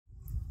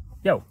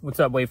Yo, what's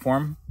up,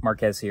 Waveform?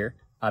 Marques here.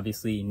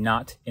 Obviously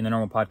not in the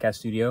normal podcast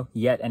studio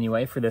yet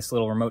anyway for this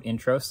little remote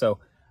intro. So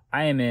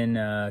I am in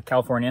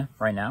California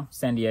right now,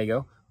 San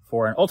Diego,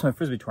 for an Ultimate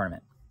Frisbee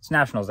tournament. It's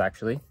nationals,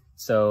 actually.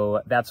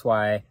 So that's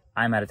why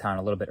I'm out of town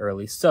a little bit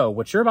early. So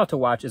what you're about to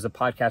watch is a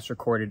podcast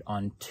recorded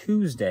on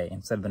Tuesday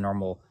instead of the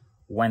normal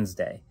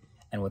Wednesday.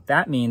 And what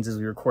that means is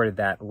we recorded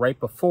that right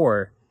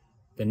before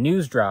the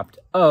news dropped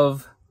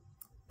of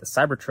the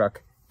Cybertruck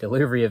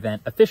delivery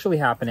event officially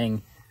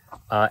happening.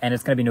 And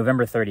it's going to be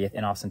November 30th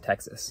in Austin,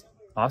 Texas.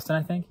 Austin,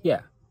 I think?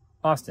 Yeah,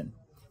 Austin.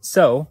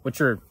 So what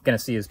you're going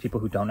to see is people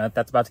who don't know if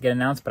that's about to get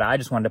announced, but I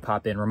just wanted to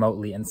pop in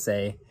remotely and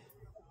say,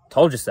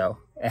 told you so.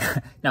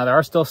 Now, there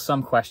are still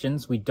some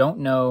questions. We don't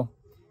know,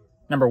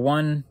 number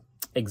one,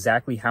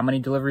 exactly how many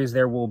deliveries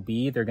there will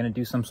be. They're going to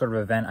do some sort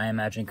of event, I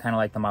imagine, kind of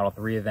like the Model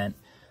 3 event.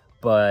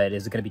 But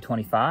is it going to be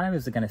 25?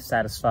 Is it going to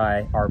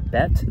satisfy our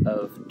bet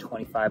of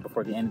 25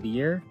 before the end of the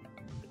year?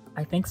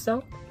 I think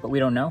so, but we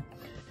don't know.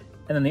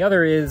 And then the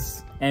other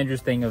is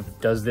Andrew's thing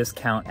of, does this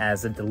count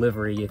as a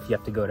delivery if you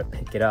have to go to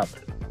pick it up?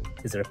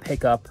 Is it a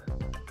pickup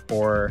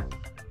or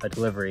a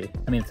delivery?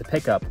 I mean, it's a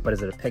pickup, but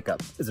is it a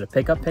pickup? Is it a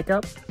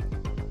pickup?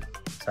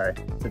 Sorry,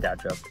 it's a dad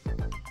joke.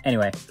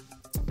 Anyway,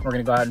 we're going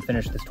to go ahead and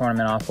finish this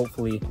tournament off,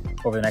 hopefully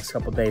over the next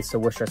couple of days. So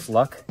wish us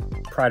luck.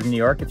 Pride of New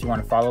York, if you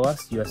want to follow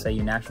us,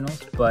 USAU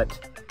Nationals.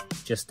 But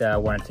just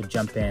wanted to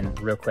jump in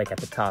real quick at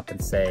the top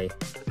and say,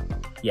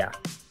 yeah,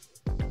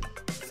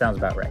 sounds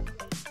about right.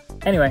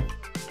 Anyway,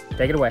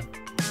 take it away.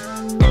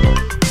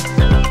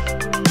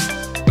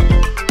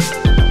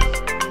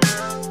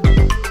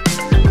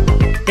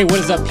 Hey, what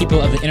is up,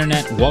 people of the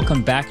internet?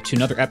 Welcome back to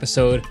another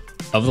episode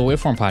of the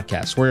Waveform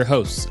Podcast. We're your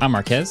hosts. I'm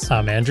Marques.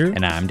 I'm Andrew.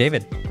 And I'm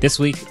David. This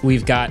week,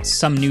 we've got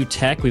some new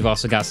tech. We've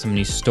also got some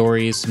new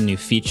stories, some new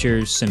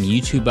features, some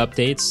YouTube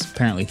updates.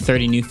 Apparently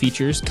 30 new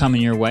features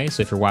coming your way.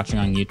 So if you're watching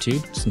on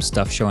YouTube, some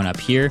stuff showing up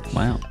here.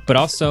 Wow. But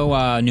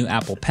also new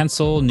Apple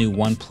Pencil, new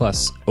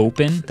OnePlus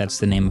Open. That's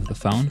the name of the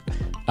phone.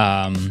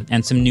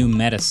 And some new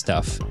meta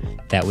stuff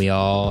that we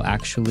all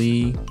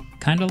actually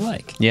kind of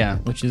like. Yeah.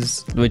 Which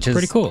is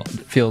pretty cool.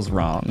 Feels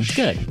wrong.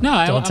 Good. No,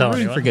 I'm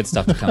rooting for good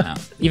stuff to come out,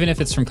 even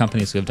if it's from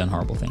companies who have done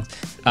horrible things.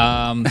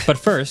 But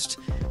first,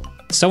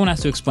 someone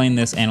has to explain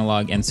this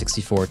Analogue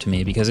N64 to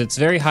me because it's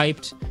very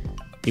hyped.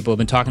 People have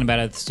been talking about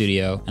it at the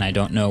studio, and I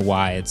don't know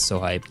why it's so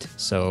hyped.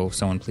 So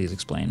someone please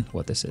explain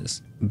what this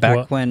is.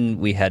 Back when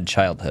we had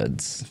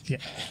childhoods. Yeah.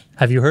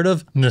 Have you heard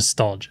of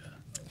nostalgia?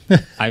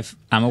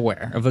 I'm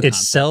aware of the It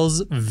concept.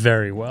 sells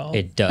very well.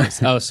 It does.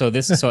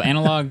 So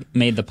Analog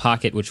made the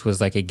Pocket, which was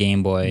like a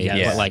Game Boy,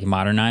 but like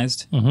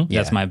modernized. Mm-hmm.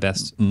 That's my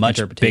best Much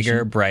interpretation.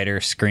 bigger, brighter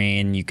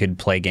screen. You could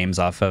play games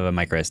off of a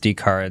micro SD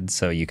card,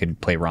 so you could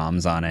play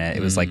ROMs on it.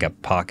 It was like a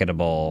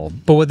pocketable.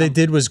 But what they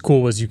did was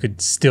cool was you could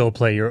still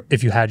play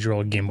if you had your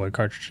old Game Boy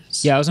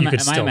cartridges. Yeah, am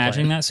I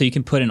imagining that? So you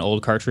can put an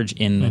old cartridge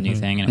in the new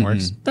thing and it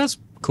works? That's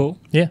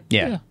cool.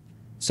 Yeah.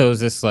 So is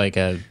this like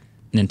a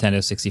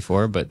Nintendo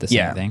 64, but the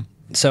same thing?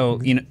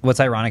 So, what's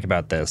ironic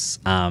about this,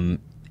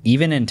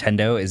 even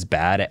Nintendo is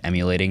bad at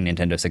emulating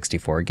Nintendo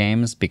 64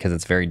 games because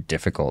it's very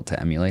difficult to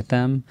emulate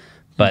them.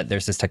 But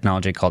there's this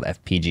technology called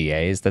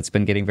FPGAs that's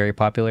been getting very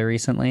popular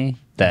recently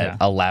that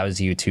allows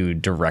you to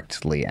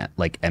directly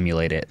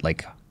emulate it.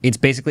 Like, it's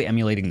basically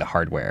emulating the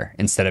hardware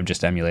instead of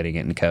just emulating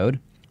it in code.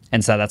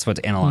 And so that's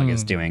what Analog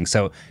is doing.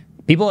 So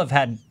people have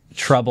had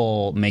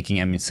trouble making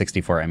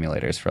M64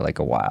 emulators for like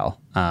a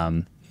while,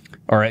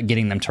 or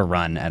getting them to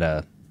run at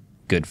a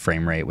good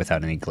frame rate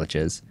without any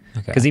glitches.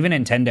 Because even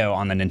Nintendo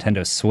on the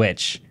Nintendo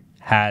Switch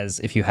has,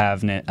 if you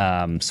have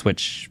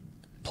Switch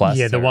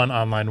Plus, the one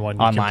online you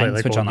can play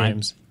like Switch old Online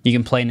games. You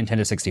can play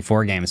Nintendo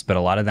 64 games, but a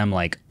lot of them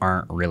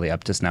aren't really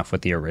up to snuff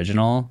with the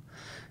original.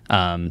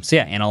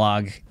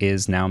 Analog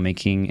is now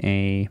making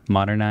a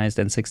modernized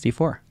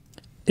N64.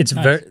 It's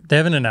nice. They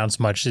haven't announced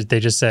much. They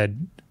just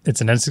said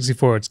it's an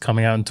N64. It's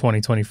coming out in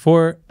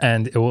 2024,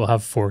 and it will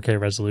have 4K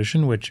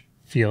resolution, which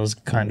feels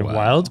kind of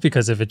wild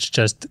because if it's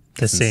just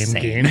the same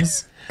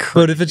games.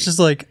 But if it's just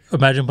like,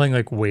 imagine playing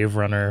like Wave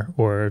Runner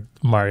or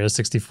Mario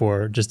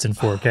 64 just in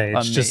 4K.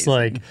 It's just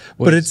like,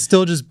 but it's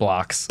still just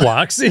blocks.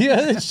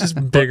 Yeah, it's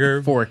just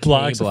bigger 4K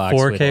blocks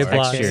 4K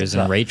blocks. textures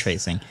and ray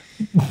tracing.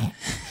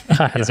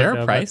 Is there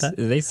a price? Did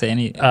they say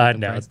any?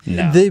 No.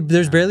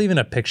 There's barely even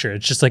a picture.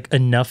 It's just like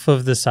enough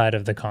of the side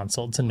of the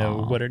console to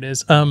know what it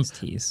is.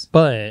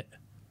 But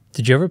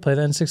did you ever play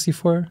the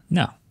N64?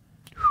 No.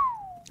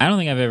 I don't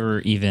think I've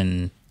ever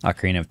even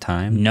Ocarina of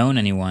Time, known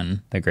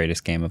anyone. The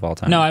greatest game of all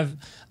time. No,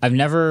 I've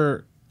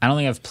never. I don't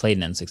think I've played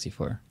an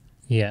N64.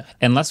 Yeah,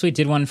 unless we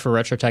did one for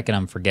Retro Tech, and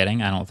I'm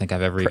forgetting. I don't think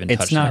I've ever even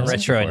touched it. It's not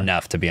retro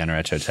enough to be on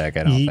Retro Tech,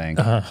 I don't think.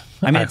 I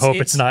hope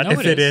it's not. No,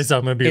 if it is,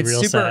 I'm gonna be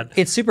real sad.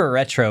 It's super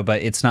retro,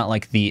 but it's not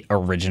like the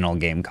original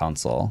game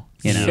console.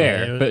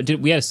 Fair, but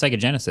we had a Sega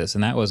Genesis,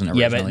 and that wasn't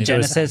original. Yeah, but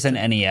Genesis and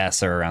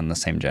NES are around the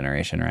same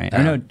generation, right? I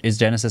don't know. Is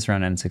Genesis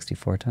around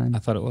N64 time? I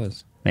thought it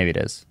was. Maybe it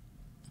is.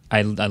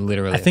 I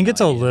literally. I think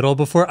it's a little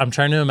before. I'm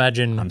trying to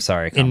imagine. I'm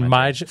sorry. In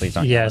my please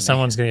don't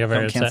someone's gonna get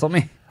very upset. Cancel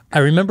me. I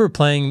remember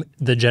playing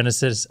the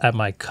Genesis at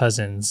my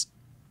cousin's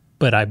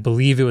but I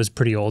believe it was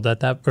pretty old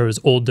at that, or it was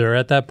older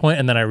at that point.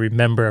 And then I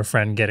remember a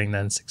friend getting the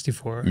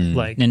N64.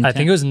 Like I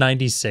think it was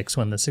 96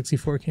 when the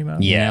 64 came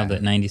out. Yeah. Nailed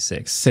it,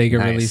 96.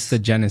 Sega released the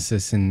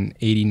Genesis in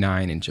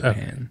 '89 in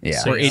Japan. Yeah.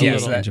 So or it's a '88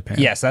 little- in Japan.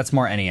 Yes, that's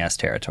more NES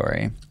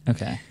territory.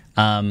 Okay.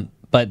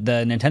 But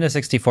the Nintendo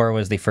 64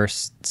 was the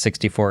first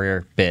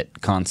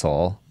 64-bit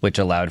console, which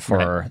allowed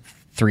for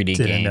 3D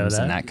Didn't know games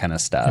that. and that kind of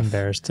stuff.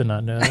 Embarrassed to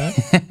not know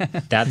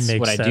that. That's Makes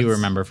what I sense. do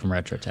remember from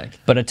RetroTech.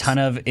 But a ton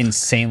of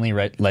insanely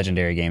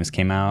legendary games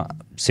came out.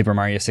 Super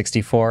Mario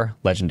 64,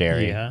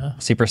 legendary. Yeah.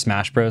 Super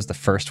Smash Bros, the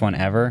first one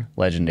ever,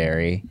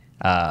 legendary.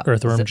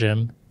 Earthworm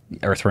Jim.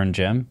 Earthworm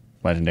Jim,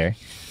 legendary.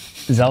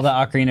 Zelda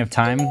Ocarina of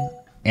Time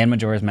and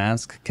Majora's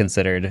Mask,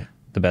 considered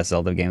the best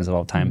Zelda games of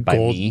all time by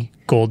me.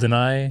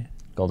 GoldenEye.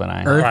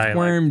 GoldenEye.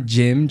 Earthworm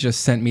Jim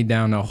just sent me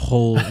down a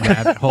whole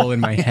rabbit hole in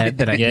my head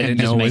that I Yeah, didn't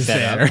just know make was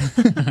that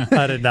there.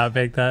 I did not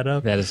make that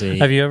up. That is a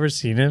Have you ever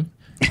seen him?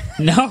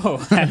 no.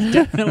 I've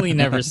definitely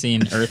never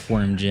seen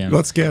Earthworm Jim.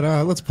 Let's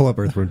pull up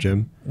Earthworm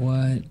Jim.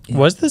 What?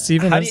 Was this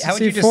even How N64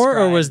 would you or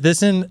describe- was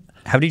this in?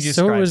 How do you So it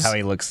describe was- how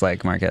he looks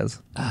like, Marquez?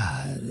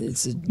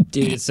 It's a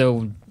dude. It's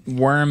a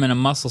worm in a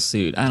muscle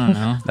suit. I don't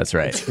know. That's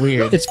right.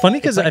 Weird. It's funny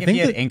because Like I if think he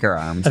had that, anchor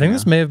arms. I think you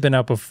this know? may have been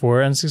out before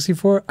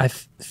N64. I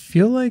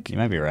feel like You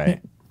might be right.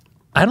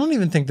 I don't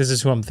even think this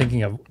is who I'm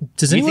thinking of.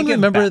 Does Do you anyone think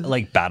remember? of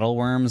like Battle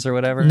Worms or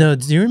whatever? No,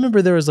 do you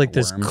remember there was like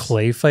this Worms.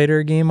 Clay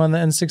Fighter game on the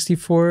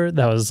N64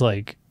 that was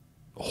like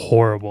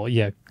horrible?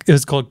 Yeah, it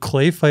was called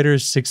Clay Fighter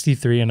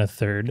 63 and a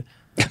third,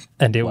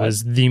 and it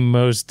was the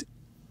most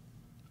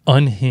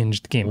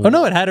unhinged game. Oh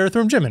no, it had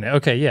Earthworm Jim in it.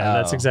 Okay, yeah,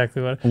 that's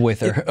exactly what.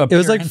 With it, her it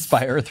was like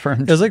by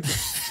Earthworm. it was like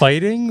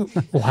fighting.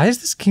 Why is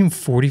this game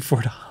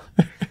 $44?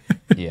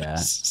 Yeah.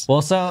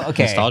 Well, so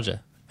okay.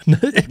 Nostalgia.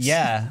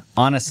 Yeah,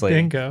 honestly,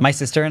 Bingo. my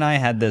sister and I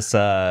had this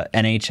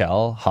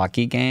NHL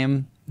hockey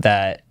game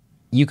that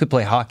you could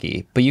play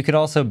hockey, but you could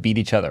also beat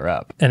each other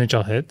up.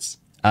 NHL hits.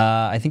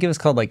 I think it was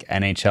called like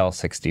NHL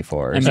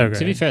 64. I mean, Okay.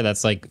 to be fair,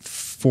 that's like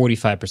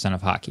 45%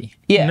 of hockey.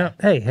 Yeah. No,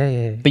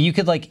 hey. But you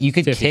could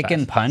kick 55,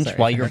 and punch sorry.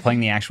 while you were playing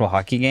the actual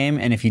hockey game,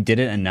 and if you did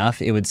it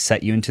enough, it would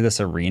set you into this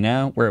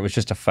arena where it was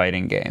just a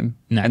fighting game,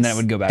 Nice. and then it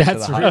would go back to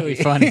That's the really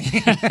hockey. funny.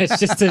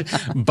 It's just a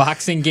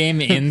boxing game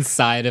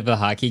inside of a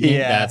hockey game.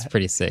 Yeah. That's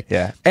pretty sick.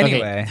 Yeah. Okay,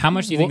 Anyway, how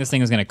much do you think this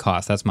thing is going to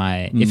cost? That's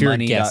my. If you're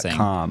guessing,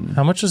 Money.com.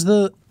 How much was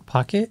the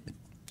pocket?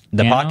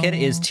 The You pocket know?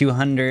 is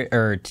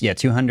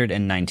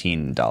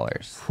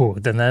 $219. Whew,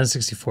 then the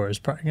N64 is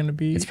probably going to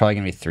be. It's probably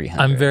gonna be $300.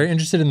 I'm very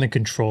interested in the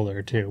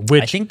controller too.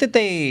 Which I think that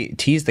they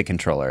teased the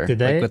controller. did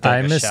they? With like I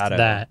a missed shadow.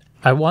 that.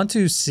 I want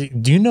to see.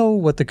 Do you know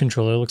what the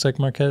controller looks like,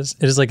 Marquez?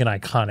 It is like an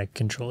iconic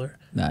controller.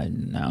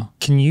 no.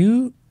 Can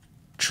you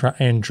try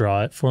and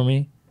draw it for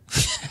me?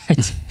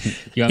 You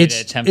want me to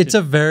attempt It's it?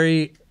 a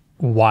very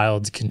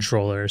wild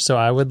controller. So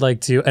I would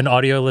like to, and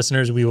audio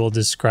listeners, we will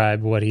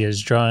describe what he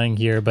is drawing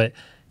here, but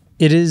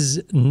it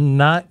is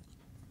not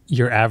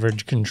your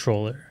average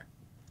controller.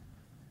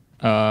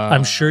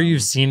 I'm sure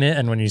you've seen it,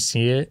 and when you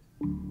see it,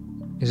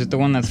 Is it the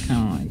one that's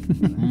kind of like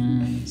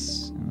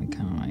this, and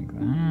kind of like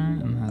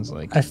that, and has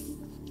like I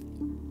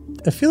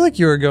feel like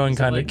you were going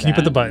kind of. like Can you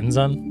put the that? buttons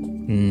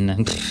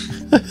on?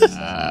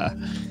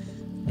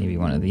 maybe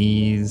one of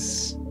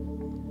these,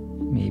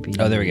 maybe.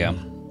 Oh, there we go.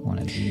 One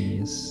of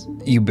these.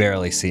 You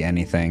barely see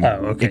anything. Oh,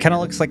 okay. It kind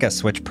of looks like a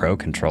Switch Pro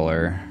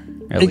controller.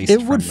 At It, least it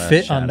from would the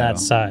fit on that shadow.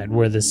 side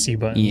where the C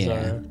buttons Yeah.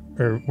 are.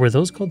 Or were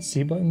those called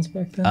C buttons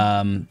back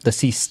then? The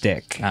C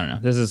stick I don't know.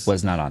 This is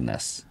was not on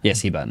this. Yeah,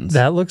 C buttons.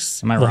 that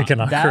looks I like an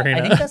wrong? That- ocarina.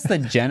 I think that's the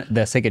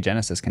Sega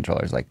Genesis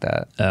controllers like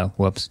that. Oh,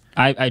 whoops.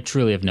 I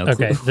truly have no clue.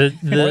 okay.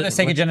 Or the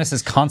Sega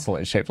Genesis console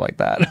is shaped like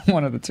that.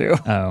 One of the two.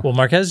 Well,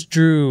 Marquez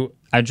drew.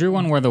 I drew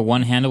one where the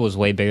one handle was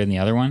way bigger than the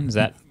other one. Is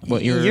that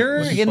what you're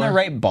in the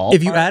right ball.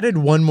 If you added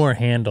one more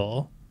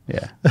handle,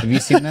 yeah. Have you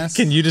seen this?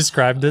 can you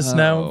describe this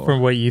now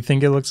from what you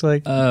think it looks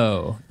like?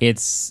 Oh,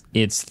 it's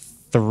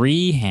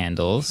 3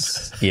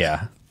 handles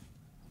Yeah.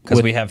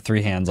 Because we have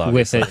 3 hands,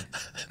 obviously. with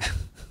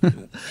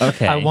it.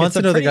 Okay. I want It's to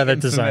a know the pretty guy that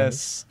infamous-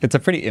 designs. It's a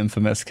pretty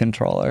infamous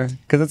controller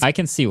because I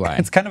can see why.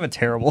 it's kind of a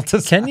terrible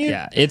design. Can you?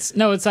 Yeah, it's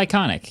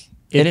iconic.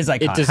 It is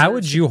iconic. How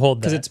would you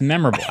hold Because that? it's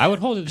memorable. I would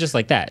hold it just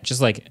like that, just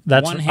like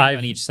That's one what hand I've-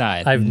 on each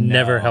side. I've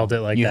never held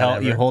it like you that.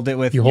 held, you ever. hold it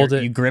with You hold your,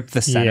 it- you grip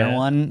the center yeah.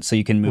 one so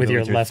you can move With it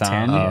your with your left thumb.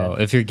 hand, Oh,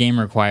 if your game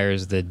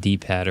requires the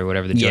D-pad or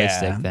whatever the Yeah.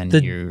 joystick, then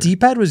The you're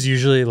D-pad was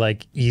usually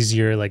like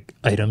easier, like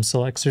item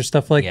selects or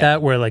stuff like Yeah.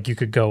 that, where like you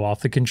could go off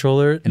the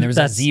controller. And there was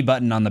That's, a Z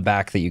button on the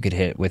back that you could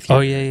hit with your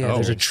Oh yeah.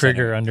 There's a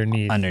trigger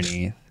underneath.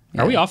 underneath.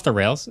 Are we off the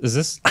rails? Is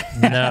this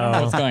No,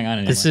 what's going on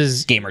anymore? this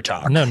is Gamer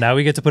talk. no. Now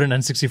we get to put an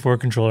N64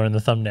 controller in the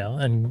thumbnail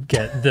and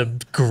get the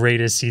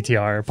greatest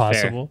CTR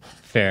possible.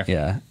 fair.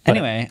 Yeah.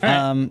 Anyway, all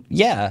right.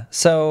 yeah.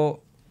 So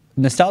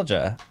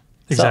nostalgia.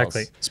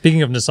 Exactly. sells.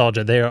 Speaking of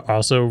nostalgia, they are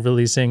also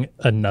releasing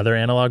another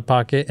analog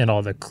pocket in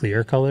all the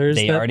clear colors.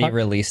 They already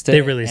released it.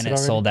 They released and it it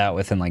already? sold out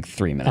within like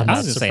 3 minutes. I'm I not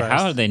was going to say, surprised.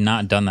 how have they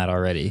not done that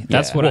already?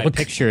 That's Yeah. what I Well,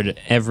 pictured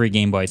every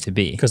Game Boy to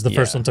be. Because the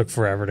first Yeah. one took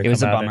forever to It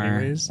was a come out bummer.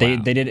 anyways. They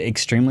did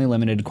extremely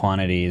limited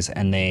quantities,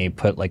 and they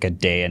put like a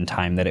day and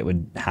time that it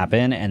would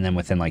happen, and then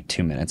within like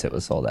 2 minutes it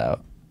was sold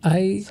out.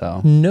 I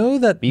So- know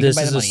that You can this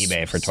buy is them a on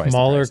eBay for twice the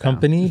smaller price now.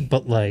 company,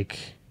 but like,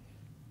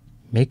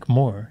 make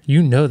more.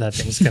 You know that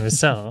thing's going to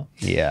sell.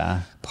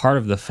 Yeah. Part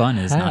of the fun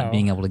is How? not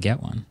being able to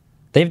get one.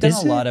 They've done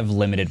Is a lot of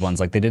limited ones.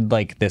 Like they did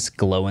like this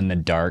glow in the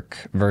dark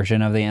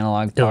version of the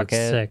analog It looks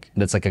pocket. sick.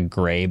 That's like a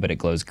gray, but it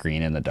glows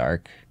green in the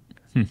dark.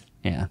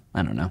 Yeah,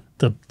 I don't know.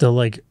 The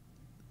like,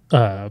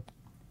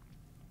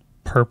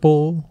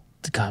 purple.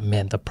 God,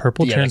 man, the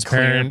purple Yeah, the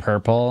clear transparent.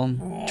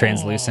 purple,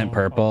 translucent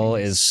purple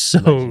is So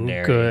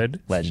legendary.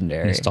 good.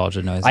 Legendary.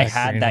 Nostalgia noise. I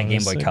had that Green Game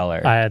was Boy sick.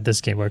 Color. I had this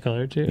Game Boy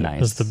Color too. It was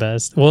Nice. the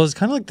best. Well, it's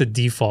kind of like the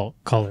default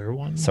color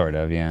one. Sort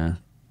of, yeah.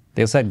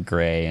 They also had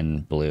gray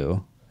and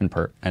blue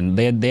and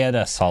they had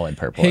a solid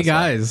purple. Hey as well.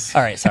 guys.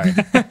 All right, sorry.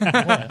 All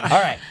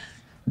right.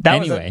 That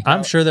was Anyway.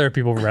 I'm sure there are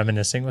people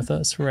reminiscing with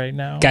us right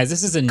now. Guys,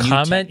 this is a new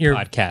Comment tech your-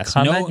 podcast.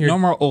 comment your- No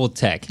more old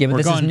tech. Yeah, but We're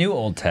this is going new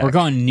old tech. We're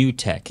going new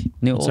tech.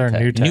 new It's old our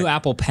tech. new tech. New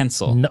Apple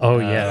Pencil. Oh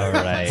yeah,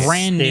 right.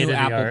 Brand State new of the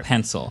Apple art.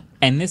 Pencil.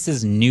 And this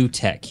is new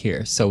tech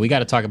here. So we got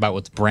to talk about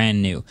what's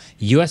brand new.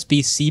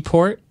 USB-C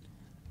port,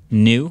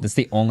 new. That's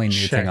the only new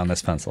Check. thing on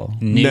this pencil.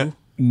 New.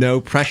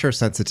 No pressure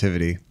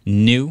sensitivity.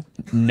 New.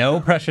 No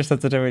pressure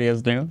sensitivity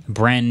is new.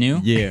 Brand new.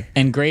 Yeah.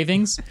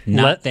 Engravings,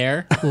 not Let-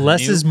 there.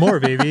 Less New. is more,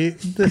 baby.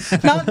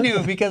 Not new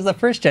because the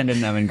first gen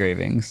didn't have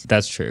engravings.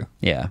 That's true.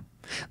 Yeah.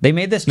 They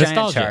made this giant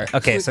Nostalgia. chart.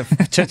 Okay, so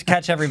to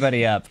catch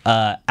everybody up,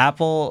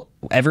 Apple,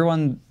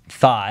 everyone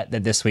thought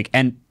that this week,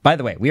 and by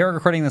the way, we are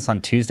recording this on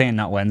Tuesday and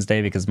not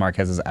Wednesday because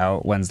Marques is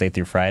out Wednesday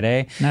through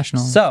Friday.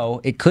 National. So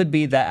it could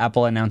be that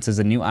Apple announces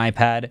a new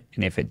iPad,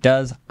 and if it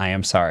does, I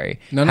am sorry.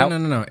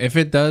 No. If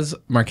it does,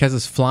 Marquez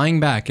is flying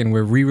back and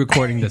we're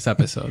re-recording this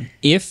episode.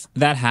 If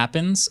that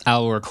happens,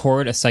 I'll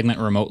record a segment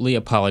remotely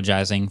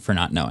apologizing for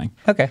not knowing.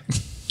 Okay.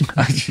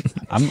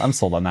 I'm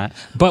sold on that.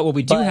 But what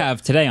we do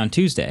have today on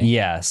Tuesday,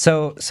 Yeah.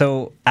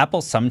 So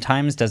Apple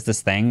sometimes does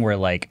this thing where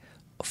like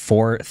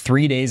for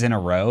 3 days in a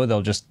row,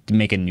 they'll just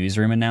make a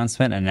newsroom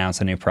announcement and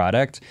announce a new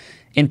product.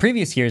 In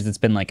previous years, it's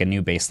been like a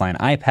new baseline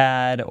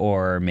iPad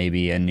or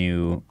maybe a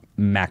new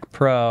Mac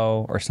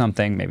Pro or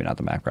something. Maybe not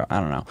the Mac Pro. I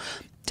don't know.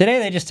 Today,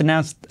 they just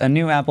announced a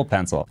new Apple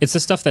Pencil. it's the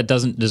stuff that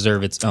doesn't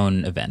deserve its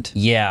own event.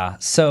 Yeah.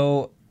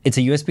 So it's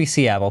a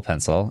USB-C Apple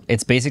Pencil.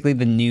 It's basically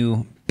the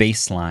new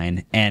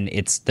baseline, and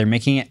they're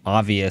making it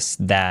obvious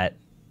that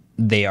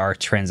they are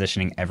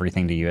transitioning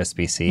everything to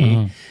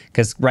USB-C.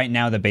 Because right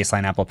now, the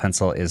baseline Apple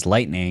Pencil is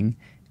Lightning,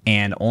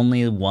 and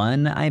only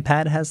one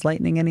iPad has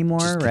Lightning anymore,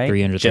 Just the right?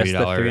 $330 Just the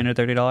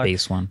 $330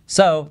 base one.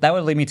 So that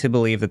would lead me to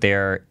believe that they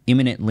are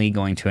imminently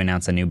going to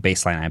announce a new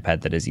baseline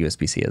iPad that is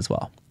USB-C as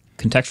well.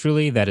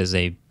 Contextually, that is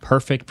a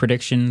perfect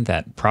prediction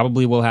that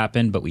probably will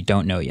happen, but we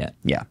don't know yet.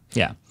 Yeah.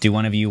 Yeah. Do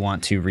one of you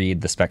want to read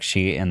the spec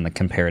sheet and the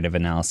comparative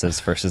analysis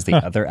versus the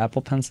other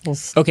Apple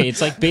Pencils? Okay, it's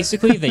like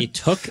basically they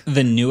took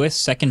the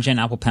newest second gen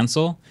Apple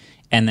Pencil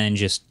and then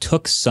just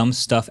took some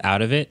stuff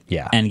out of it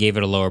Yeah. and gave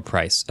it a lower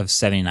price of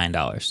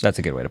 $79. That's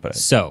a good way to put it.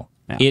 So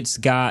Yeah. it's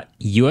got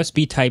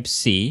USB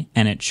Type-C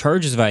and it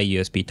charges via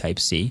USB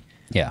Type-C,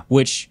 Yeah.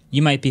 which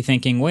you might be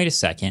thinking, wait a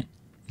second.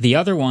 The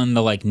other one,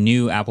 the like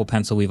new Apple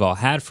Pencil we've all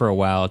had for a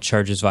while,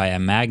 charges via a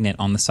magnet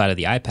on the side of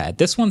the iPad.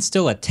 This one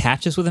still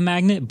attaches with a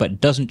magnet,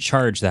 but doesn't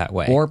charge that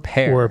way. Or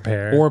pair. Or a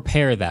pair. Or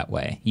pair that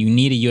way. You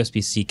need a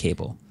USB-C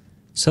cable.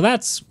 So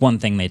that's one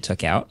thing they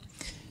took out.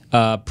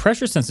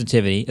 Pressure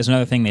sensitivity is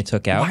another thing they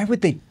took out. Why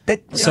would they?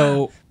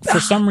 So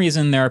for some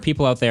reason, there are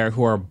people out there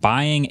who are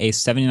buying a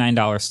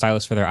 $79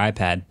 stylus for their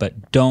iPad,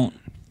 but don't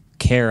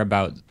care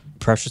about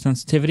pressure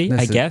sensitivity.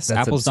 I guess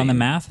that's Apple's done the obscene.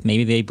 math.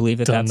 Maybe they believe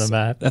that Done that's the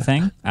math. a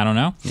thing. I don't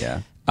know.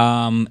 Yeah.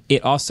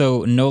 It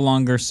also no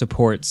longer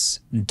supports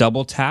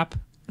double tap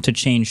to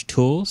change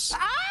tools.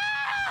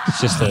 It's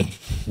just a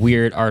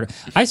weird art.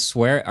 I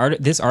swear,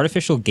 this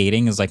artificial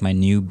gating is like my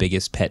new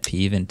biggest pet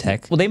peeve in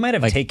tech. Well, they might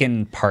have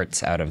taken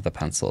parts out of the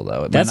pencil, though.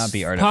 It might That's not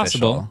be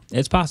artificial. possible.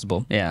 It's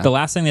possible. Yeah. The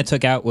last thing they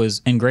took out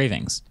was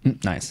engravings.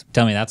 Nice.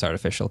 Tell me that's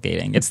artificial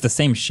gating. It's the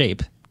same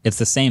shape. It's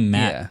the same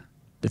mat. Yeah.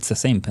 It's the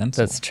same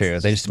pencil. That's true.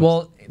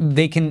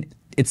 They can.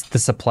 It's the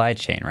supply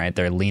chain, right?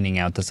 They're leaning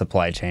out the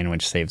supply chain,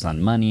 which saves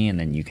on money, and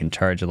then you can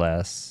charge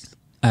less.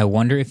 I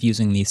wonder if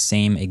using the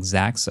same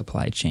exact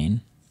supply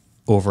chain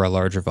over a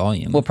larger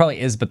volume. Well, it probably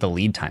is, but the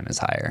lead time is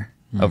higher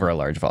over a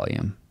large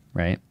volume,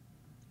 right?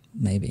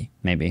 Maybe.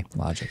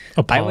 Logic.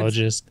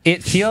 Apologist.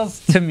 It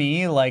feels to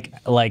me like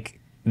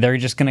they're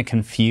just going to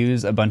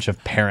confuse a bunch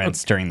of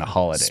parents during the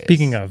holidays.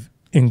 Speaking of,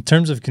 in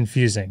terms of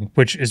confusing,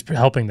 which is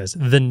helping this,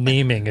 the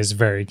naming is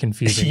very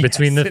confusing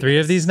between the three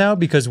of these now,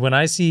 because when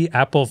I see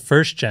Apple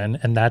first gen,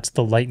 and that's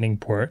the Lightning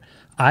port,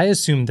 I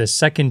assume the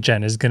second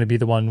gen is going to be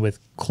the one with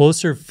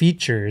closer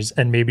features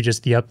and maybe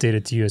just the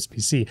updated to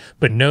USB-C.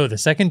 But no, the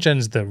second gen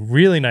is the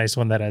really nice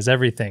one that has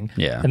everything.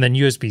 Yeah. And then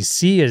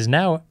USB-C is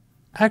now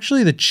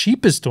actually the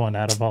cheapest one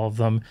out of all of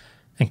them,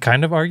 and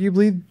kind of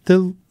arguably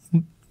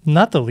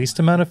not the least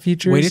amount of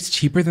features. Wait, it's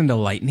cheaper than the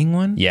Lightning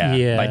one?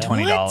 Yeah, by It's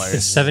 $20.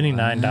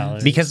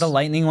 $79. Because the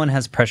Lightning one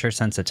has pressure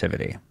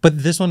sensitivity.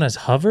 But this one has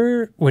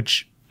hover,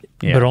 which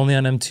but only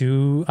on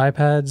M2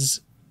 iPads.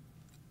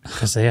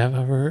 Because they have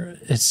hover.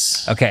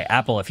 It's Okay,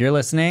 Apple, if you're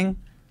listening,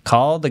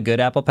 call the good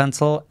Apple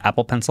Pencil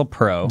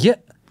Pro. yeah.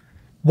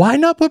 Why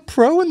not put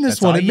Pro in this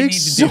That's one? all It you makes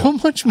need to so do.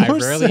 much more I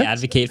rarely sense.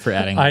 advocate for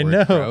adding the I word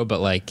know. Pro, but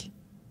like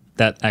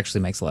that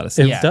actually makes a lot of It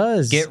sense.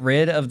 does. Get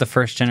rid of the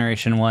first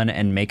generation one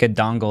and make a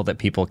dongle that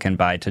people can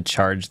buy to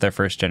charge their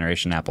first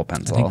generation Apple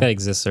Pencil. I think that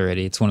exists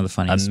already. It's one of the a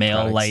funniest male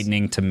products.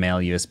 Lightning to male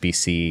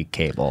USB-C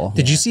cable.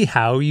 Did you see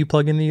how you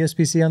plug in the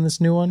USB-C on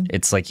this new one?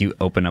 It's like you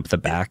open up the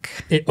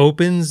back. It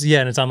opens,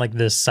 and it's on like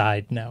this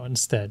side now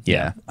instead.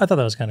 Yeah. I thought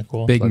that was kind of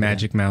cool. Big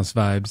Magic Mouse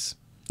vibes.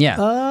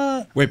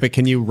 Yeah. Wait, but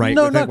can you write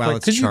No, with not it while quite,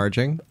 it's 'cause you-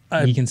 charging?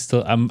 You can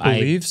still.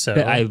 believe so.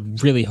 I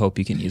really hope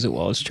you can use it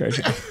while it's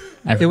charging.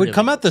 It would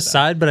come out the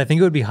side, but I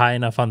think it would be high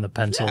enough on the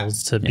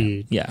pencils to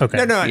be. Yeah.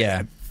 Okay. No.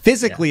 Yeah.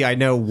 Physically, I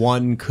know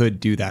one could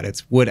do that.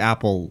 It's would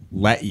Apple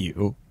let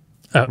you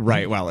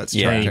write while it's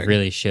Yeah. They charging?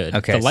 really should.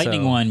 Okay, the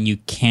Lightning so- one you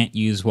can't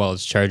use while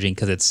it's charging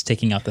because it's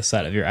sticking out the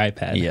side of your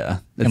iPad. Yeah.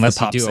 It's Unless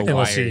the you do a popsicle.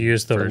 Unless you wired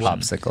use the version.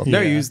 Popsicle. No,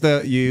 Yeah. use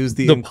the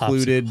The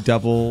included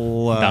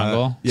double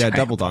Dongle? Yeah,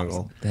 double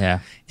dongle. Yeah.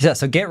 Yeah,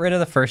 so get rid of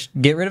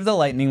the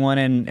Lightning one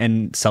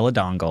and sell a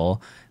dongle.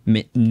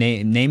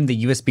 Name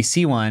the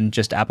USB-C one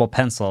just Apple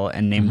Pencil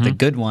and name the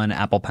good one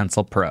Apple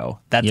Pencil Pro.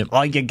 That's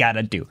all you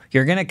gotta do.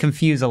 You're gonna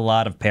confuse a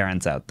lot of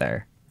parents out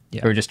there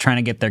who are just trying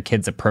to get their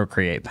kids a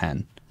Procreate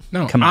pen.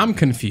 No, Come on. I'm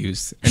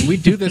confused. And we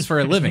do this for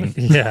a living.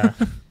 Yeah.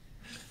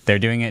 They're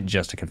doing it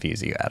just to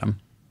confuse you, Adam.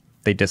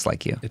 They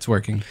dislike you. It's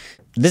working.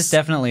 This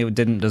definitely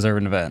didn't deserve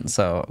an event,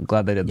 so I'm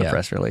glad they did the Yeah.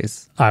 press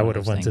release. I would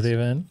have went to the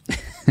event.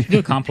 You do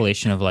a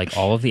compilation of like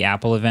all of the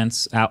Apple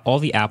events, all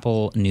the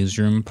Apple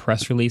newsroom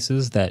press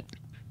releases that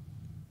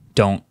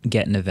don't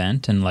get an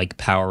event, and like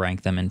power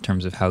rank them in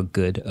terms of how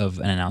good of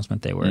an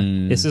announcement they were.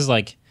 This is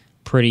like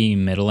pretty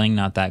middling,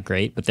 not that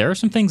great, but there are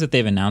some things that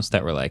they've announced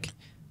that were like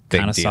Big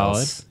kind of solid.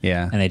 deals.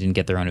 Yeah. And they didn't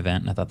get their own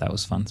event, and I thought that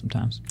was fun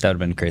sometimes. That would have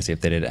been crazy if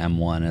they did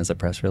M1 as a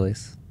press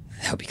release.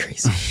 That would be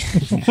crazy.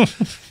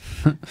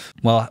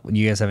 Well,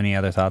 you guys have any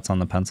other thoughts on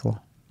the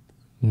pencil?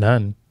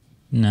 None.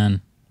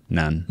 None.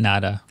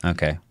 Nada.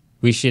 Okay.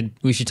 We should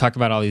talk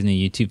about all these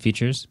new YouTube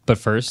features, but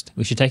first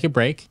we should take a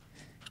break,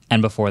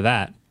 and before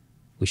that,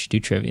 we should do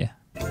trivia.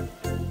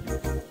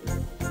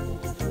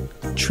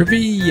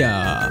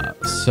 Trivia.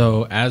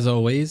 So, as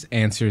always,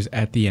 answers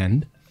at the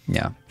end.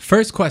 Yeah.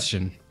 First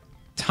question.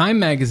 Time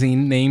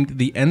magazine named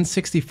the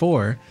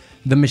N64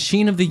 the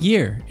machine of the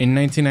year in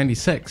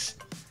 1996.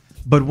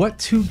 But what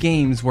two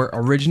games were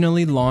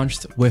originally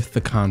launched with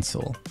the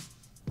console?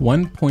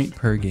 1 point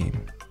per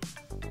game.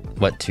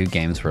 What two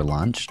games were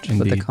launched with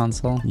the Indeed.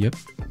 console? Yep.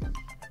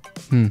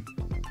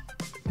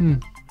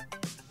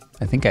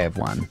 I think I have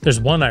one. There's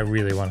one I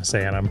really want to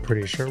say, and I'm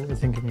pretty sure we're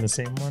thinking the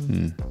same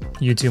one.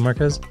 You too,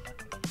 Marquez?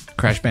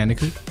 Crash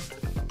Bandicoot.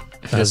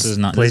 This is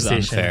not this is PlayStation.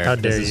 unfair. How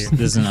dare this you?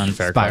 This is an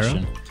unfair Spyro?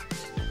 question.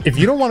 If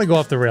you don't want to go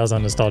off the rails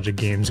on nostalgic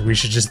games, we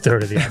should just throw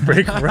to the ad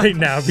break right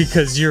now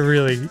because you're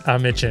really,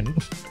 I'm itching.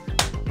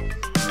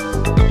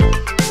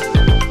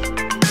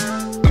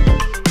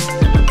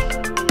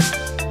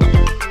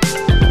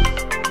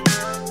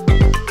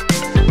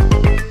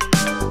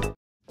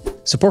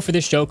 Support for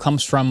this show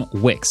comes from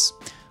Wix.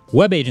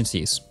 Web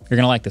agencies, you're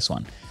going to like this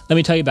one. Let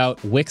me tell you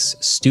about Wix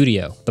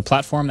Studio, the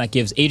platform that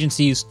gives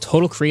agencies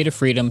total creative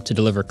freedom to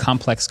deliver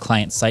complex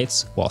client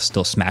sites while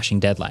still smashing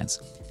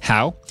deadlines.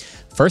 How?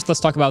 First, let's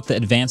talk about the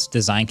advanced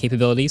design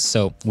capabilities.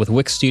 So with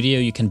Wix Studio,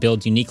 you can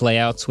build unique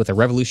layouts with a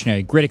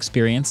revolutionary grid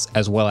experience,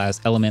 as well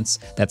as elements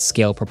that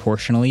scale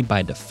proportionally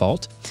by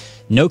default.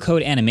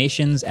 No-code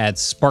animations add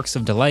sparks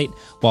of delight,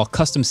 while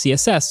custom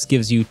CSS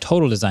gives you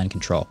total design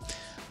control.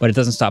 But it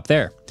doesn't stop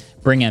there.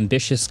 Bring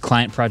ambitious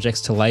client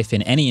projects to life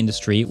in any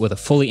industry with a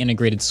fully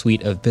integrated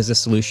suite of business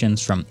solutions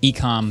from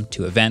e-com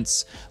to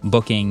events,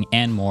 booking,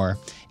 and more,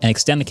 and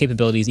extend the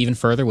capabilities even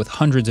further with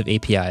hundreds of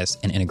APIs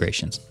and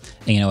integrations.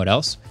 And you know what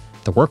else?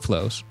 The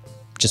workflows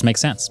just make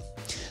sense.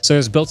 So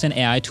there's built-in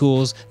AI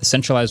tools, the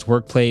centralized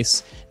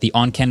workplace, the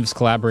on-canvas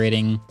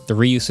collaborating, the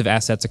reuse of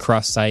assets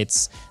across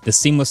sites, the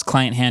seamless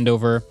client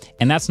handover,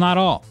 and that's not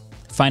all.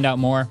 Find out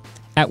more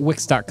at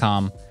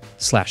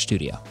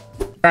wix.com/studio.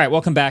 All right,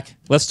 welcome back.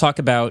 Let's talk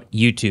about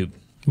YouTube.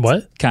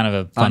 What? Kind of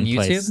a fun On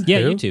place. YouTube? Yeah,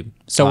 Who? YouTube.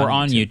 So On we're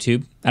on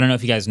YouTube. I don't know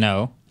if you guys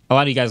know. A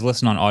lot of you guys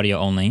listen on audio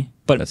only,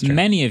 but That's true.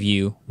 many of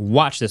you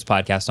watch this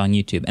podcast on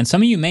YouTube. And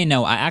some of you may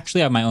know I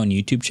actually have my own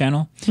YouTube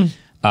channel.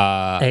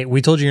 Hey,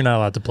 we told you you're not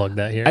allowed to plug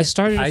that here. I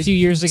started a few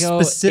years ago.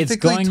 It's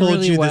specifically going told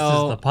really you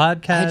well. this is the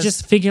podcast. I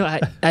just figure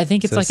I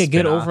think it's It's a like a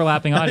good spin-off.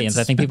 overlapping audience.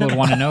 I think people would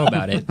want to know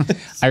about it.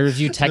 I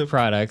review tech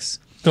products.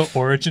 The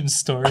origin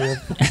story of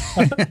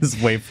It's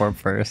Waveform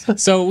first.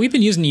 So we've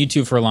been using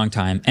YouTube for a long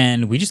time,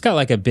 and we just got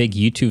like a big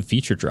YouTube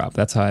feature drop.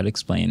 That's how I'd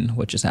explain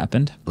what just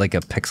happened. Like a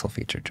pixel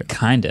feature drop.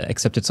 Kinda,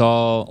 except it's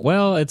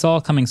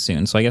all coming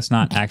soon. So I guess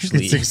not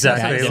actually. It's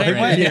exactly that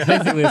different. It's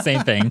basically the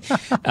same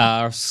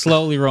thing.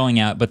 Slowly rolling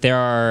out, but there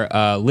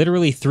are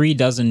literally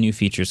 36 new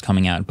features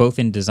coming out, both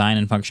in design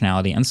and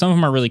functionality, and some of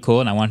them are really cool.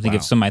 And I wanted to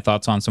give some of my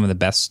thoughts on some of the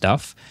best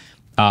stuff.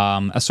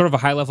 A sort of a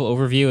high-level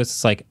overview.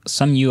 It's like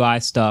some UI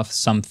stuff,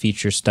 some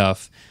feature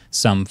stuff,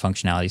 some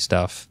functionality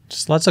stuff.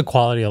 just lots of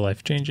quality of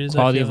life changes.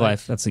 Quality of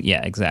life. That's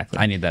exactly.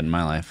 I need that in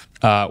my life.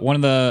 One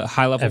of the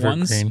high-level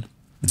ones, Evergreen.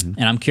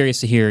 and I'm curious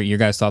to hear your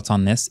guys' thoughts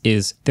on this,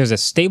 is there's a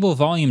stable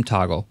volume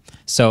toggle.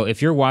 So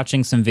if you're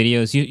watching some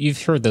videos,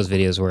 you've heard those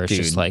videos where it's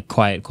just like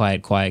quiet,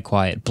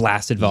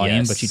 blasted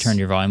volume, but you turn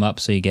your volume up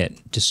so you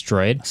get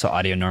destroyed. So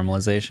audio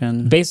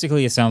normalization.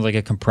 Basically, it sounds like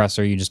a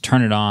compressor. You just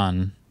turn it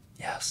on.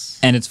 Yes.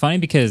 And it's funny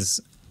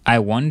because I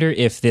wonder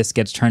if this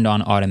gets turned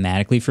on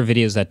automatically for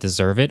videos that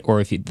deserve it,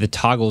 or if the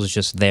toggle is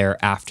just there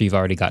after you've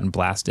already gotten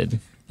blasted,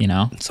 you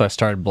know? So I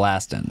started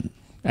blasting.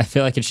 I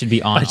feel like it should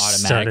be on I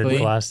started automatically.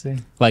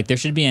 blasting. Like there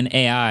should be an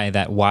AI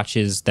that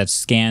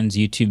scans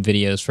YouTube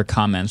videos for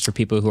comments for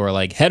people who are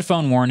like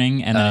headphone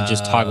warning, and then it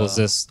just toggles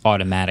this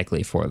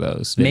automatically for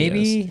those videos.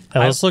 Maybe.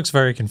 Alice looks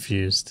very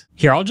confused.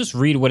 Here, I'll just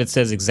read what it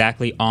says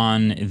exactly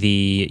on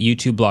the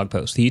YouTube blog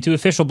post. The YouTube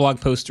official blog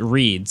post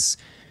reads,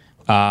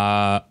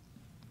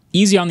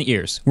 easy on the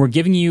ears. We're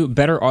giving you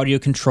better audio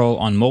control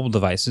on mobile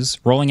devices.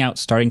 Rolling out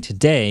starting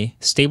today,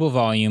 stable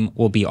volume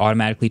will be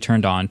automatically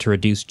turned on to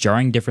reduce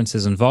jarring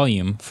differences in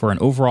volume for an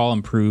overall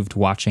improved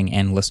watching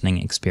and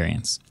listening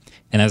experience.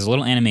 And there's a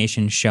little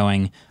animation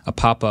showing a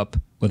pop-up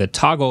with a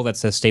toggle that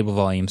says stable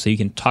volume, so you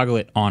can toggle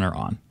it on or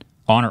off.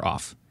 On or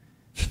off.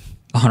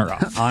 On or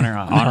off.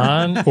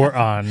 On or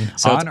on.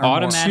 So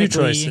On it's Two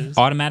choices.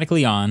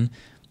 automatically on.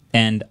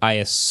 And I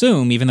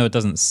assume, even though it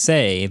doesn't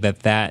say,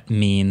 that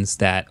means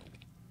that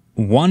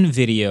one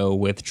video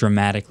with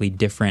dramatically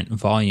different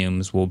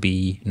volumes will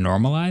be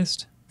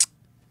normalized.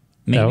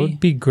 Maybe. That would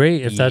be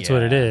great if that's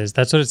what it is.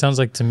 That's what it sounds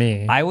like to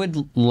me. I would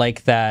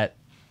like that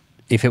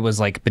if it was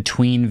like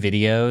between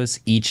videos,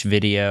 each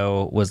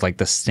video was like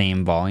the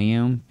same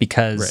volume,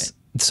 because Right.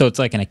 So it's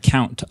like an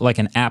account, like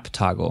an app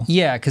toggle.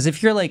 yeah, because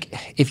if you're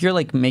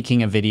like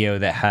making a video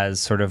that has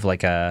sort of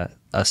like a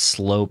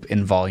slope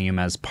in volume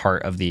as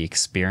part of the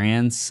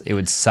experience, it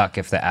would suck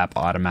if the app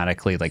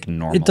automatically like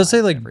normalized It does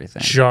say like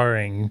everything.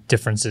 jarring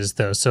differences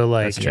though. So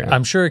like true.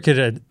 I'm sure it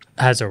could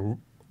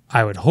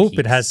I would hope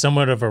it has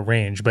somewhat of a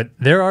range, but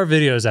there are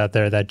videos out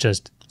there that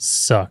just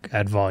suck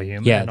at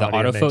volume. Yeah, and the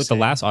audio the mixing.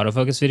 last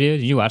autofocus video.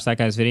 Did you watch that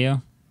guy's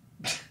video?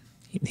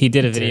 He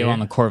did a video on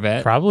the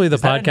Corvette. Probably the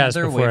Is that podcast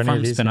another before any of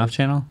Waveform these spin-off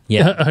channel?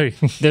 Yeah.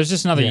 There's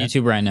just another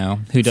YouTuber I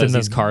know who does in the-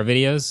 these car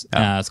videos.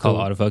 It's called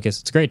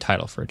Autofocus. It's a great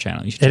title for a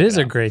channel. You should It check is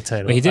a out. great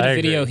title. But he did I a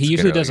agree. video. He It's a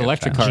usually good does idea.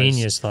 electric cars.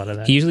 Genius thought of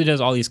that. He usually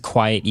does all these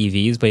quiet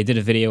EVs, but he did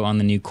a video on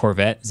the new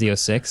Corvette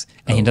Z06,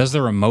 and he does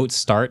the remote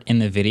start in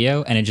the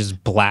video, and it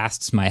just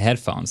blasts my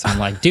headphones. I'm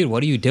like, dude,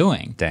 what are you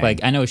doing? Dang. Like,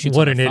 I know it shoots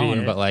What on the an phone,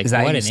 idiot. but like, Is that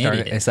what how you an started?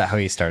 idiot. Is that how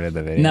you started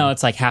the video? No,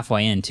 it's like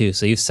halfway in too.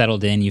 So you've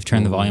settled in, you've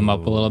turned the volume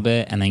up a little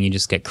bit, and then you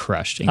just get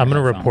crushed. in I'm your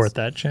gonna headphones. report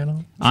that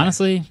channel.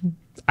 Honestly,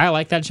 I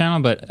like that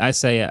channel, but I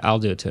say I'll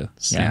do it too.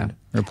 Yeah,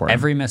 report him.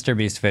 Every Mr.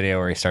 Beast video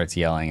where he starts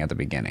yelling at the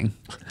beginning.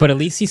 But at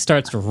least he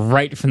starts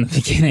right from the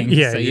beginning.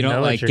 Yeah, so you you know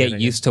don't what like you're get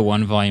gonna used to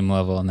one volume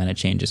level and then it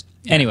changes.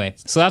 Anyway,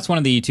 so that's one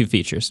of the YouTube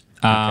features.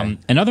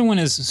 Another one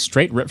is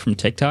straight ripped from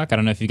TikTok. I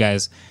don't know if you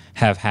guys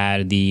have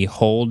had the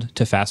hold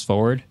to fast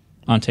forward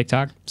on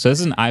TikTok. So this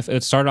is an iPhone.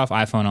 It started off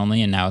iPhone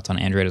only, and now it's on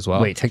Android as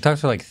well. Wait,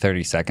 TikToks are like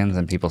 30 seconds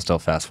and people still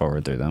fast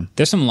forward through them.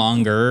 There's some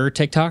longer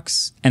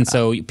TikToks, and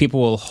so people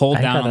will hold I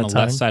ain't down got on that the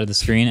time. left side of the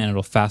screen, and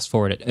it'll fast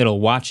forward it. It'll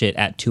watch it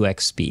at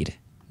 2x speed.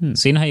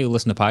 So you know how you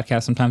listen to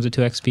podcasts sometimes at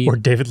 2x speed? Or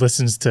David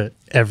listens to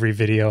every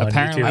video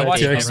Apparently, on YouTube. I at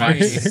watch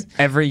 2x.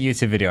 every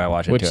YouTube video I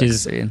watch at which 2x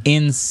is speed.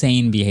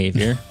 insane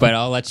behavior. But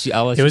I'll let you.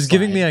 It was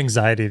giving me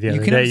anxiety the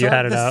other day. You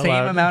had it the out same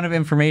loud. amount of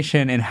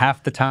information in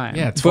half the time.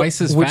 Yeah,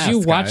 twice as Would fast. you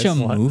watch guys.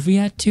 a movie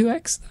at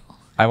 2x though?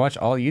 I watch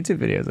all YouTube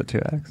videos at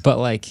 2x. But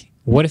like,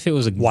 what if it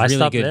was a Why really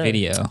stop good there?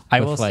 video? I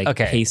with will- like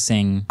okay.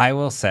 pacing I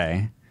will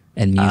say,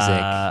 and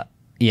music.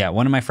 yeah,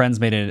 one of my friends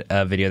made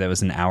a video that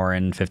was an hour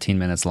and 15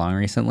 minutes long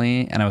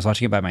recently, and I was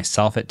watching it by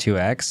myself at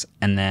 2x,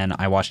 and then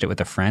I watched it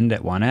with a friend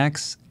at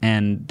 1x,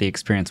 and the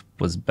experience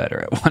was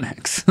better at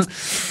 1x,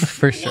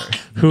 for sure.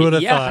 Who would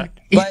have Yeah, thought?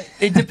 but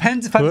it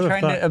depends if I'm would've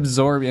trying thought? to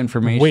absorb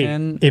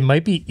information. Wait, it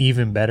might be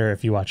even better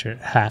if you watch it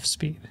at half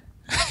speed.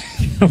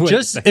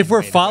 Just if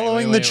we're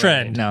following the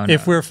trend. No.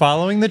 If we're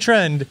following the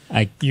trend,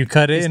 you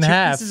cut it Is in 2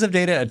 half. pieces of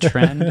data a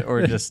trend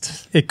or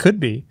just... It could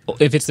be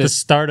If it's the this,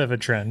 start of a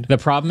trend. the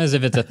problem is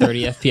if it's a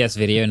 30 FPS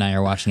video, now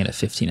you're watching it at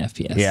 15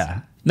 FPS.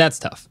 Yeah. That's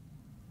tough.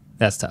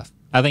 That's tough.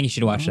 I think you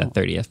should watch it at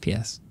 30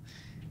 FPS.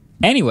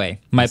 Anyway,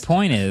 my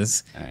point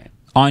is,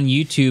 On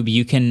YouTube,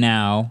 you can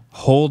now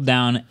hold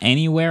down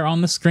anywhere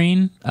on the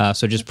screen.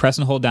 So just press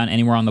and hold down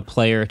anywhere on the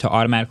player to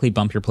automatically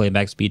bump your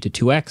playback speed to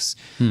 2x.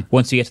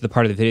 Once you get to the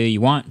part of the video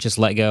you want, just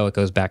let go. It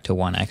goes back to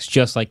 1x,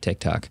 just like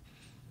TikTok.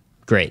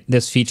 Great.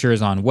 This feature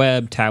is on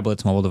web,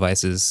 tablets, mobile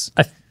devices.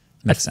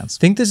 Makes sense. I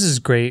think this is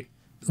great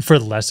for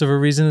less of a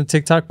reason than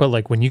TikTok, but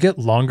like when you get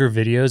longer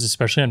videos,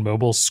 especially on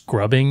mobile,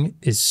 scrubbing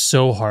is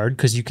so hard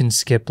because you can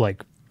skip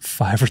like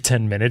 5 or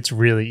 10 minutes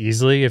really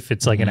easily if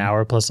it's like an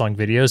hour plus long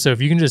video. So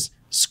if you can just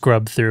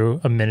scrub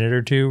through a minute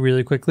or two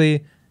really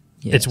quickly,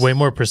 it's way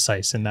more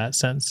precise in that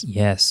sense.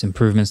 Yes,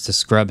 improvements to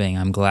scrubbing.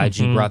 I'm glad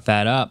you brought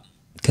that up,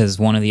 because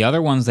one of the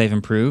other ones they've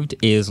improved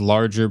is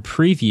larger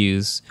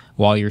previews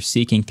while you're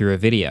seeking through a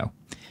video.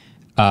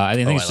 I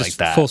think it's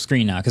just full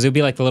screen now, because it would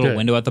be like the little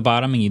window at the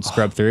bottom and you'd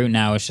scrub through.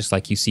 Now it's just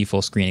like you see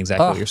full screen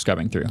exactly what you're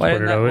scrubbing through.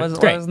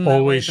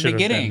 Always should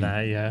have done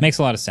that, yeah. Makes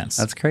a lot of sense.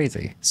 That's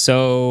crazy.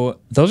 So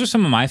those are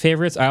some of my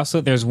favorites.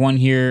 There's one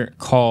here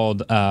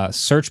called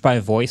search by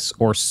voice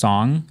or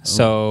song.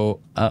 So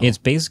it's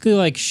basically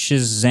like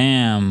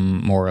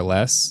Shazam, more or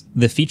less.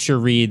 The feature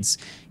reads,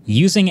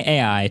 using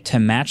AI to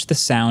match the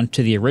sound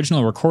to the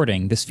original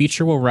recording, this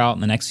feature will roll out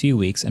in the next few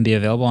weeks and be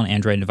available on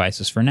Android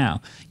devices for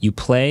now. You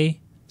play,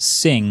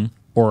 sing,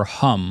 or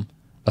hum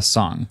a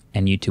song,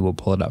 and YouTube will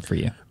pull it up for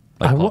you.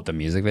 Like pull up the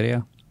music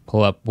video?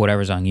 Pull up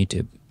whatever's on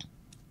YouTube.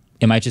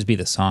 It might just be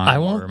the song,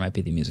 or it might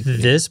be the music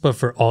video. This, but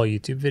for all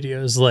YouTube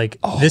videos. Like,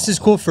 this is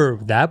cool for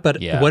that,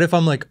 but what if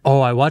I'm like,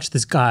 oh, I watched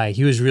this guy,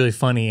 he was really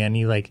funny, and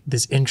he like,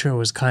 this intro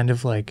was kind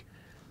of like,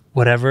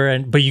 whatever,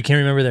 but you can't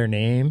remember their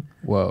name.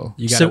 Whoa.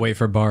 You gotta wait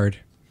for Bard.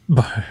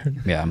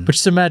 Yeah. But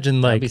just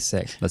imagine, like... That'd be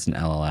sick. That's an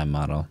LLM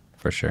model,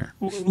 for sure.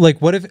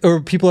 Like, what if... Or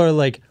people are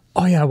like,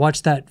 oh yeah, I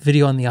watched that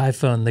video on the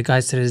iPhone. The guy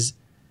said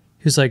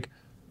he was like,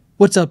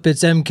 what's up,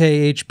 it's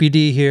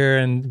MKHBD here,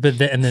 and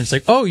then it's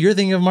like, oh, you're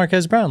thinking of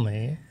Marques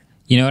Brownlee.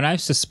 You know what I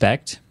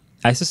suspect?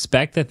 I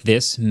suspect that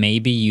this may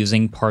be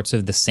using parts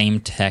of the same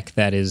tech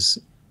that is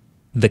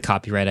the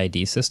copyright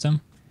ID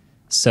system.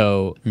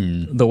 So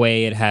the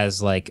way it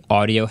has like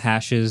audio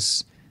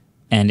hashes,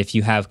 and if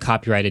you have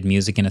copyrighted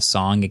music in a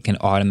song, it can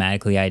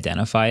automatically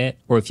identify it.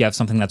 Or if you have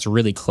something that's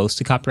really close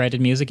to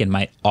copyrighted music, it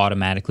might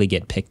automatically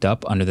get picked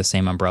up under the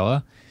same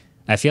umbrella.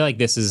 I feel like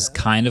this is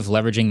kind of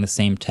leveraging the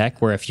same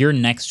tech, where if you're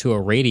next to a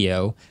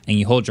radio and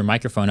you hold your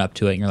microphone up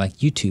to it and you're like,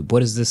 YouTube,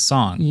 what is this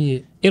song? Yeah.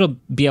 It'll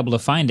be able to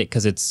find it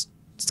because it's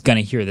going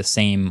to hear the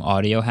same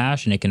audio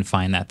hash, and it can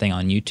find that thing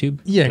on YouTube.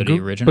 Yeah, the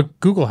original. But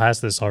Google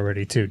has this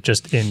already too,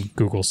 just in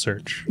Google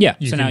search. Yeah,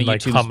 you so can now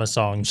like YouTube's hum a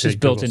song. Just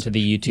built into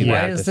the YouTube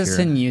app. Why is this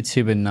in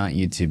YouTube and not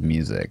YouTube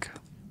Music?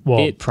 Well,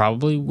 it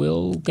probably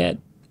will get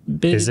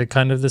big. Is it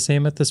kind of the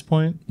same at this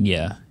point?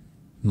 Yeah,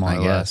 more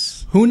or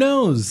less. Who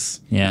knows?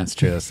 Yeah, that's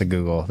true. That's the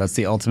Google. That's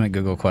the ultimate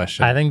Google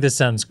question. I think this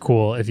sounds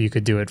cool if you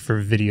could do it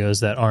for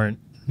videos that aren't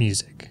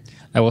music.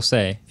 I will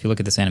say, if you look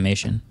at this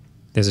animation,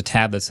 there's a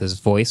tab that says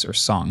voice or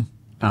song.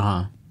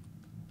 Uh-huh.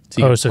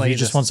 So if you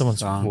just want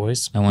someone's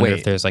voice? I wonder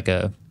if there's like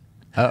a...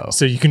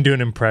 So you can do an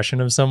impression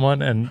of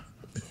someone and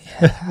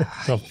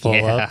they'll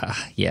pull up?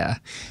 Yeah,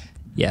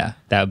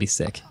 that would be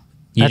sick.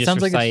 You just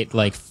sounds recite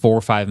like 4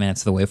 or 5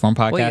 minutes of the Waveform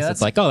podcast.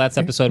 It's like, oh, that's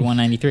episode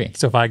 193.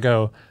 So if I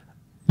go,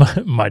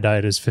 my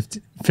diet is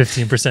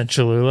 15%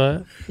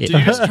 Cholula. Did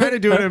you just try to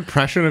do an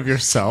impression of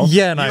yourself?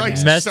 Yeah, and I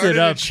messed it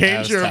up.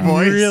 Change your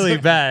voice really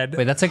bad.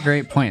 Wait, that's a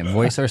great point.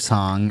 Voice or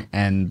song,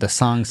 and the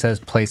song says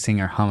play, sing,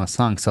 or hum a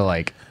song. So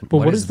like, but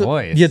what is the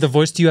voice? Yeah, the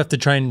voice. Do you have to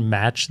try and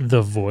match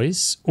the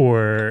voice,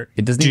 or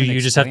do you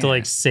just have to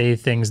like say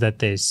things that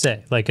they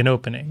say, like an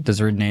opening?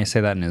 Does Renee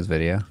say that in his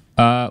video?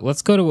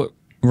 Let's go to what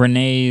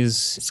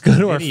Renee's. Let's go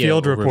to our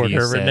field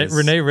reporter,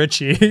 Renee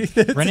Ritchie.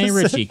 Renee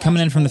Ritchie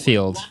coming in from the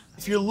field.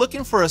 If you're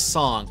looking for a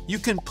song, you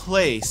can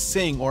play,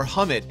 sing, or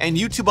hum it, and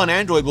YouTube on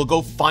Android will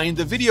go find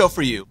the video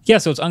for you. Yeah,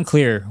 so it's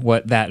unclear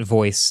what that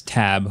voice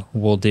tab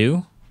will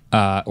do,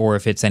 or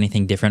if it's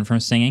anything different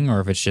from singing,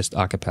 or if it's just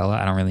a cappella.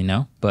 I don't really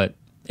know, but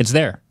it's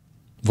there.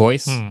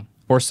 Voice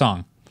or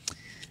song.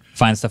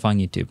 Find stuff on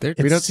YouTube.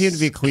 We don't seem to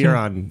be clear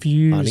on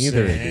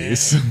either of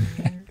these.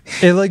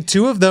 And like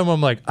 2 of them,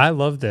 I'm like, I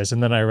love this.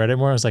 And then I read it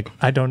more. I was like,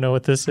 I don't know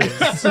what this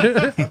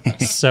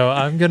is. So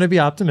I'm going to be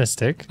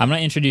optimistic. I'm going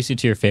to introduce you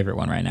to your favorite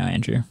one right now,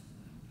 Andrew.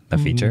 A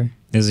feature?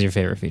 This is your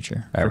favorite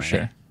feature, for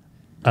sure.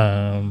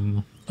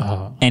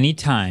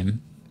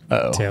 Anytime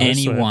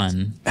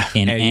anyone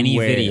in any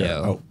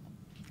video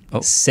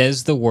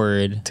says the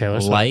word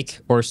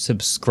like or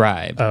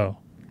subscribe,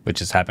 which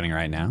is happening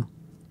right now,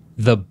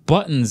 the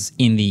buttons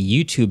in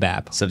the YouTube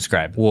app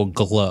subscribe will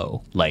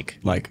glow. Like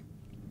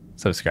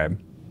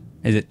subscribe.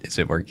 Is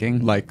it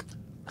working? Like,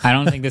 I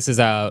don't think this is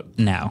out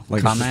now.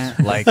 Like comment,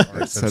 like,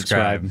 or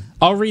subscribe.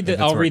 I'll read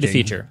the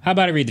feature. How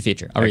about I read the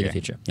feature? I'll read the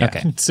feature. Yeah.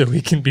 Okay. So we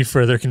can be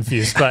further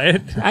confused by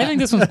it. I think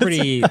this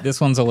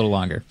one's a little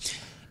longer.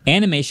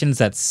 Animations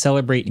that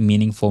celebrate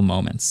meaningful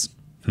moments.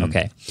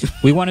 Okay.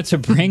 We wanted to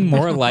bring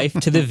more life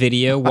to the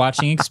video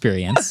watching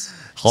experience.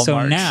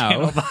 So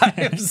now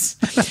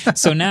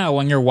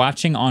when you're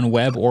watching on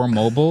web or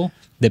mobile,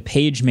 the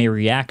page may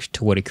react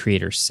to what a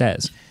creator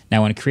says.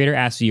 Now, when a creator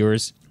asks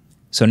viewers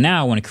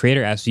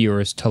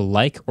to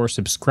like or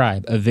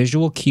subscribe, a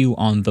visual cue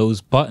on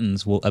those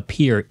buttons will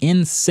appear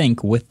in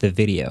sync with the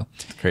video.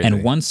 Crazy.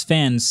 And once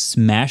fans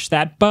smash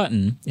that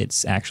button,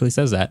 it actually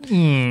says that,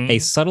 a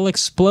subtle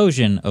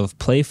explosion of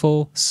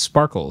playful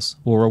sparkles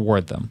will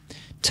reward them.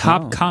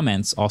 Top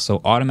comments also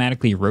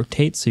automatically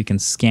rotate so you can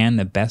scan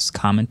the best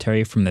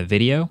commentary from the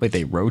video. Wait,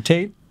 they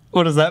rotate?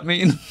 What does that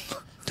mean?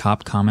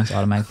 Top comments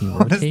automatically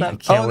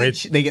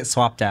rotate? They get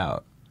swapped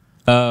out.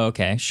 Oh,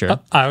 okay, sure.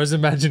 I was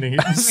imagining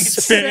it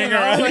spinning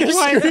around. Like,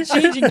 why is it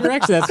changing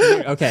direction? That's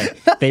weird. Okay,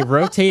 they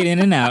rotate in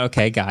and out.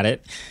 Okay, got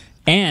it.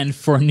 And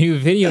for new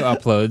video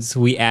uploads,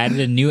 we added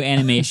a new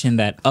animation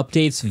that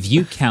updates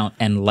view count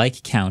and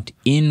like count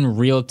in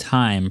real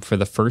time for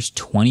the first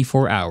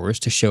 24 hours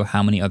to show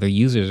how many other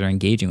users are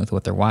engaging with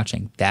what they're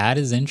watching. That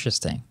is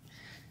interesting.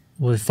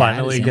 We'll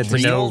finally get to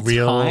know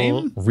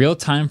real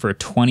time for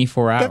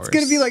 24 hours. That's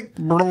going to be like...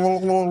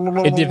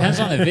 It depends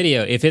on the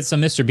video. If it's a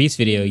Mr. Beast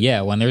video,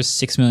 yeah, when there's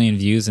 6 million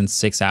views in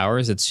 6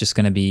 hours, it's just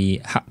going to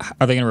be...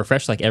 are they going to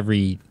refresh like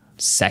every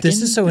second?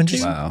 This is so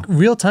interesting. Wow.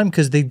 Real time,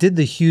 because they did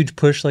the huge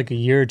push like a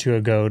year or two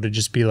ago to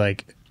just be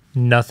like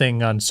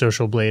nothing on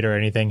Social Blade or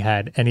anything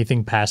had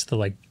anything past the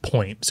like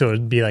point. So it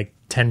would be like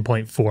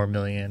 10.4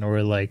 million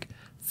or like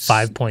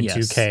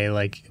 5.2K.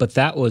 Like, but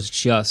that was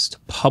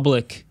just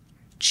public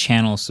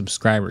channel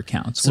subscriber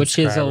counts, which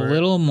is a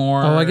little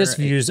more I guess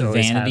views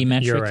vanity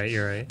metric.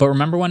 You're right. But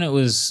remember when it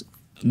was,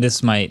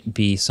 this might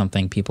be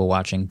something people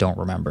watching don't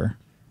remember,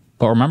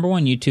 but remember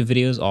when YouTube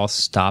videos all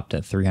stopped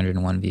at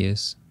 301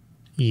 views?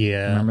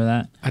 Yeah. Remember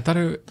that? I thought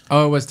it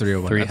was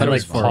 301. I thought it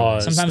was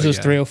 401. Sometimes it was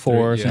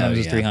 304, sometimes it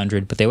was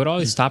 300, but they would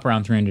always stop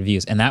around 300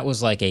 views, and that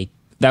was like a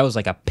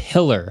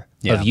pillar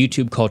of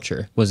YouTube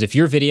culture. Was if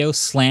your video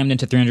slammed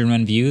into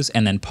 301 views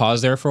and then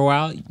paused there for a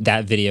while,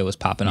 that video was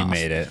popping off. You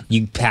made it.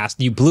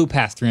 You blew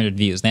past 300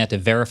 views. And they had to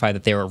verify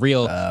that they were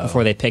real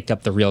before they picked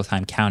up the real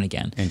time count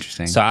again.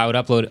 Interesting. So I would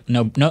upload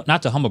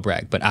not to humble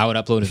brag, but I would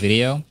upload a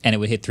video and it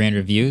would hit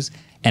 300 views.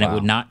 And it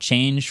would not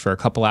change for a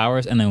couple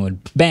hours, and then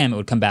it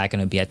would come back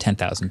and it would be at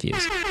 10,000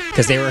 views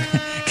because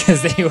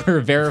they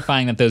were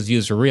verifying that those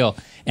views were real.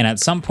 And at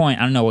some point,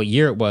 I don't know what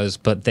year it was,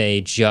 but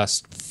they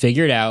just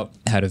figured out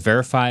how to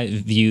verify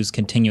views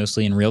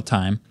continuously in real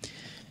time.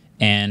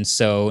 And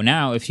so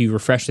now, if you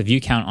refresh the view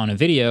count on a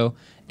video,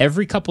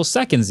 every couple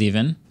seconds,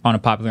 even on a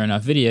popular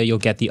enough video, you'll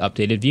get the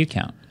updated view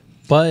count.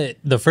 But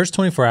the first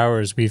 24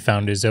 hours we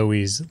found is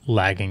always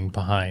lagging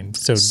behind.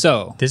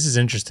 So this is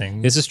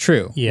interesting. This is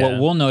true. Yeah. What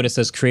we'll notice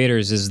as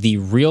creators is the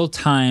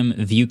real-time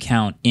view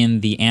count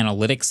in the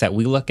analytics that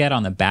we look at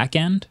on the back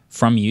end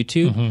from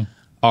YouTube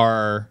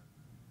are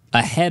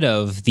ahead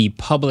of the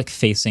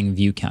public-facing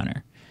view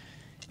counter.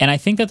 And I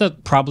think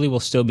that probably will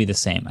still be the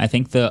same. I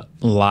think the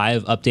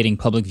live updating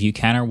public view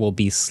counter will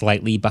be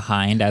slightly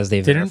behind as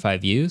they verify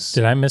views.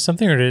 Did I miss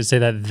something, or did it say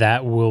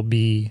that will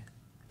be...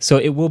 So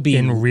it will be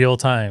in real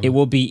time. It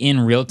will be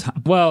in real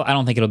time. Well, I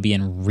don't think it'll be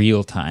in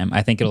real time.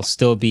 I think it'll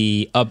still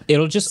be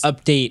it'll just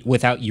update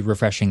without you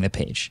refreshing the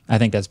page. I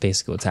think that's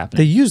basically what's happening.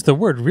 They use the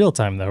word real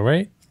time though,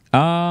 right?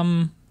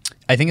 I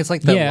think it's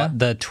like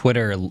the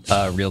Twitter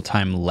real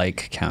time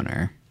like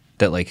counter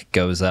that like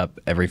goes up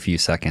every few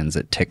seconds.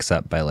 It ticks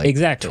up by like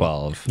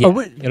 12. Yeah,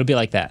 it'll be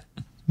like that.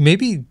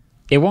 Maybe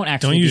it won't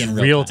actually be in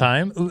real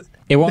time.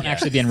 It won't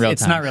actually be in real time.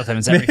 It's not real time.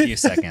 It's every few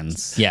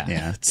seconds.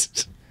 Yeah.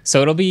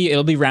 So it'll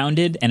be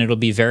rounded and it'll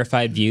be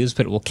verified views,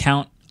 but it will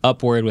count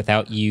upward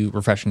without you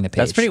refreshing the page.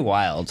 That's pretty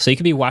wild. So you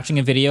could be watching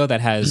a video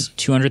that has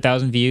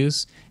 200,000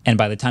 views, and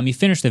by the time you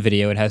finish the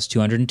video, it has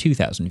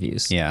 202,000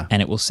 views. Yeah. And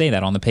it will say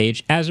that on the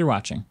page as you're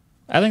watching.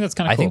 I think that's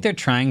kind of cool. I think they're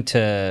trying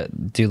to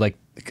do like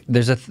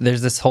there's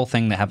this whole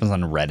thing that happens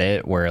on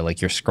Reddit where like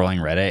you're scrolling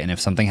Reddit, and if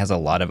something has a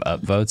lot of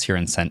upvotes,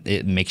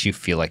 it makes you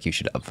feel like you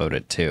should upvote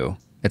it too.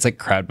 It's like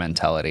crowd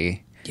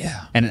mentality.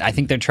 Yeah. And I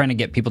think they're trying to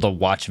get people to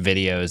watch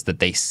videos that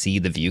they see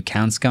the view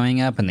counts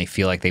going up and they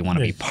feel like they want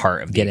to be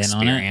part of the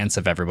experience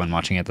of everyone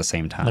watching at the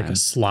same time. Like a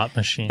slot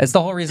machine. It's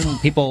the whole reason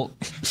people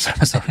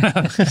That's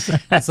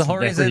the whole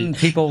reason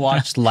people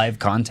watch live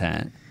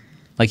content.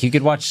 Like you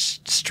could watch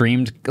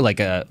streamed like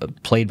a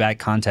played back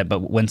content,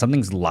 but when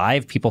something's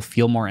live, people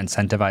feel more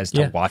incentivized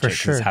to watch it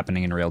because it's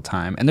happening in real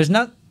time. And there's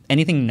not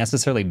anything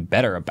necessarily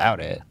better about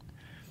it.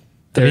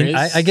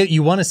 I get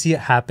you want to see it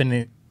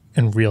happen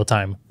in real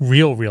time,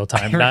 real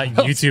time, not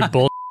YouTube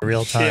bullshit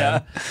real time.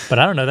 Yeah. But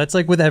I don't know. That's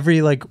like with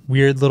every like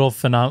weird little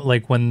phenomenon.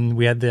 Like when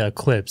we had the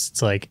eclipse,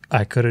 it's like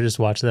I could have just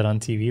watched that on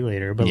TV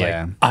later, but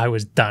like I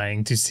was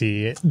dying to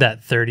see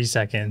that 30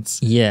 seconds.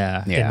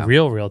 In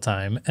real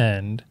time.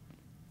 And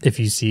if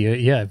you see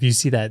it, if you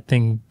see that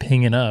thing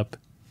pinging up,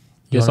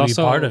 you want to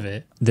be part of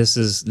it. This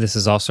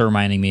is also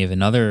reminding me of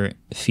another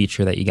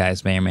feature that you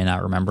guys may or may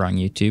not remember on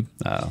YouTube.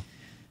 Oh.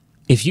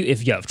 If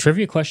you have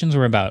trivia questions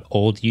or about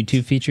old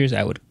YouTube features,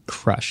 I would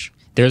crush.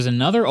 There's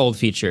another old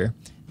feature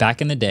back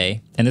in the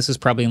day, and this was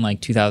probably in like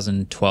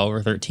 2012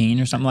 or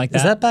 13 or something like that.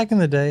 Is that back in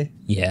the day?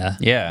 Yeah.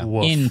 Yeah.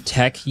 Woof. In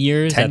tech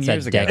years, 10 that's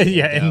years a ago. decade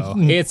Yeah, ago.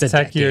 in It's a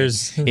tech decade.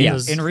 years. Yeah,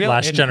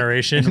 Last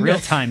generation. In real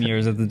time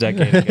years of the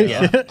decade ago.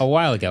 Yeah, a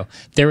while ago.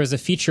 There was a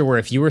feature where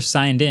if you were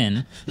signed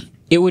in,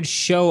 it would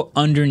show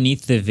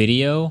underneath the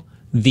video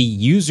the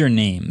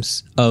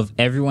usernames of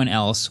everyone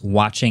else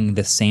watching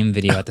the same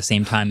video at the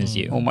same time as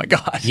you. Oh my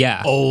god.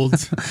 Yeah. Old.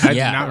 I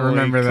Yeah. do not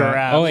remember that.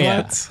 crap. Oh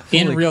yeah.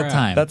 In Holy real crap.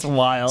 time. That's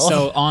wild.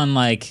 So on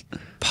like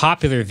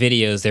popular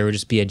videos, there would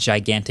just be a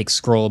gigantic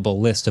scrollable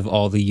list of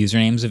all the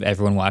usernames of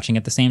everyone watching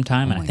at the same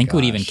time. And I think it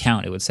would even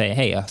count. It would say,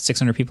 hey,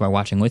 600 people are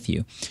watching with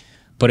you.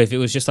 But if it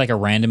was just like a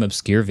random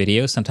obscure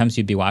video, sometimes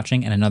you'd be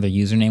watching and another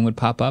username would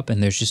pop up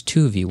and there's just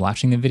two of you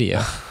watching the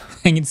video.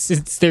 And it's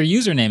their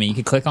username and you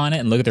could click on it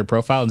and look at their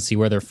profile and see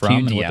where they're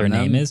from and what their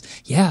name is.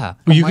 Yeah.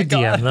 You could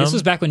DM them. This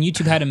was back when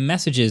YouTube had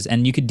messages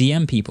and you could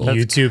DM people.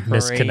 YouTube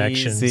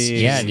misconnections. Crazy.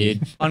 Yeah,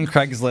 dude. On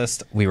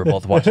Craigslist, we were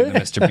both watching the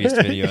Mr. Beast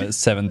video at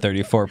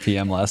 7:34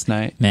 p.m. last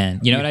night.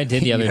 Man, you know what I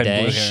did the other had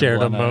day? blue hair.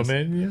 Shared a One eyes.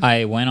 moment.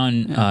 I went on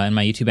in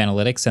my YouTube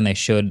analytics and they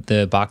showed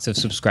the box of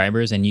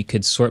subscribers and you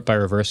could sort by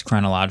reverse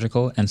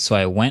chronological. And so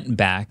I went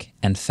back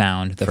and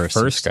found the first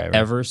subscriber.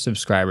 ever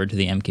subscriber to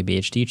the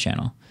MKBHD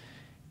channel.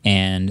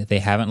 And they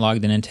haven't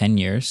logged in 10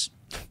 years.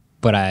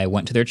 But I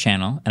went to their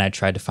channel and I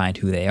tried to find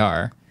who they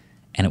are.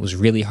 And it was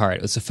really hard.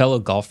 It was a fellow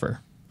golfer.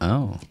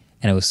 Oh.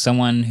 And it was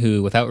someone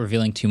who, without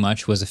revealing too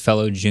much, was a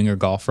fellow junior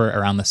golfer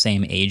around the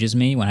same age as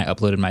me. When I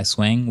uploaded my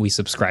swing, we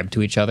subscribed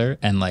to each other.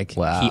 And like,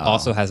 Wow. he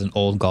also has an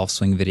old golf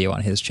swing video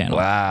on his channel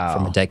Wow.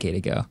 from a decade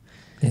ago.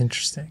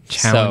 Interesting.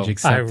 Challenge So,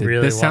 accepted. I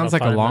really This sounds wanna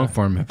like a find long that.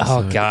 form episode.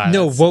 Oh God!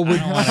 No, what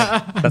would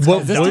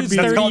what This would dude's be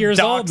 30 years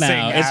old doxing,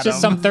 now. It's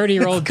just Adam. some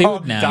 30-year-old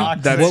dude now.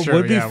 That's what true,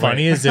 would be yeah,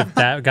 funny wait. is if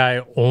that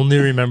guy only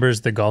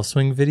remembers the golf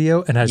swing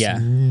video and has Yeah.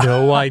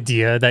 no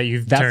idea that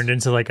you've That's- turned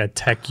into like a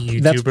tech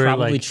YouTuber. That's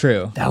probably like,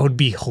 true. That would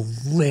be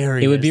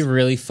hilarious. It would be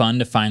really fun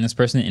to find this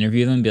person and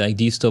interview them and be like,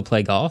 "Do you still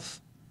play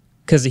golf?"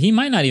 Because he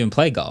might not even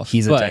play golf.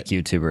 He's a but tech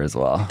YouTuber as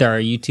well. there are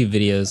YouTube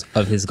videos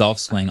of his golf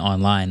swing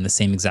online the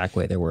same exact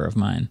way there were of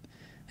mine.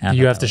 And I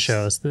You thought have that to was-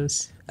 show us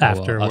this well,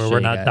 after, I'll where show we're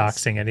you not guys.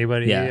 doxing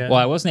anybody. Yeah. Well,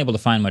 I wasn't able to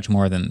find much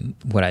more than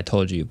what I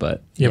told you,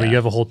 but yeah, but you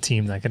have a whole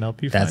team that can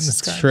help you find this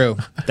That's guy. true.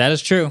 That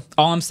is true.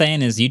 All I'm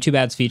saying is YouTube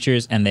adds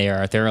features, and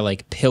there are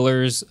like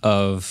pillars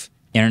of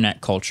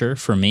internet culture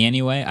for me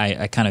anyway.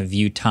 I kind of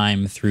view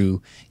time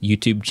through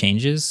YouTube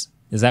changes.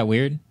 Is that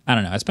weird? I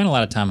don't know. I spend a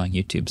lot of time on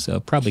YouTube, so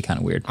probably kind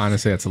of weird.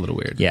 Honestly, that's a little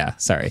weird. Yeah,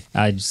 sorry.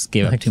 I just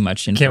gave up too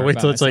much info. Can't wait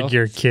about till it's myself. like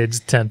your kid's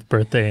 10th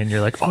birthday and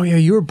you're like, oh yeah,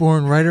 you were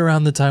born right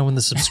around the time when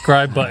the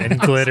subscribe button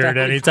glittered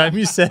anytime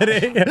you said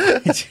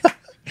it.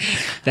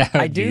 That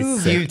would I be do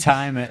sick. view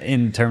time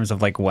in terms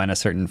of like when a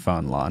certain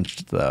phone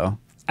launched, though.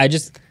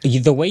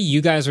 The way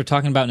you guys were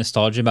talking about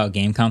nostalgia about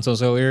game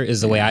consoles earlier is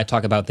the way I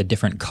talk about the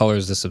different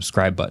colors the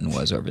subscribe button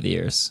was over the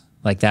years.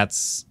 Like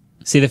that's,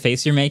 see the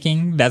face you're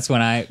making? That's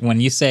when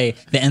you say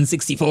the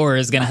N64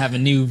 is going to have a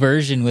new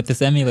version with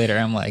this emulator,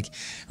 I'm like,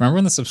 remember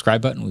when the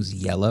subscribe button was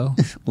yellow?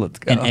 Let's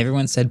go. And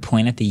everyone said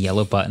point at the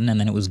yellow button and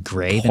then it was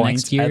gray the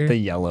next Point year? at the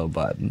yellow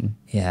button.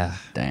 Yeah,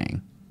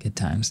 Dang. good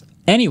times.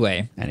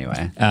 Anyway,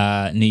 Anyway.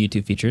 new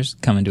YouTube features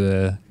coming to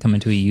a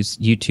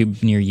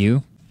YouTube near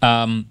you.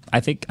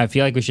 I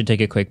feel like we should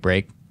take a quick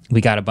break.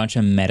 We got a bunch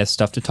of meta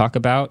stuff to talk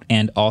about,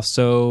 and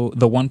also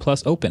the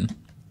OnePlus Open.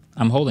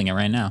 I'm holding it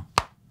right now.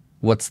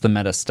 What's the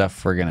meta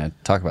stuff we're gonna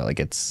talk about? Like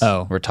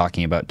we're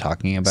talking about.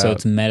 So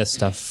it's meta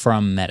stuff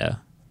from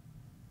Meta.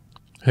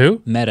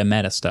 Who?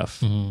 Meta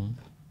stuff.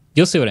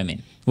 You'll see what I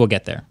mean. We'll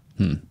get there.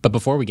 But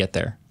before we get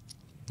there,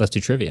 let's do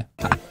trivia.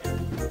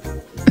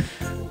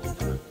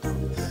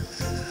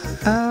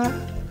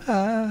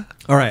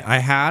 All right, I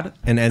had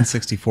an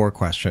N64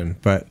 question,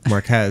 but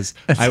Marques,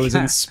 I was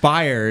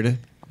inspired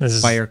This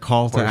is by your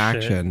call to horseshit.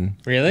 action.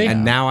 Really?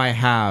 And now I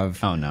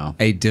have Oh, no.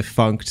 a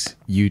defunct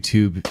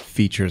YouTube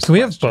features. Can we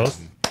have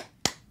question.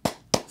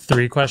 both?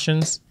 3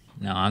 questions?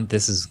 No,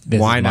 this is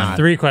Why mine. not?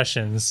 3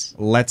 questions.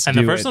 Let's And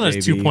do the first it, one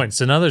has 2 baby. points,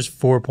 so now there's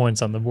 4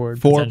 points on the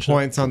board. 4 potentially.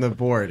 points on the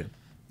board.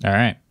 All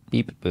right.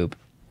 Beep boop.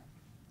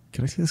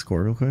 Can I see the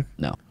score real quick?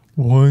 No.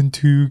 1,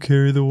 2,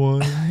 carry the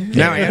 1.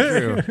 Now,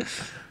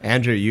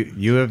 Andrew,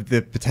 you have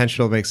the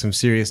potential to make some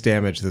serious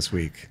damage this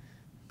week.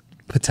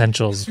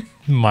 Potential's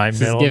my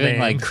This is middle given name.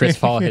 like Chris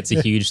Paul hits a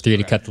huge 3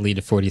 to cut the lead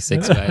to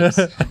 46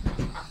 vibes.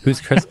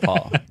 Who's Chris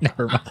Paul?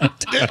 Never mind.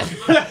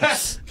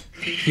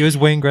 He was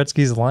Wayne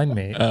Gretzky's line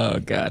mate. Oh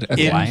God.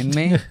 Okay. Line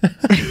mate?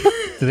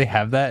 Do they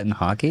have that in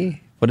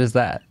hockey? What is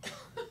that?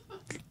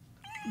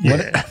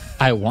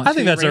 I want. I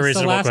think to that's a erase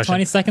reasonable the last question.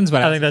 20 seconds,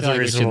 but I think that's feel a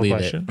like reasonable we should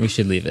question. leave it. We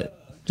should leave it.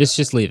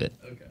 Just leave it.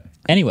 Okay.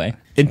 Anyway,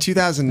 In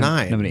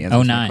 2009, Nobody answers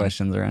my 09.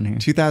 questions around here.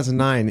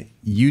 2009,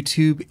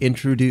 YouTube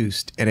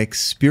introduced an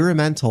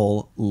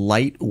experimental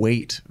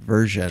lightweight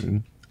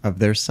version of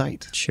their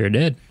site. sure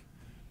did.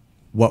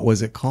 What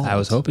was it called? I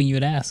was hoping you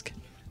would ask.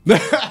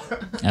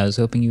 I was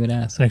hoping you would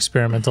ask. An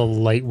experimental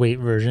lightweight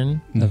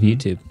version. Of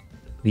YouTube,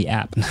 the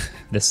app,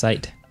 the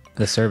site,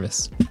 the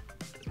service.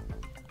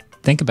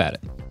 Think about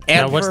it.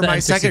 And Now, what's for the my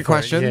N64? second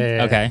question,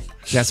 Yeah. Okay.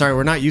 yeah, sorry,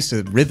 we're not used to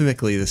it.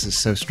 Rhythmically, this is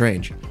so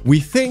strange.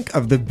 We think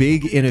of the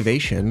big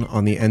innovation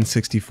on the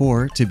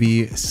N64 to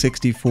be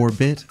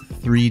 64-bit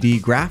 3D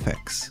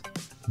graphics.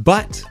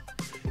 But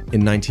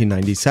in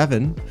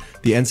 1997,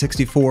 the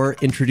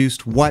N64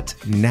 introduced what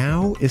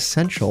now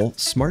essential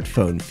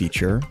smartphone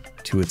feature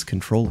to its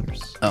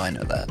controllers? Oh, I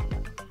know that.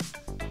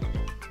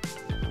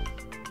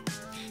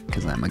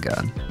 Because I'm a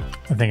god.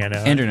 I think I know.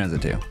 Andrew knows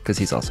it too, because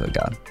he's also a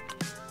god.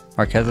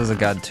 Marques is a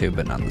god too,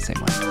 but not in the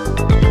same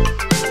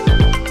way.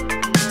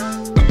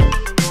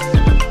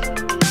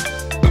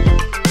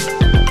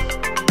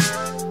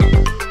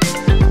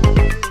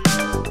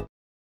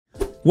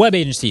 Web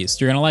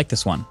agencies, you're going to like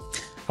this one.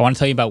 I want to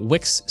tell you about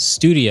Wix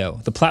Studio,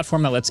 the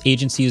platform that lets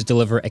agencies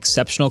deliver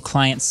exceptional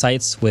client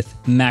sites with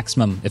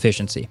maximum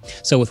efficiency.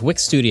 So with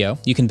Wix Studio,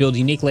 you can build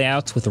unique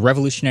layouts with a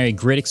revolutionary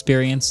grid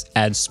experience,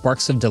 add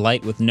sparks of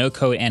delight with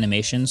no-code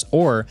animations,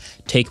 or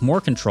take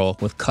more control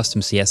with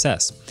custom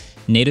CSS.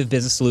 Native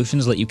business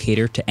solutions let you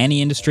cater to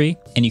any industry,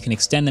 and you can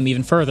extend them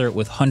even further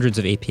with hundreds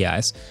of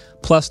APIs.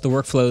 Plus, the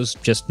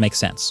workflows just make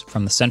sense,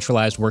 from the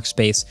centralized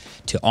workspace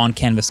to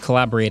on-canvas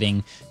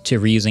collaborating to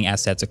reusing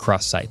assets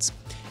across sites.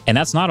 And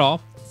that's not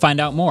all. Find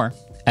out more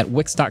at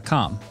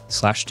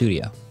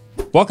wix.com/studio.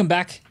 Welcome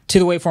back to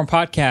the Waveform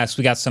podcast.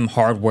 We got some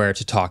hardware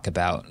to talk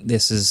about.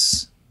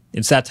 It's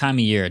that time of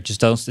year. It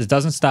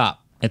doesn't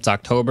stop. It's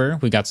October.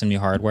 We got some new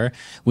hardware.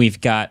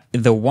 We've got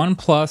the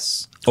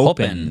OnePlus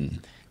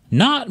Open.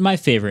 Not my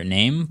favorite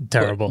name.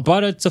 Terrible.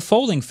 But it's a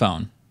folding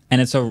phone.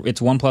 And it's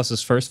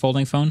OnePlus's first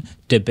folding phone.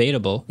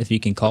 Debatable, if you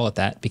can call it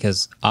that,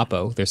 because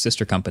Oppo, their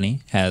sister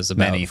company, has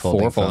about Many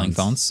four folding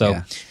phones. So,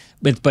 yeah.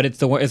 but it's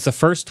the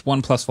first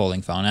OnePlus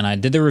folding phone, and I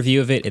did the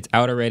review of it. It's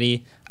out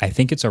already. I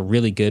think it's a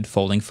really good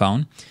folding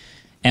phone.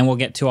 And we'll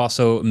get to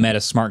also Meta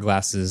smart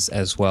glasses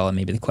as well, and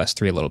maybe the Quest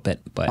 3 a little bit.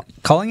 But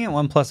Calling it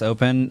OnePlus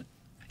Open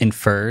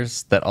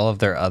infers that all of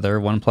their other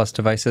OnePlus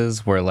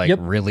devices were like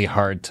really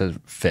hard to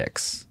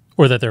fix.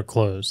 Or that they're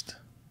closed,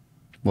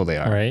 Well, they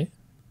are. right?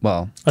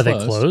 Well, Are they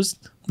Closed.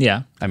 closed?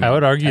 yeah, I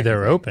would argue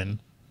they're technically.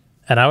 open.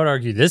 And I would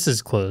argue this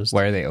is closed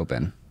why are they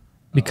open?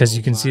 because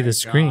you can see the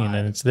screen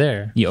and it's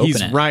there. you open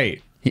He's it.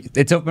 right.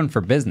 It's open for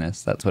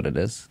business. That's what it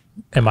is.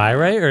 Am I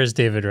right or is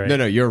David right?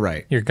 No, you're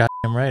right. You're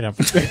goddamn right.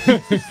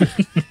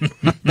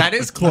 That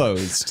is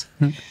closed.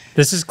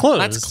 This is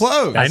closed. That's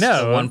closed. I The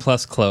know.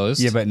 OnePlus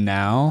closed. Yeah, but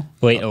now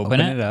Wait, open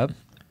it? up.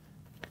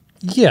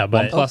 Yeah,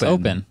 but OnePlus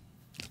Open.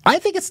 I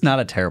think it's not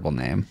a terrible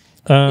name.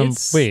 wait.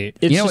 It's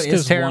You know just what is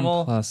 'cause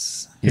terrible?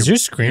 OnePlus. Is your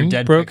screen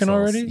Dead broken pixels.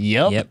 already?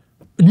 Yep. Yep.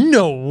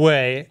 No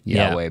way.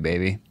 Yeah. Yahweh,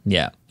 baby.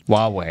 Yeah.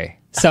 Huawei.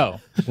 So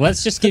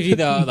let's just give you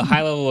the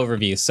high level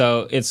overview.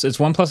 So it's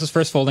OnePlus's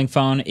first folding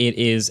phone. It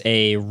is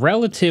a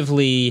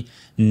relatively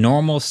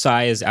normal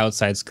size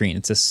outside screen.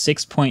 It's a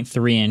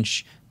 6.3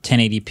 inch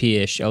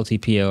 1080p-ish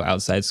LTPO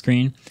outside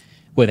screen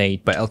with a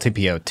But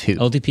LTPO 2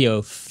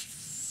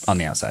 on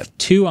the outside.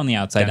 2 on the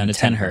outside down to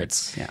 10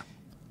 hertz. Yeah.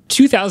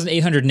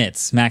 2,800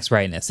 nits max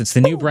brightness. It's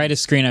the new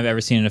brightest screen I've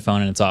ever seen in a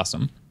phone, and it's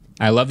awesome.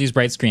 I love these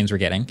bright screens we're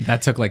getting.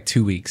 That took like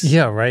 2 weeks.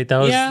 Yeah, right. That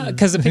was Yeah,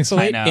 because the Pixel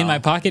I 8 know. in my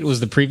pocket was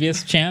the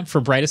previous champ for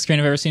brightest screen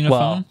I've ever seen in a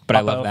phone. But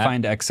I love that.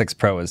 Find X6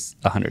 Pro is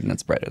 100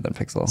 nits brighter than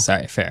Pixel.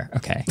 Sorry, fair.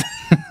 Okay.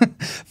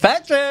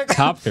 Fact check.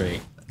 Top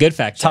 3. Good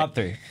fact check. Top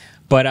 3.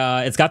 But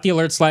it's got the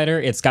alert slider.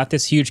 It's got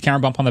this huge camera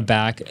bump on the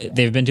back.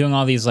 They've been doing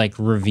all these like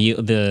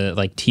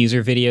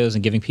teaser videos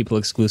and giving people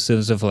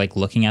exclusives of like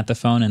looking at the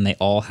phone, and they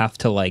all have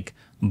to like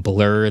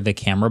blur the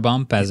camera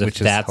bump as Which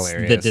if is that's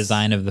hilarious. the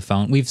design of the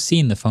phone. We've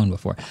seen the phone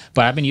before,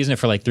 but I've been using it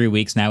for like 3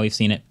 weeks now. We've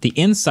seen it. The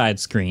inside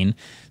screen,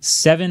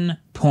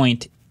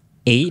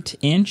 7.8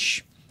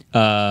 inch.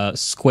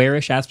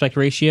 Squarish aspect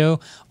ratio,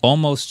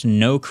 almost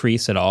no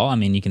crease at all. I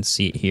mean, you can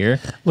see it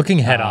here. looking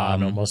head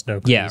on, almost no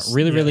crease. Yeah,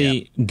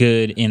 really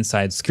good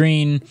inside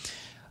screen.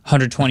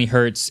 120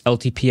 hertz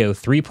LTPO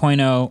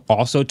 3.0,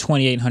 also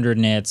 2800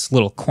 nits,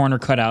 little corner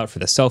cutout for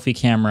the selfie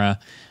camera.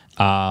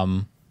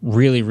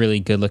 Really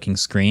good looking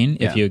screen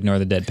if Yeah. you ignore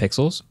the dead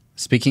pixels.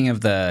 Speaking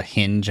of the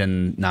hinge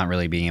and not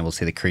really being able to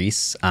see the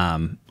crease,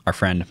 our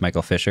friend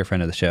Michael Fisher,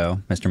 friend of the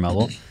show, Mr.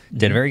 Mobile,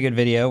 did a very good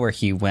video where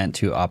he went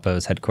to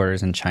Oppo's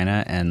headquarters in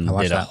China and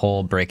watched did a that.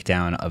 whole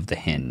breakdown of the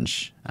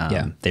hinge.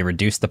 Yeah. They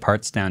reduced the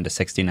parts down to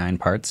 69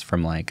 parts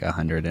from like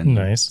 100 and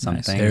Nice.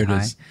 something. There it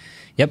high. is.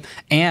 Yep.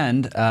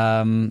 And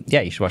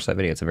yeah, you should watch that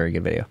video. It's a very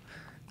good video.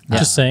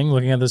 Just saying,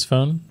 looking at this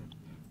phone.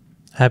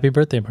 Happy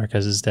birthday,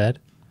 Marquez's dad.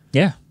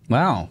 Yeah,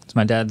 Wow. it's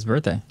my dad's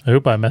birthday. I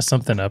hope I messed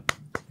something up.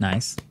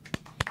 Nice.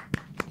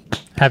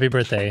 Happy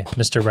birthday,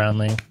 Mr.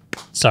 Brownlee.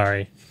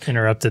 Sorry,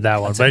 interrupted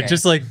that one. But okay.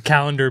 just like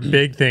calendar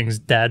big things,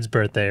 dad's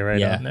birthday right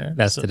Yeah, on there.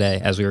 that's today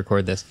as we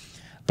record this.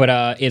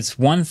 But it's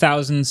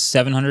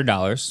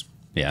 $1,700.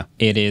 Yeah.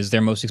 It is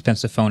their most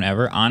expensive phone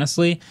ever.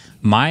 Honestly,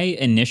 my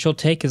initial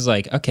take is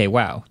like, okay,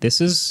 wow,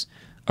 this is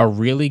a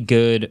really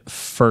good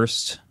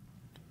first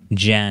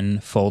gen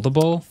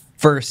foldable.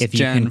 First If you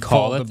gen can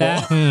call it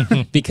foldable.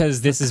 that, because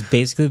this is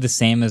basically the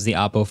same as the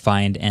Oppo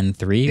Find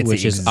N3, It's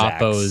which the is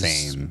exact Oppo's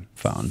same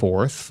phone.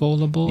 fourth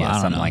foldable. Yeah, I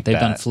don't something know. like They've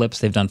done that. flips,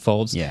 they've done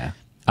folds. Yeah.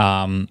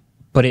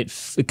 But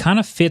it kind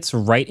of fits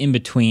right in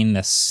between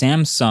the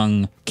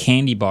Samsung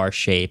candy bar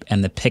shape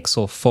and the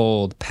Pixel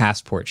Fold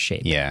Passport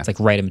shape. Yeah. It's like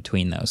right in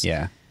between those.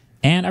 Yeah.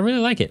 And I really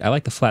like it. I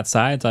like the flat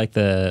sides. I like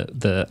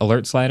the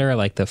alert slider. I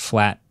like the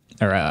flat,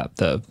 or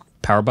the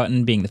power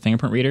button being the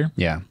fingerprint reader.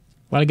 Yeah.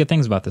 A lot of good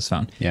things about this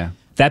phone. Yeah.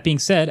 That being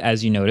said,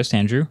 as you noticed,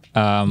 Andrew,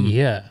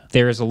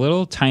 there is a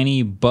little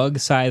tiny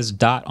bug-sized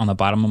dot on the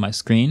bottom of my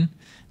screen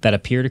that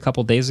appeared a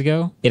couple days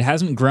ago. It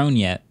hasn't grown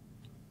yet,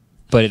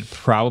 but it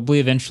probably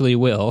eventually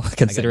will,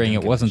 considering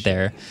it wasn't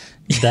there.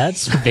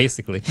 That's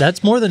basically.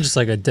 That's more than just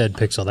like a dead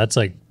pixel. That's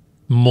like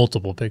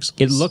multiple pixels.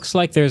 It looks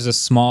like there's a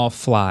small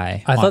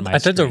fly on my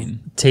screen.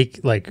 To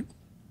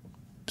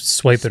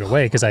swipe it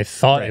away because I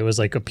thought it was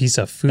like a piece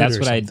of food. That's or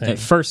what something. I at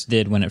first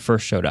did when it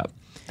first showed up.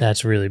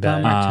 That's really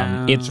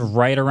bad. It's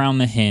right around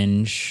the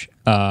hinge.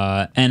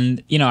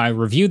 And, I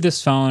reviewed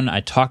this phone. I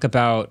talk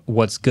about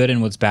what's good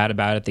and what's bad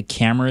about it. The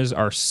cameras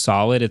are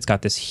solid. It's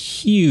got this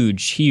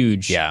huge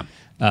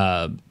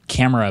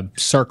camera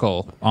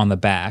circle on the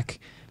back.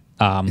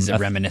 Is it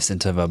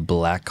reminiscent of a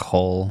black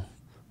hole?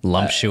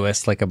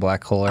 Lumptuous, like a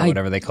black hole or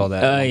whatever they call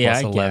that? Yeah,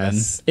 I 11.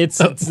 guess. Is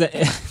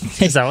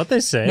that what they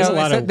say?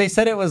 No, they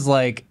said it was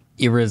like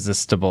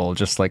irresistible,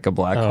 just like a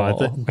black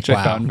hole, which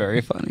I found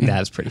very funny.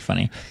 That's pretty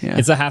funny. Yeah.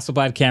 It's a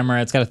Hasselblad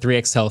camera. It's got a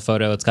 3x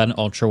telephoto. It's got an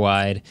ultra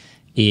wide.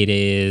 It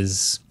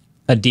is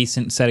a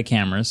decent set of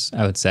cameras,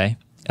 I would say.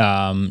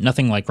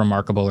 Nothing like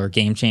remarkable or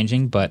game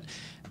changing, but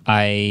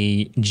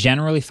I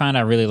generally found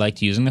I really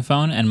liked using the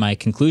phone, and my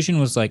conclusion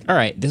was like, all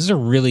right, this is a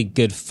really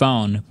good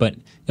phone, but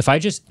if I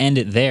just end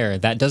it there,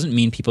 that doesn't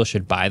mean people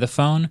should buy the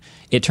phone.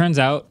 It turns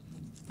out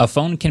a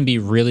phone can be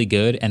really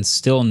good and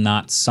still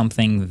not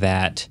something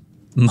that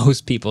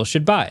most people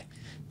should buy,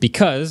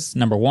 because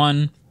number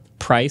one,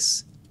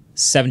 price,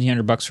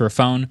 $1,700 for a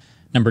phone.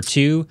 Number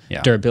two,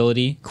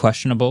 durability,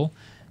 questionable.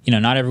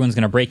 Not everyone's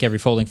going to break every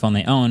folding phone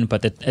they own,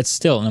 but it's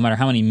still, no matter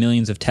how many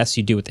millions of tests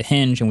you do with the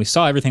hinge, and we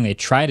saw everything they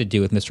try to do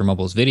with Mr.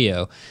 Mobile's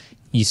video,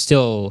 you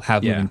still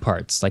have moving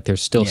parts. Like,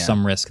 there's still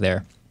some risk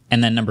there.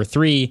 And then number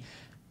three,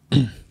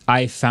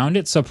 I found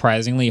it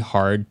surprisingly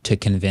hard to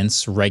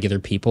convince regular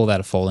people that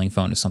a folding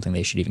phone is something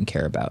they should even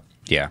care about.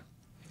 Yeah.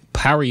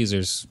 Power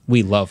users,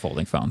 we love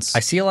folding phones. I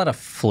see a lot of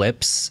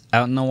flips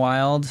out in the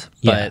wild,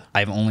 but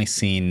I've only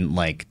seen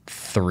like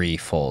 3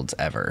 folds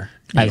ever.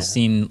 I've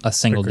seen a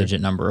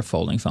single-digit number of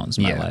folding phones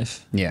in my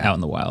life out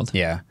in the wild.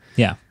 Yeah.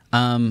 Yeah.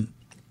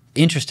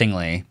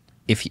 Interestingly,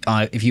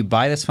 if you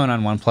buy this phone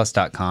on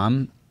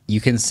OnePlus.com, you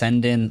can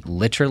send in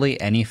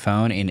literally any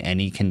phone in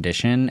any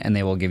condition, and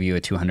they will give you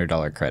a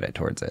 $200 credit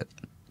towards it.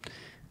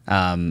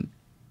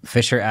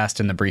 Fisher asked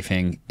in the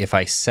briefing, if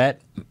I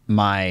set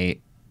my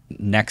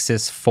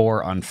Nexus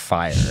 4 on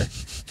fire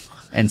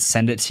and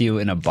send it to you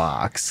in a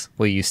box,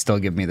 will you still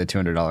give me the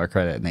 $200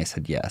 credit? And they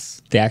said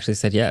yes. They actually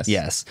said yes.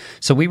 Yes.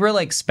 So we were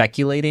like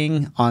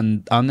speculating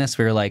on this.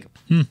 We were like,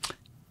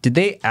 did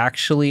they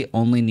actually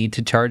only need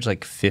to charge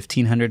like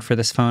 $1,500 for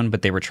this phone,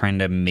 but they were trying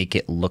to make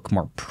it look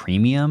more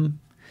premium?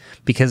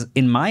 Because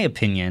in my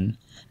opinion,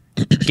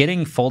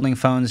 getting folding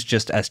phones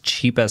just as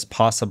cheap as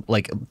possible,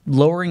 like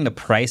lowering the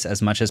price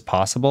as much as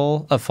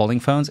possible of folding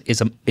phones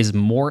is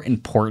more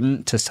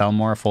important to sell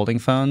more folding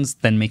phones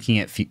than making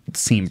it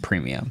seem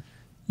premium.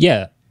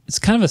 Yeah, it's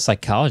kind of a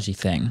psychology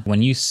thing.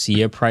 When you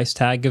see a price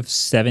tag of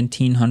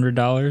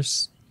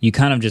 $1,700, you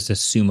kind of just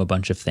assume a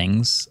bunch of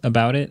things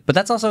about it. But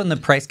that's also in the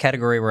price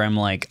category where I'm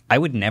like, I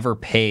would never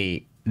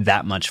pay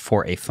that much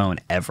for a phone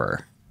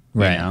ever.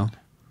 Right. You know?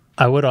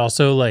 I would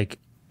also like,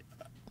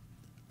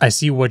 I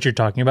see what you're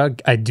talking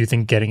about. I do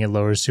think getting it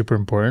lower is super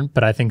important,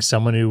 but I think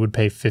someone who would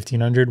pay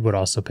 $1,500 would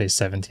also pay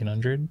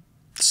 $1,700.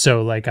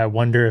 So like, I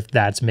wonder if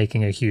that's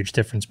making a huge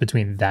difference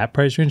between that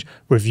price range,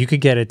 or if you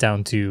could get it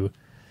down to,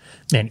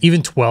 man,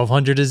 even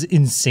 $1,200 is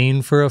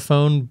insane for a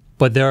phone,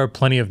 but there are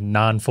plenty of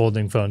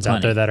non-folding phones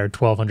out there that are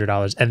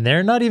 $1,200, and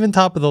they're not even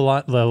top of the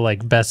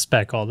like best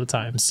spec all the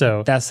time.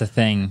 So that's the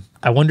thing.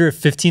 I wonder if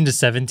 15 to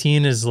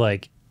 17 is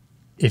like,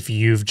 if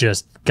you've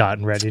just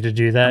gotten ready to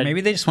do that. Or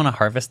maybe they just want to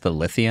harvest the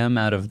lithium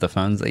out of the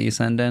phones that you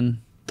send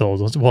in.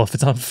 Well, if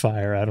it's on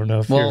fire, I don't know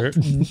if you're...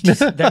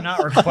 They're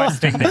not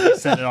requesting that you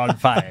set it on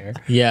fire.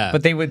 Yeah.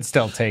 But they would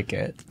still take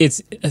it.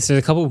 There's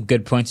a couple of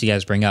good points you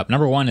guys bring up.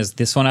 Number one is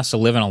this phone has to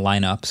live in a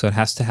lineup, so it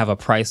has to have a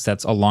price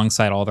that's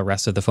alongside all the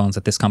rest of the phones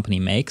that this company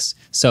makes.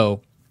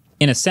 So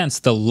in a sense,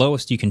 the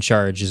lowest you can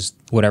charge is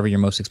whatever your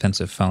most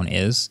expensive phone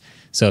is.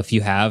 So if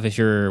you're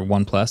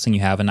OnePlus and you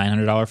have a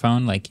 $900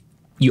 phone, like,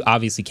 you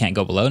obviously can't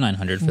go below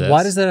 $900 for this.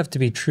 Why does that have to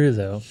be true,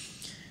 though?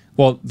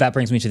 Well, that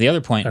brings me to the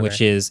other point, which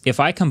is if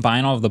I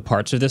combine all of the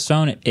parts of this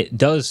phone, it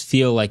does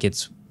feel like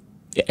it's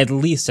at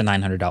least a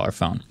 $900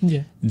 phone.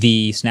 Yeah.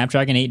 The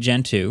Snapdragon 8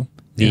 Gen 2,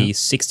 the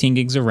 16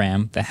 gigs of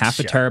RAM, the half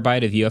a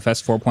terabyte of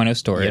UFS 4.0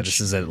 storage. Yeah, this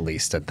is at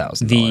least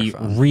 $1,000 the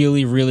phone.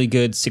 really, really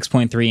good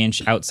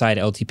 6.3-inch outside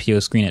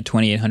LTPO screen at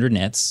 2800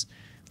 nits,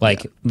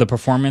 Like the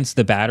performance,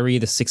 the battery,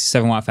 the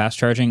 67-watt fast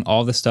charging,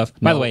 all this stuff.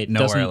 By the way,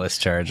 no wireless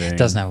charging. It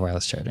doesn't have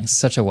wireless charging. It's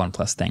such a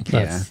OnePlus thing.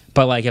 Yeah.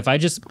 But like if I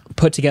just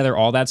put together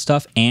all that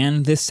stuff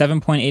and this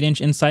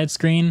 7.8-inch inside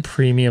screen,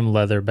 Premium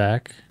leather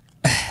back.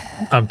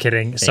 I'm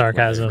kidding.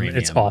 Sarcasm. leather,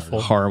 It's premium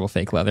awful. horrible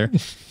fake leather.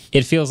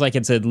 It feels like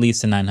it's at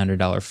least a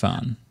 $900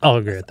 phone. I'll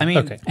agree with that. I mean,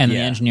 okay. And the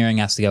engineering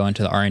has to go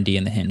into the R&D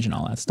and the hinge and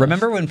all that stuff.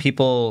 Remember when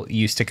people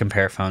used to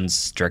compare phones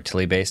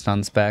strictly based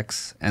on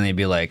specs, and they'd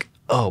be like,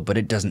 "Oh, but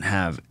it doesn't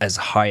have as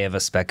high of a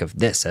spec of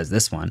this as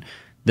this one."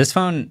 This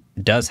phone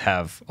does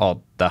have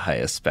all the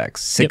highest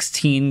specs: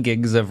 16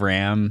 gigs of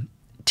RAM,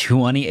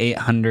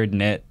 2800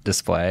 nit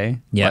display.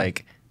 Yeah.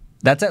 Like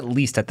that's at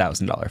least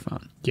 $1,000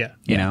 phone. Yeah.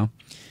 You know.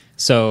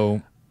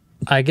 So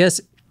I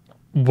guess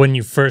when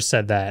you first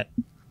said that,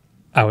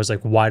 I was like,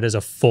 why does a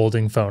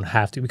folding phone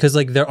have to? Because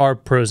like there are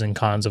pros and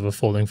cons of a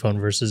folding phone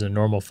versus a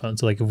normal phone.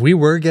 So like if we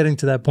were getting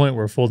to that point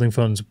where folding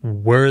phones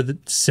were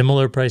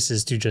similar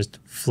prices to just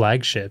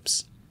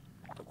flagships,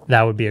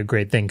 that would be a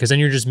great thing. Because then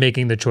you're just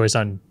making the choice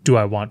on, do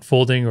I want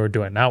folding or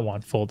do I not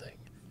want folding?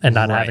 And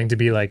not having to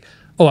be like,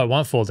 oh, I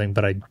want folding,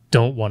 but I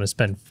don't want to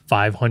spend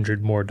 $500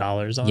 more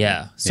on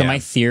it. So my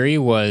theory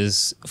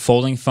was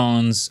folding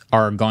phones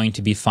are going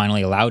to be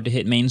finally allowed to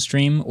hit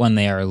mainstream when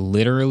they are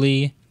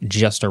literally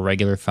just a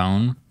regular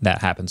phone that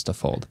happens to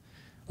fold,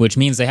 which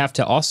means they have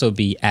to also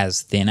be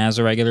as thin as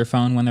a regular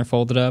phone when they're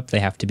folded up.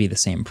 They have to be the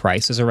same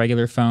price as a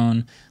regular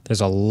phone.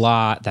 There's a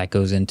lot that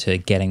goes into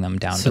getting them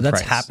down to So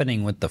that's price.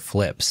 happening with the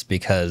flips,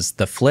 because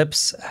the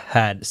flips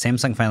had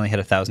Samsung finally hit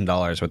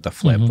 $1,000 with the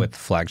flip with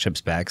flagship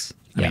specs.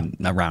 I mean,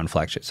 around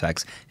flagship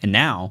specs. And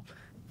now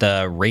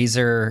the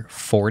Razer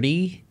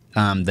 40,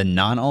 the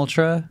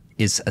non-ultra,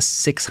 is a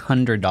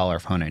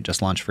 $600 phone. It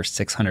just launched for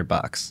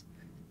 $600.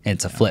 And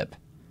it's a flip.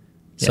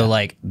 So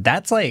like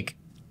that's like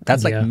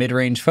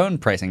mid-range phone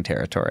pricing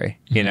territory,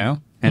 you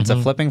know? And it's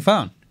a flipping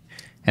phone.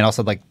 And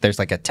also like there's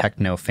like a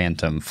Techno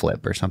Phantom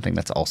flip or something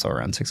that's also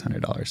around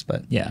 $600.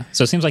 But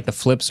So it seems like the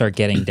flips are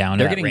getting down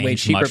to they're that getting way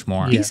range cheaper. much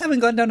more. These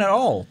haven't gone down at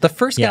all. The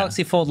first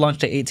Galaxy Fold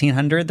launched at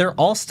 $1,800. They're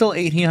all still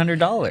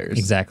 $1,800.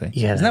 Exactly.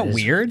 Yeah, Isn't that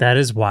weird? That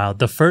is wild.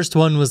 The first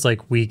one was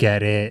like, we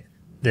get it.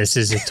 This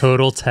is a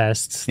total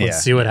test.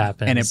 Let's see what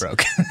happens. And it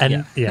broke.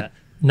 And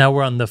now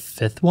we're on the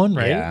fifth one,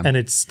 right? Yeah. And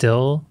it's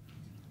still,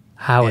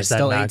 how It's is that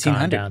still not gone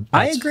 1,800. down? I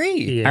That's-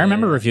 agree. Yeah. I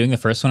remember reviewing the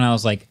first one. I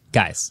was like,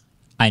 guys,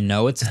 I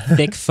know it's a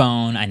thick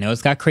phone. I know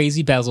it's got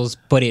crazy bezels,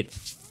 but it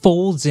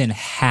folds in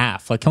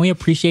half. Like, can we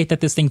appreciate that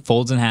this thing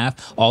folds in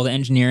half? All the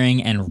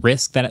engineering and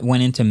risk that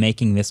went into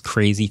making this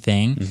crazy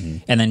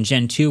thing. And then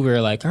Gen 2, we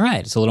were like, all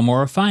right, it's a little more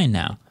refined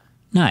now.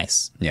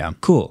 Nice. Yeah.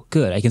 Cool.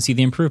 Good. I can see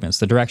the improvements.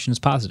 The direction is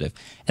positive.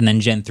 And then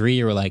Gen 3,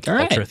 you were like, all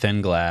right. Ultra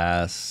thin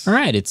glass. All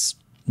right, it's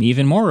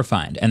even more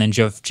refined. And then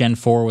Gen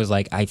 4 was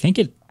like, I think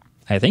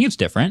it's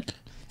different.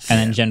 And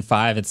then Gen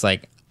 5, it's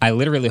like, I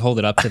literally hold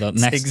it up to the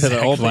next to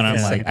the old one. And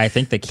I'm like, I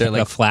think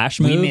the flash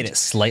moved. We made it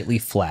slightly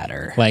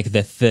flatter. Like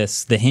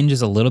the hinge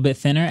is a little bit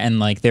thinner, and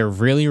like they're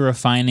really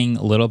refining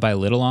little by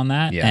little on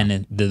that. Yeah.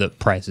 And the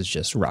price is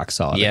just rock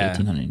solid. Yeah. At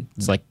 $1,800.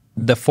 It's like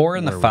The 4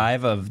 and the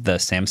 5 of the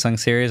Samsung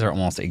series are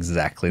almost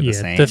exactly the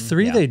same. The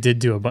 3 they did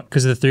do a bunch,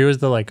 because the 3 was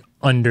the like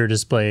under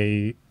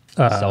display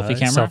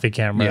Selfie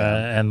camera?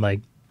 Yeah. and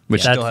like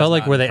Which that still has felt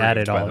like not where they improved,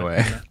 added by all the of way.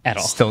 it. At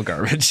all. Still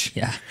garbage.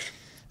 Yeah.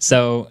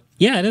 So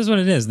yeah, it is what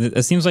it is.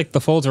 It seems like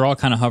the folds are all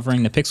kind of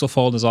hovering. The Pixel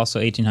Fold is also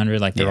 1,800.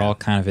 Like they're all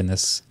kind of in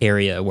this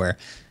area where.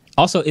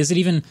 Also, is it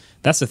even?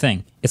 That's the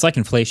thing. It's like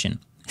inflation.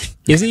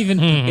 Is it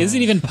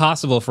even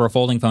possible for a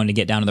folding phone to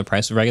get down to the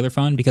price of a regular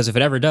phone? Because if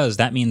it ever does,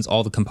 that means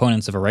all the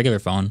components of a regular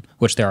phone,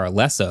 which there are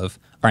less of,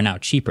 are now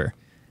cheaper.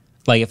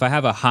 Like if I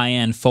have a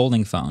high-end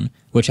folding phone,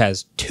 which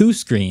has 2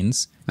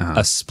 screens,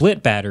 a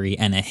split battery,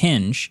 and a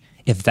hinge,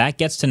 if that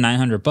gets to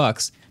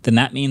 $900, then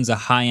that means a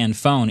high-end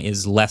phone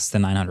is less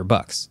than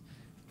 $900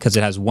 because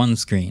it has 1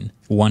 screen,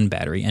 1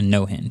 battery, and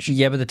no hinge.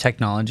 Yeah, but the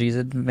technology is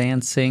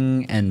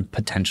advancing and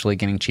potentially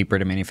getting cheaper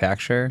to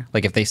manufacture.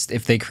 Like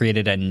if they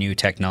created a new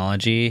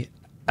technology,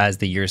 as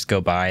the years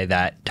go by,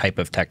 that type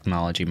of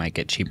technology might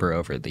get cheaper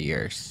over the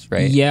years,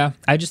 right? Yeah,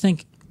 I just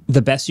think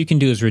the best you can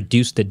do is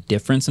reduce the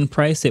difference in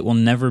price. It will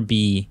never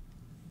be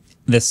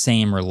the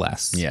same or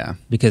less. Yeah.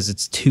 Because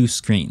it's 2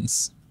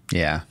 screens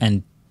Yeah.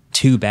 and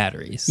 2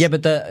 batteries. Yeah,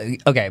 but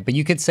but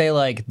you could say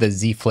like the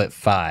Z Flip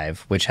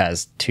 5, which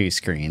has 2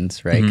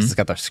 screens, right? Because it's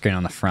got the screen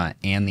on the front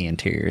and the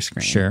interior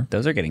screen. Sure.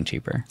 Those are getting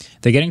cheaper.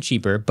 They're getting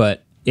cheaper,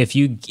 but if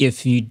you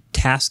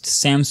tasked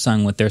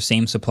Samsung with their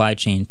same supply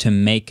chain to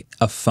make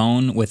a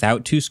phone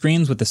without 2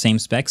 screens with the same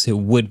specs, it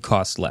would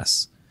cost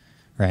less.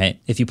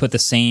 Right? If you put the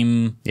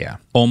same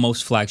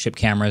almost flagship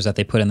cameras that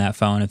they put in that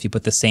phone, if you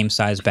put the same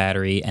size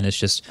battery and it's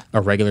just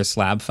a regular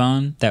slab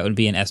phone, that would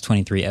be an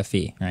S23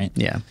 FE, right?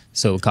 Yeah.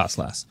 So it would cost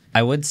less.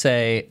 I would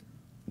say,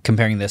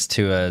 comparing this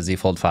to a Z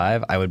Fold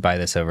 5, I would buy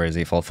this over a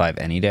Z Fold 5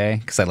 any day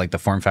because I like the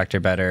form factor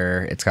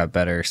better. It's got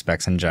better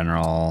specs in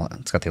general.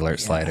 It's got the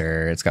alert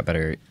slider. It's got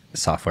better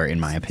software, in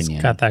my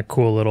opinion. Got that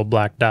cool little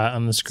black dot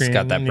on the screen. It's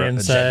got that on the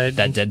inside.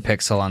 that dead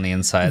pixel on the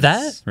inside.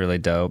 That's really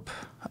dope.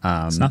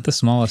 It's not the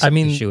smallest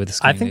issue with the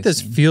screen. I think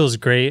this feels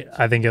great.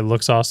 I think it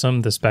looks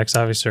awesome. The specs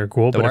obviously are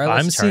cool. The But if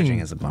wireless I'm charging seeing,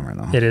 is a bummer,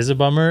 though. it is a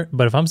bummer.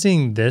 But if I'm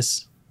seeing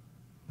this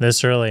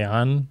early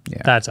on,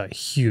 that's a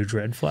huge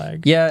red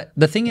flag. Yeah,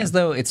 the thing is,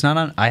 though, it's not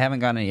on. I haven't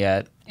gotten it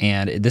yet,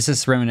 and this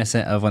is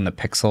reminiscent of when the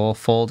Pixel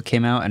Fold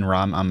came out, and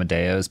Rom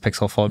Amadeo's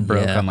Pixel Fold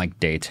broke on like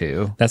day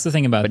 2. That's the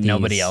thing about but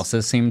nobody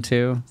else's seemed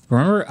to.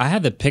 Remember, I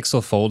had the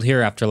Pixel Fold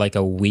here after like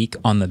a week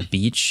on the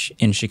beach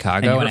in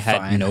Chicago, and I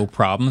had no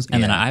problems.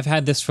 And then I've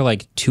had this for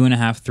like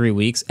 2.5, 3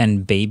 weeks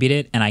and babied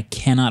it, and I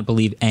cannot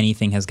believe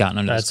anything has gotten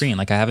under the screen.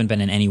 Like I haven't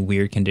been in any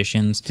weird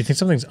conditions. Do you think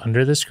something's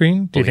under the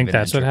screen? Do you think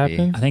that's what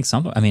happened? I think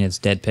something. I mean, it's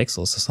dead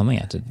pixels, so something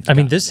had to. I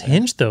mean, this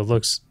hinge though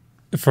looks.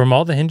 From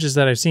all the hinges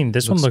that I've seen,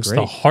 this one looks great.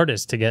 the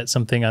hardest to get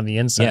something on the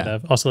inside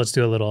of. Also, let's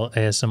do a little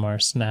ASMR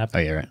snap. Oh,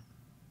 yeah, right.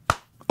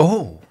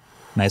 Oh,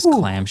 nice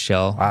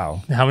clamshell.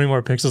 wow. How many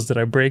more pixels did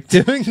I break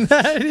doing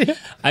that?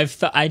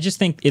 I just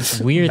think it's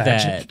weird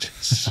that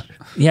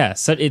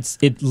so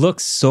it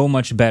looks so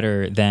much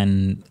better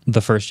than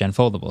the first gen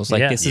foldables.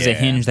 Like this is a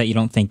hinge that you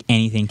don't think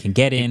anything can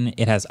get in.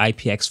 It has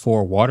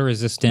IPX4 water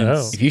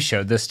resistance. If you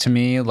showed this to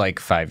me like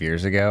 5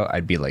 years ago,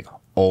 I'd be like,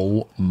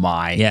 oh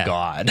my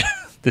God.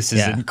 This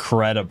is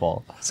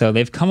incredible. So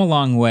they've come a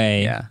long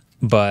way,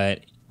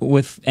 but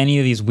with any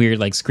of these weird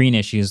like screen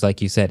issues,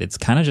 like you said, it's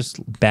kind of just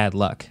bad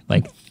luck.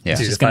 Like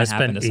it's just going to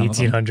happen to some of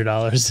them.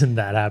 $1,800 and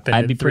that happened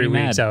I'd be in 3 pretty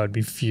weeks, mad. I would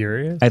be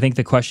furious. I think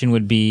the question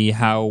would be,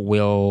 how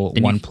will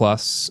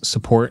OnePlus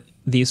support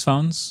these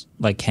phones?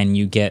 Like, can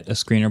you get a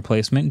screen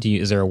replacement?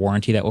 Is there a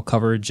warranty that will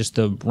cover just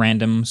the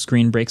random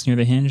screen breaks near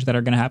the hinge that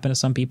are going to happen to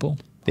some people?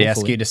 They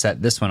ask you to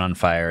set this one on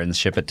fire and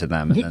ship it to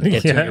them, and then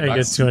get I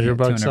guess $200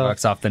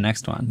 $200 off the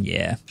next one.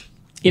 Yeah.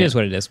 It is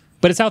what it is.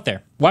 But it's out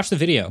there. Watch the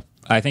video.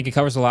 I think it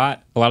covers a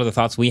lot of the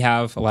thoughts we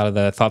have, a lot of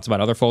the thoughts about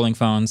other folding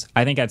phones.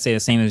 I think I'd say the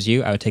same as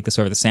you. I would take this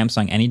over the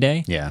Samsung any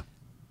day. Yeah.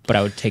 But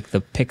I would take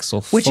the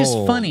Pixel Fold. Which is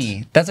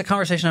funny. That's a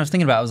conversation I was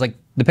thinking about. I was like,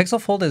 the Pixel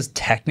Fold is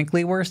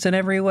technically worse in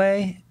every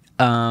way,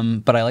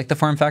 but I like the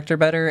form factor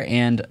better,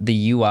 and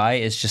the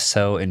UI is just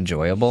so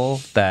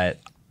enjoyable that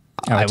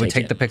I would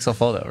take the Pixel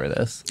Fold over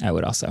this. I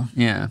would also.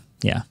 Yeah.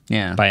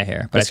 Yeah. By a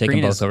hair. But I take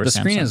them both over the Samsung.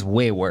 screen is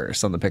way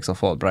worse on the Pixel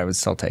Fold, but I would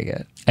still take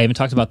it. I even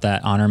talked about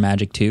that Honor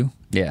Magic 2.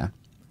 Yeah.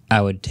 I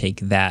would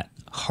take that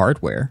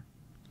hardware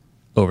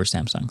over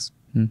Samsung's.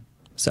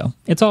 So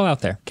it's all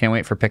out there. Can't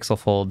wait for Pixel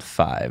Fold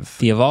 5.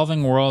 The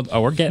evolving world.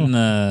 Oh, we're getting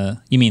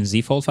you mean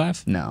Z Fold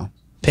 5? No.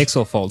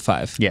 Pixel Fold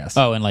 5. Yes.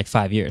 Oh, in like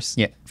 5 years.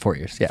 Yeah, 4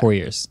 years. Yeah. 4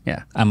 years.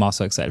 Yeah. I'm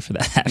also excited for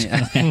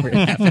that. Whenever it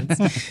happens.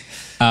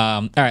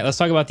 All right, let's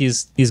talk about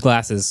these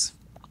glasses.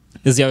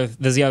 This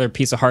is the other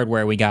piece of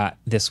hardware we got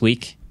this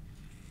week.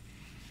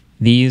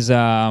 These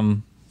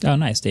oh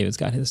nice, David's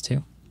got his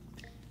too.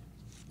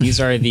 These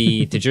are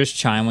the did yours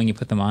chime when you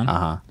put them on?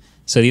 Uh-huh.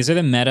 So these are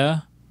the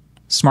Meta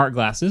smart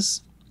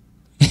glasses.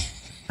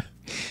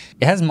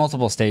 It has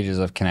multiple stages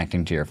of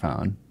connecting to your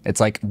phone. It's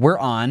like, we're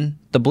on,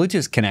 the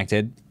Bluetooth's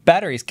connected,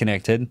 battery's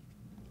connected,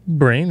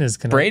 Brain is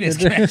connected. brain is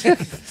connected,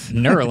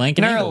 Neuralink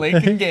enabled.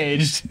 Neuralink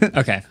engaged.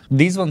 Okay.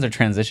 These ones are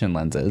transition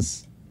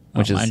lenses,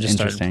 which is I just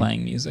started interesting.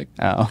 playing music.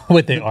 Oh.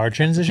 Wait, they are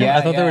transition? Yeah,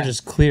 I thought they were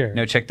just clear.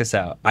 No, check this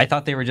out. I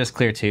thought they were just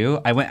clear too.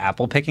 I went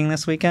apple picking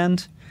this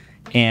weekend,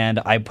 and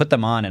I put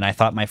them on, and I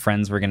thought my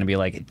friends were going to be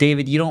like,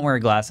 David, you don't wear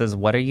glasses.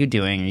 What are you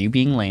doing? Are you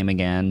being lame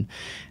again?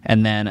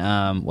 And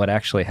then what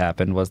actually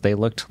happened was they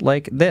looked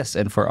like this.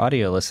 And for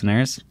audio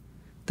listeners,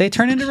 they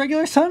turned into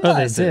regular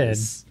sunglasses. Oh, they did.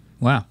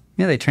 Wow.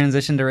 Yeah, they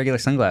transitioned to regular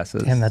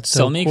sunglasses. And that's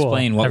so let me cool.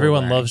 explain what we're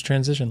Everyone wearing. loves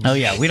transition. Oh,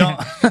 yeah. We don't.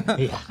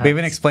 We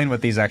haven't explained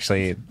what these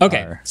actually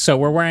are. So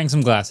we're wearing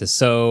some glasses.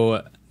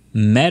 So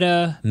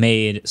Meta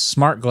made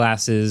smart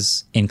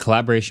glasses in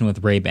collaboration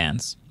with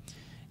Ray-Bans.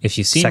 If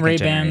you've seen Second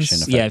Ray-Bans,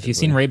 generation, if you've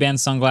seen Ray-Ban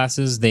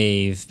sunglasses,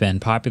 they've been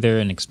popular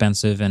and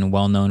expensive and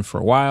well-known for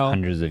a while.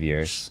 Hundreds of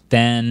years.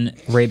 Then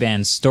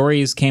Ray-Ban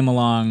Stories came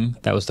along.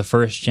 That was the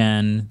first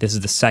gen. This is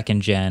the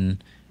second gen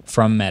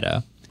from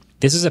Meta.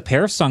 This is a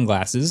pair of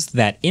sunglasses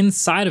that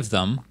inside of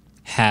them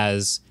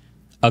has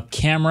a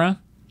camera,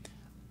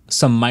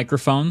 some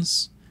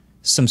microphones,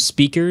 some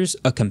speakers,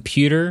 a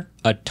computer,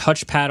 a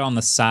touchpad on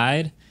the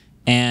side,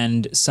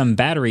 and some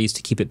batteries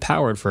to keep it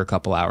powered for a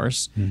couple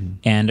hours,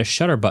 and a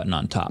shutter button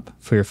on top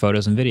for your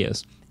photos and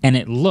videos. And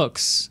it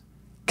looks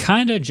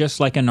kind of just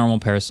like a normal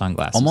pair of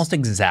sunglasses. Almost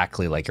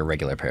exactly like a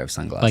regular pair of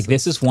sunglasses. Like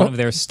this is one of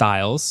their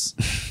styles,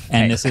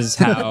 and this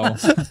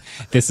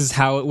is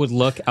how it would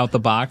look out the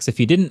box. If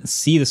you didn't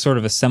see the sort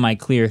of a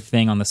semi-clear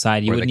thing on the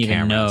side, you Or the wouldn't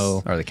even cameras.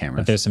 know Or the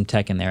cameras. that there's some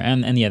tech in there,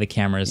 and the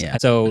cameras. Yeah.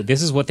 So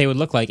this is what they would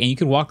look like, and you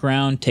could walk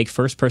around, take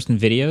first-person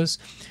videos,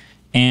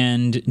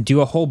 and do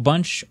a whole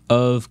bunch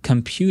of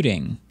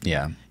computing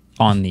Yeah.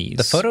 on these.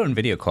 The photo and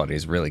video quality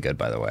is really good,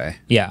 by the way.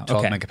 Yeah,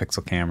 12 okay.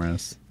 megapixel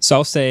cameras. So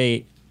I'll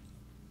say,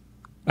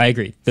 I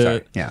agree.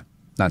 Sorry. Yeah.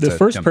 Not The to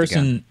first jump the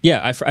gun.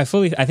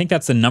 person, I think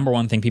that's the number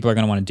one thing people are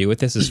going to want to do with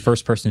this is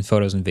first person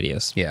photos and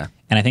videos. Yeah.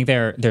 And I think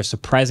they're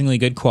surprisingly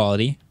good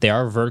quality. They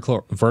are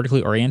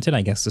vertically oriented.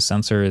 I guess the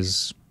sensor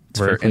is It's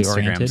for vertically Instagram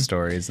oriented.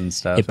 stories and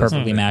stuff. It That's what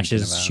perfectly they're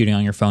matches thinking about. shooting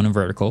on your phone in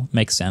vertical.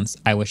 Makes sense.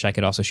 I wish I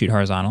could also shoot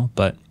horizontal,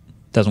 but it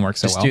doesn't work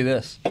so Just well. do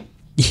this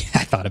Yeah,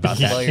 I thought about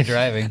that. while you're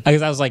driving.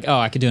 Because I was like, oh,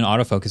 I could do an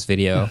autofocus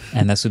video,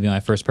 and this would be my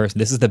first person.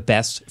 This is the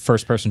best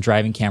first person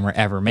driving camera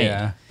ever made.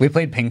 Yeah, we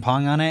played ping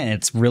pong on it, and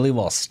it's really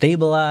well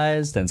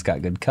stabilized, and it's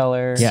got good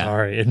color. Yeah.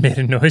 Sorry, it made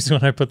a noise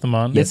when I put them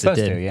on. Yes, It's supposed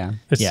it did. to. Yeah.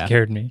 It Yeah.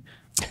 scared me.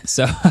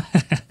 So,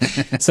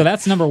 so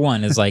that's number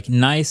one, is like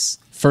nice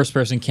first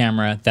person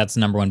camera. That's the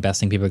number one best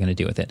thing people are going to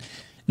do with it.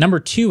 Number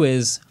two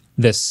is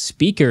the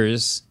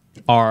speakers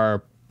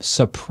are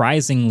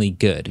surprisingly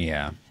good.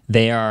 Yeah.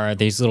 They are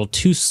these little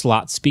 2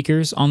 slot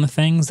speakers on the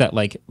things that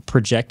like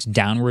project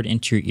downward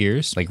into your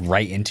ears. Like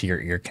right into your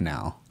ear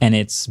canal. And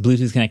it's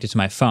Bluetooth connected to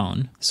my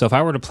phone. So if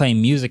I were to play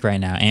music right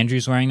now,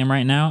 Andrew's wearing them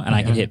right now, and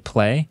I could hit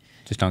play,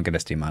 Just don't get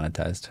us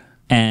demonetized.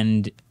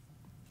 and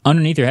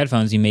underneath your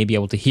headphones, you may be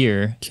able to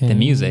hear the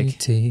music.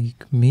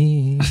 Take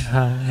me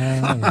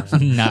higher.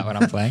 Not what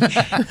I'm playing.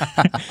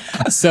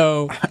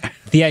 So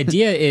the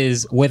idea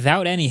is,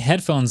 without any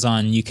headphones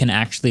on, you can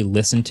actually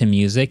listen to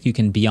music. You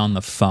can be on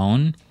the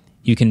phone.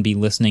 You can be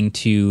listening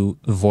to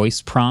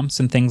voice prompts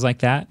and things like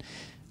that.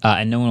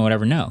 And no one would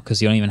ever know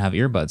because you don't even have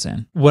earbuds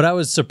in. What I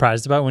was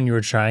surprised about when you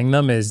were trying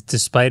them is,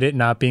 despite it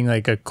not being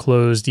like a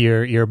closed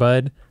ear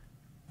earbud,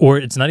 or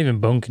it's not even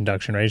bone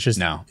conduction, right? It's just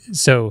No.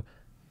 So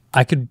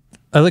I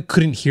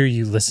couldn't hear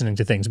you listening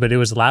to things, but it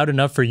was loud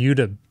enough for you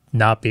to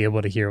not be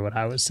able to hear what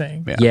I was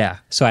saying. Yeah.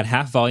 So at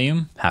half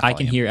volume, Half I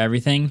can volume. hear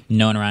everything.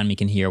 No one around me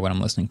can hear what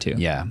I'm listening to.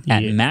 Yeah.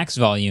 At max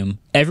volume,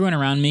 everyone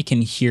around me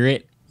can hear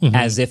it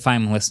as if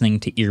I'm listening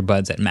to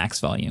earbuds at max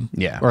volume.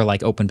 Yeah. Or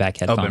like open back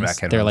headphones. Open back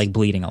They're headphones. like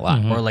bleeding a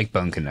lot. Or like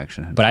bone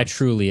conduction. But I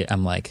truly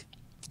am like,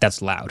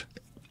 that's loud.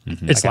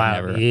 It's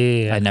Like, loud.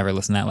 Yeah. I never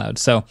listen that loud.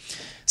 So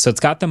it's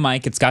got the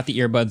mic, it's got the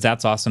earbuds.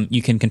 That's awesome.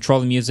 You can control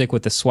the music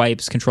with the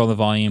swipes, control the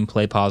volume,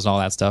 play, pause, all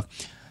that stuff.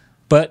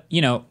 But,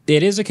 you know,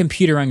 it is a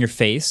computer on your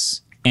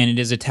face, and it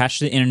is attached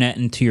to the internet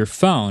and to your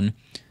phone.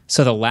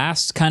 So the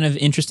last kind of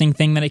interesting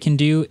thing that it can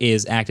do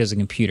is act as a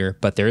computer,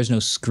 but there is no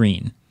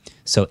screen.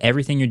 So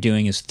everything you're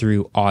doing is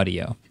through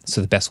audio. So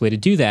the best way to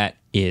do that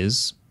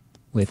is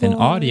with an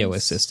audio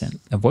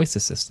assistant, a voice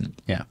assistant.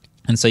 Yeah.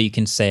 And so you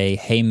can say,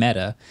 hey,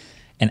 Meta,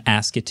 and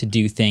ask it to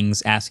do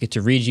things, ask it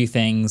to read you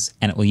things,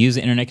 and it will use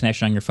the internet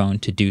connection on your phone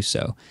to do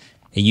so.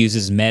 It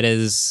uses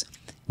Meta's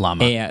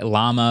Llama, their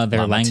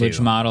Llama language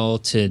 2. model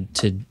to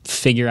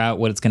figure out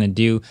what it's going to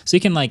do. So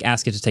you can like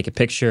ask it to take a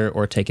picture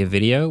or take a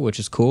video, which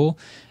is cool,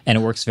 and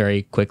it works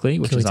very quickly,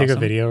 which Can we is take awesome. a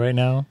video right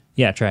now?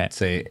 Yeah, try it.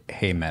 Say,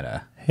 hey,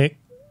 Meta,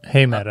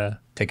 Hey Meta,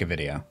 take a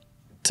video.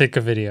 take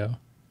a video.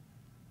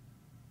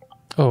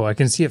 Oh, I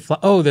can see it.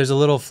 There's a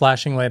little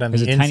flashing light on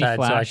There's the a tiny inside,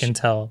 so I flash. can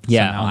tell.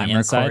 Yeah, So now on I'm the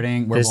inside.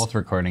 recording. We're This- both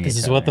recording This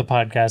each is what the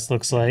other. podcast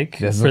looks like.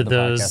 This is for what the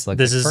those. podcast looks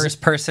This like. is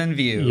First person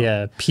view.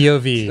 yeah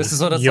POV. This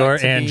is what it's You're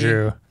like to be-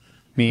 Andrew.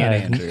 Me and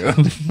Andrew.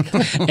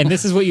 And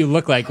this is what you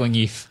look like when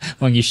you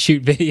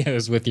shoot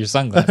videos with your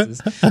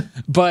sunglasses.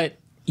 But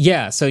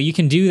yeah, so you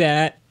can do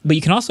that, but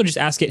you can also just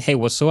ask it, hey,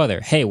 what's the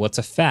weather? Hey, what's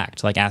a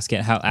fact? Like ask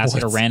it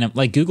a random,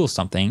 like Google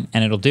something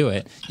and it'll do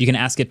it. You can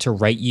ask it to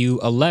write you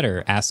a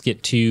letter, ask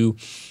it to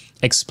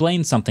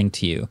explain something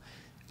to you.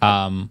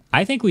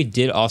 I think we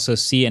did also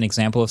see an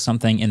example of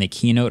something in the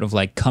keynote of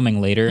like coming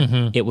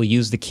later. It will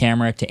use the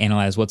camera to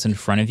analyze what's in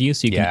front of you,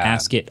 so you can Yeah.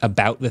 ask it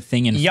about the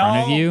thing in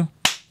front of you.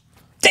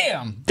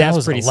 Damn. That That's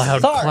was pretty a loud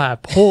Sorry.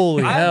 clap.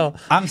 Holy hell!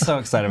 I'm so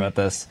excited about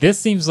this. This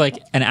seems like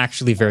an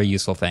actually very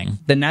useful thing.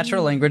 The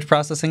natural language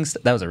processing,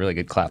 that was a really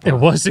good clap. It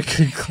was a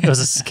good. It was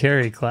a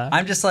scary clap.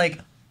 I'm just like,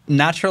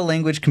 natural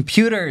language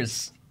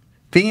computers.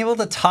 Being able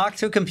to talk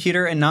to a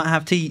computer and not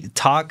have to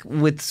talk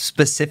with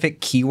specific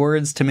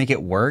keywords to make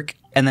it work,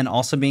 and then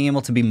also being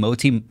able to be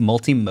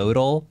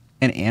multimodal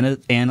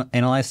and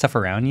analyze stuff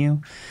around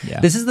you. Yeah.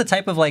 This is the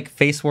type of like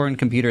face-worn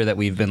computer that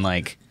we've been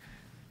like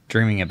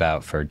dreaming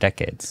about for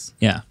decades.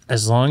 Yeah.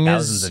 As long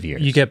Thousands as of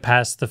years. you get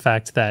past the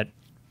fact that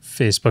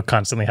Facebook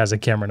constantly has a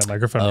camera and a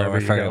microphone Oh, wherever I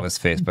you forgot go. it was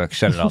Facebook.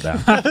 Shut it all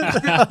down.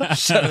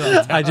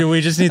 I do.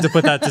 We just need to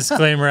put that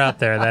disclaimer out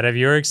there that if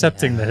you're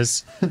accepting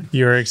this,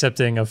 you're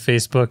accepting a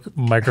Facebook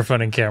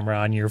microphone and camera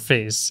on your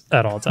face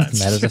at all times.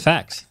 That is a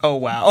fact. Oh,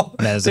 wow.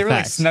 That is they a really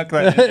fact. snuck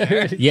that in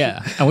there.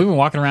 Yeah. And we've been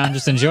walking around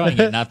just enjoying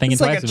it, not thinking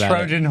It's like twice a about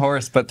Trojan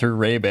horse, but through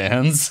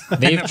Ray-Bans. it.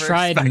 They've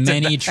tried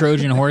many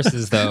Trojan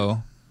horses,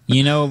 though.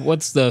 You know,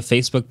 what's the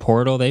Facebook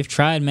portal? They've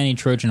tried many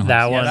Trojan horses.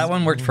 That Yeah, one. that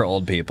one worked for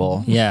old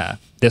people. Yeah.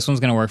 This one's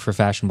going to work for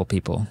fashionable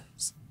people.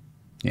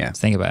 Yeah.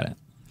 Think about it.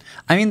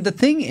 I mean, the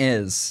thing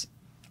is,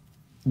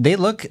 they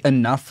look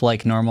enough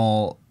like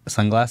normal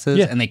sunglasses,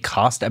 Yeah. and they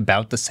cost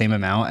about the same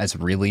amount as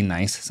really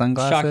nice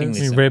sunglasses. Shockingly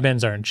I mean,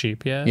 Ray-Bans aren't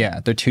cheap, yeah. Yeah,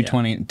 they're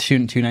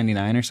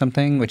 $299 or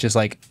something, which is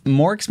like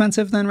more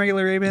expensive than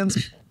regular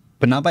Ray-Bans,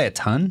 but not by a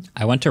ton.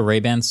 I went to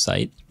Ray-Ban's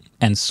site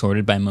and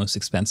sorted by most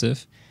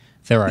expensive.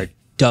 There are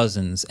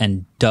dozens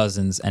and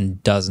dozens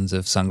and dozens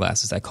of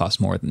sunglasses that cost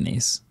more than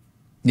these.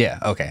 Yeah,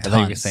 okay. I thought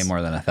you were Tons. saying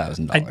more than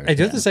 $1,000. I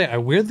do have to say, I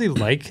weirdly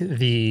like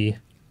the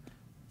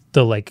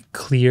like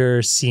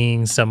clear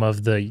seeing some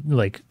of the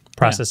like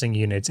processing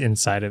units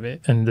inside of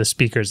it and the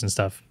speakers and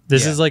stuff.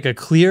 This is like a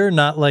clear,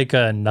 not like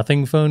a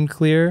nothing phone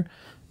clear,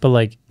 but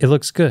like it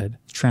looks good.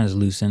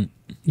 Translucent,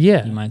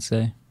 Yeah. you might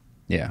say.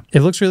 Yeah.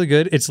 It looks really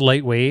good. It's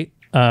lightweight.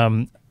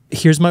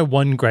 Here's my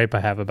one gripe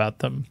I have about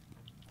them.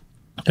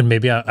 And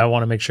maybe I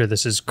want to make sure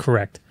this is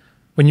correct.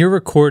 When you're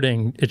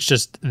recording, it's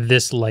just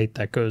this light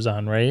that goes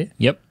on, right?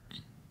 Yep.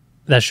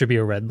 That should be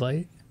a red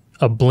light,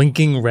 a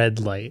blinking red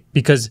light,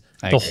 because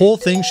the agree. whole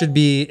thing should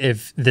be,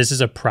 if this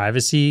is a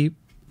privacy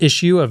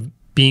issue of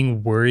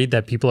being worried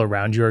that people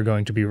around you are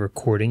going to be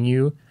recording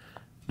you,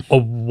 a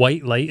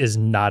white light is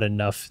not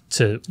enough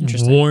to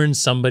warn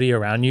somebody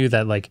around you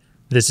that like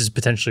this is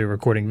potentially a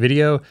recording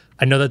video.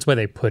 I know that's why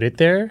they put it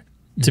there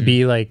to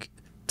be like,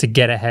 to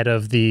get ahead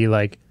of the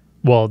like,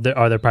 well,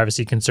 are there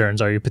privacy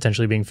concerns? Are you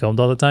potentially being filmed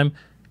all the time?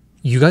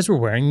 You guys were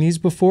wearing these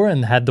before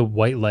and had the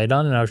white light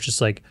on, and I was just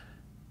like,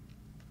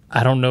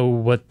 I don't know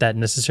what that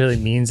necessarily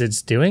means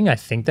it's doing. I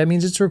think that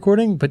means it's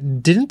recording,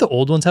 but didn't the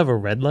old ones have a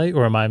red light,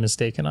 or am I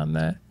mistaken on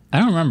that? I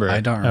don't remember.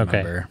 I don't Okay.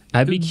 remember.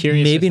 I'd be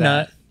curious. Maybe if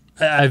that-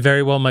 not. I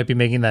very well might be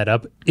making that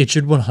up. It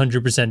should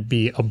 100%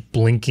 be a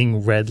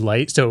blinking red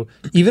light. So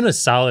even a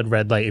solid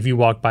red light, if you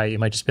walk by, you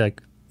might just be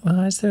like, well,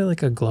 is there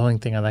like a glowing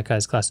thing on that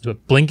guy's glasses?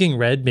 But blinking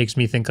red makes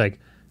me think like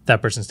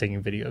that person's taking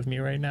video of me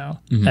right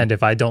now. And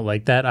if I don't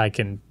like that, I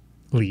can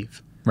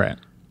leave. Right.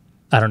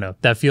 I don't know.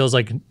 That feels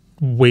like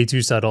way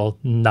too subtle,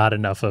 not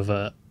enough of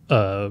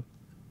a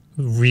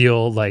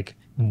real like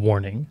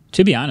warning.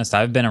 To be honest,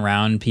 I've been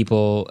around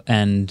people,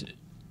 and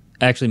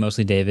actually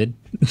mostly David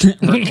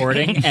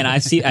recording, and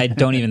I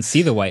don't even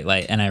see the white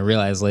light, and I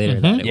realize later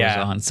that it was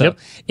on. So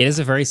it is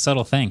a very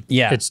subtle thing.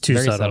 Yeah, It's too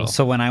very subtle.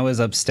 So when I was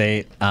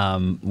upstate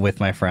with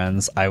my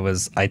friends,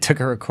 I took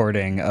a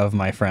recording of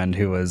my friend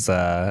who was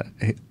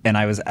and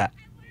I was at,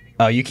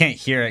 oh, you can't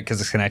hear it because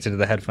it's connected to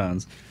the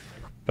headphones,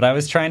 but I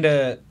was trying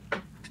to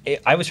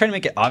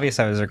make it obvious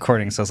I was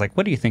recording. So I was like,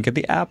 "What do you think of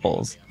the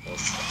apples?"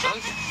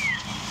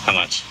 How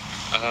much?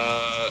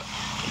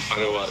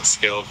 On a what?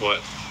 Scale of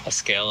what? A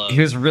scale of He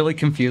was really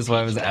confused why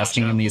I was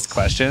asking him these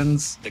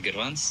questions. the good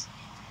ones?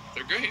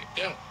 They're great,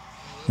 yeah.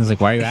 I was like,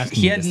 why are you asking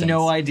He me had these no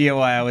things? idea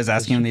why I was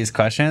asking him these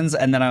questions,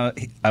 and then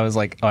I was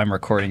like, "Oh, I'm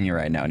recording you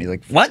right now," and he's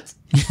like, "What?"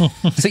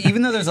 So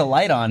even though there's a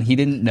light on, he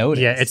didn't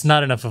notice. Yeah, it's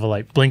not enough of a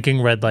light.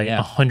 Blinking red light,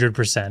 Yeah.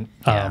 100%.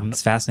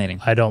 It's fascinating.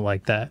 I don't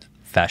like that.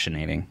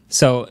 fascinating.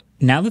 So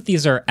now that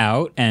these are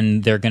out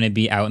and they're going to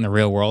be out in the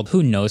real world,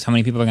 who knows how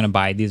many people are going to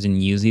buy these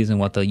and use these and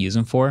what they'll use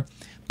them for.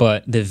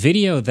 But the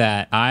video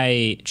that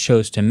I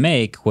chose to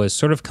make was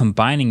sort of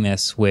combining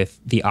this with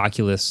the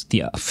Oculus,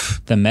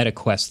 the Meta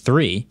Quest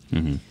 3,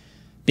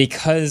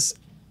 because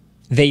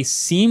they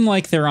seem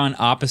like they're on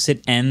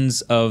opposite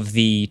ends of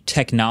the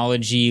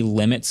technology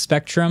limit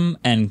spectrum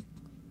and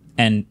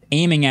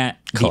aiming at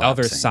the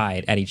other Collapsing.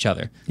 side at each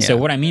other. So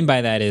what I mean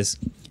by that is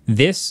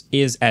this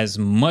is as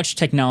much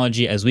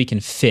technology as we can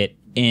fit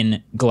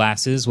in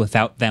glasses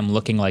without them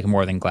looking like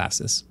more than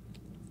glasses.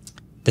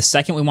 The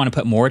second we want to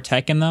put more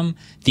tech in them,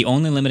 the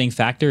only limiting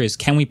factor is,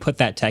 can we put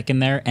that tech in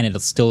there and it'll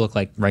still look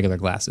like regular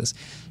glasses?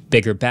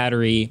 Bigger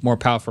battery, more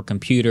powerful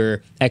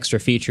computer, extra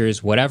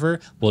features, whatever,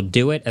 we'll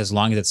do it as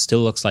long as it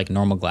still looks like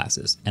normal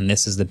glasses. And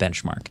this is the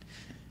benchmark.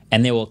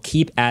 And they will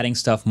keep adding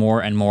stuff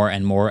more and more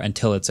and more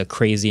until it's a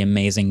crazy,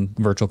 amazing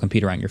virtual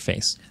computer on your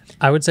face.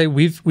 I would say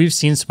we've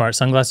seen smart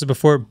sunglasses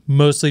before,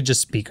 mostly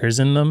just speakers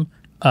in them.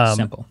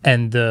 Simple.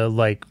 And the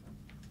like,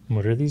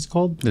 what are these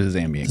called? This is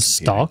ambient The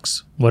computing.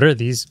 stalks? What are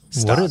these?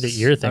 What are the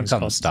ear I things call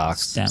them called?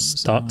 stocks. Stem.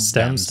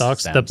 Stem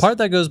stalks. The stems. part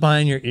that goes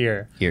behind your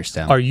ear Ear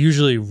stem. are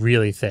usually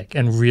really thick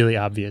and really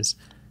obvious.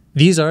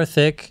 These are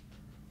thick.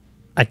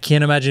 I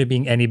can't imagine it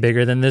being any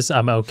bigger than this.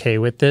 I'm okay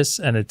with this,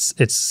 and it's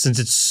since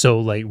it's so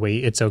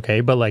lightweight, it's okay.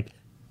 But like,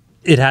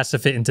 it has to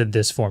fit into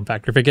this form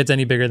factor. If it gets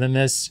any bigger than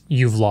this,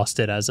 you've lost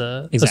it as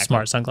a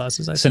smart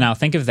sunglasses. I So think. now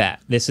think of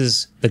that. This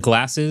is the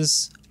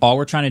glasses. All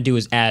we're trying to do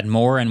is add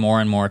more and more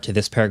and more to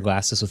this pair of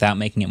glasses without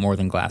making it more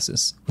than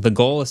glasses. The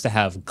goal is to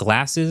have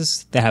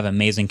glasses that have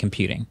amazing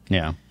computing.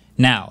 Yeah.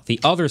 Now, the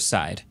other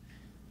side,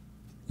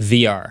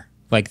 VR,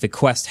 like the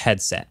Quest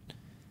headset.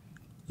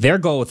 Their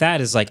goal with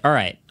that is like, all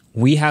right,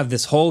 we have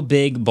this whole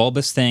big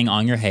bulbous thing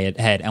on your head,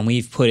 and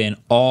we've put in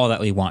all that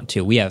we want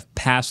to. We have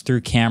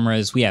pass-through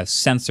cameras, we have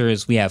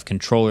sensors, we have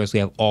controllers, we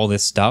have all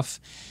this stuff.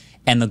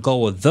 And the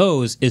goal with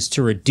those is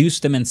to reduce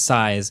them in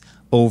size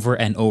over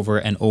and over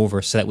and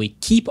over so that we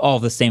keep all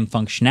the same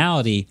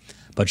functionality,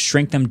 but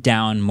shrink them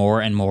down more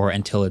and more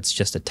until it's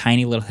just a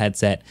tiny little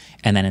headset,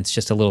 and then it's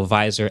just a little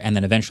visor, and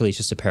then eventually it's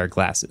just a pair of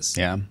glasses.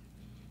 Yeah.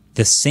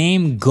 The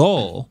same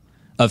goal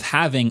of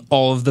having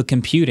all of the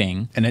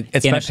computing And in a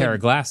especially- pair of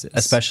glasses.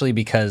 Especially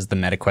because the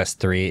Meta Quest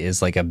 3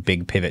 is like a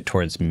big pivot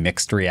towards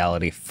mixed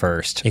reality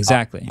first.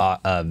 Exactly.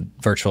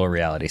 Virtual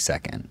reality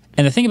second.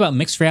 And the thing about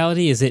mixed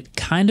reality is it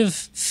kind of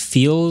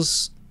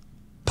feels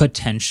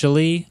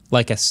potentially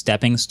like a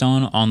stepping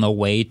stone on the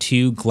way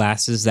to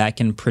glasses that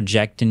can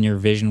project in your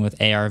vision with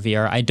AR,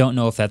 VR. I don't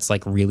know if that's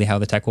like really how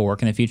the tech will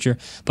work in the future,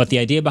 but the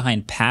idea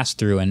behind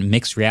pass-through and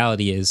mixed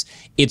reality is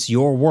it's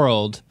your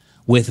world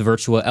with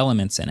virtual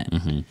elements in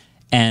it.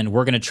 and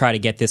we're going to try to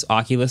get this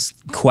Oculus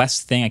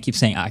Quest thing. I keep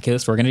saying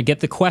Oculus. We're going to get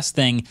the Quest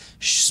thing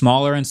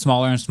smaller and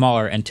smaller and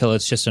smaller until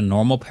it's just a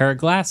normal pair of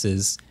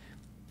glasses.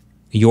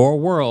 Your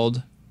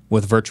world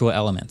with virtual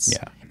elements.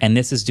 Yeah. And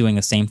this is doing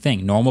the same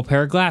thing. Normal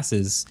pair of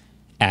glasses,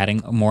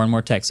 adding more and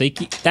more text. So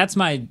that's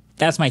my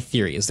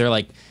theory. Is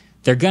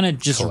they're gonna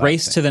just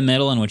race to the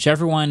middle, and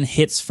whichever one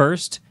hits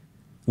first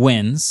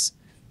wins,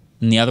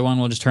 and the other one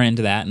will just turn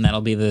into that, and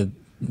that'll be the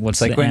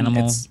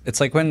animal. It's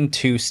like when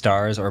two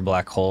stars or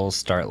black holes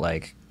start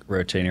like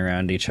rotating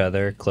around each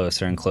other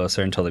closer and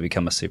closer until they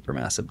become a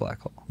supermassive black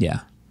hole.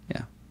 Yeah.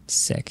 Yeah.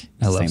 Sick.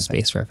 I love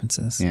space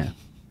references. Yeah.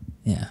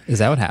 Yeah. Is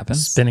that what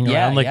happens? Spinning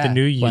around like the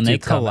new YouTube when they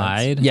comments.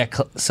 collide. Yeah.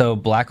 So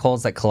black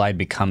holes that collide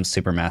become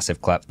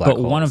supermassive black but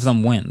holes. one of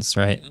them wins,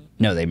 right?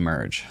 No, they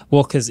merge.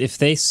 Well, because if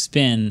they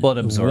spin Well, it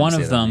absorbs one the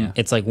of other them, one, yeah.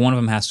 it's like one of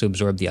them has to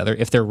absorb the other.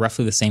 If they're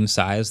roughly the same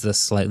size, the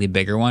slightly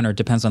bigger one, or it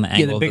depends on the angle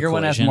Yeah, the of bigger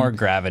one has collision. more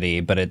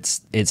gravity, but it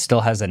still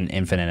has an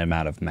infinite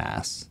amount of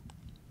mass.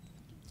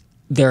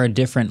 There are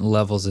different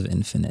levels of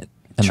infinite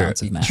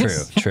amounts of mass.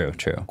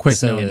 True. Quick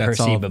So note, that's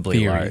all perceivably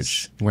theories.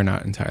 large. We're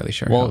not entirely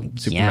sure Well, how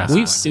yeah.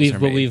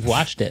 supermassive We've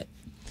watched it.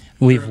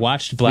 We've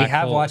watched black We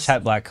have holes. watched how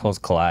black holes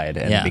collide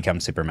and Yeah. become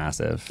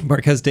supermassive.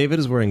 Marquez David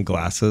is wearing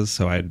glasses,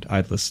 so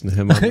I'd listen to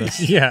him on this.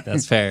 Yeah.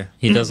 That's fair.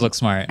 He does look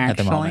smart at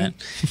the Actually. moment.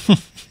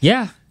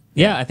 Yeah.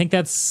 I think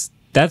that's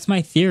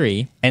my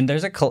theory. And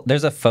there's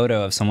a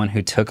photo of someone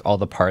who took all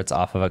the parts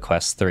off of a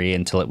Quest 3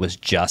 until it was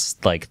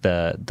just like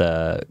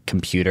the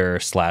computer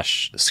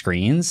 /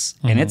 screens,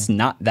 and it's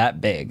not that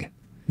big.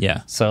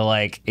 Yeah. So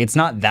like it's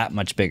not that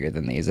much bigger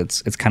than these.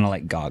 It's kind of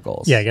like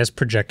goggles. Yeah, I guess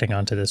projecting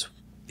onto this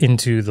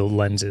into the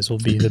lenses will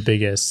be the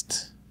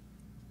biggest.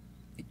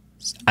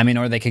 I mean,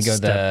 or they could go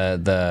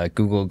the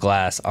Google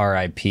Glass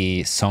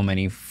RIP so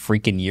many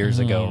freaking years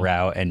ago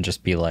route and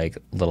just be like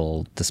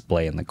little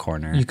display in the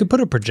corner. You could put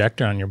a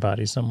projector on your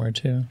body somewhere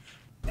too.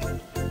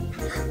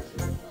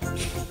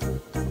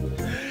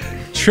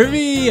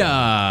 Trivia.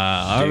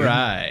 All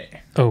right.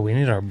 Oh, we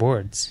need our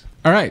boards.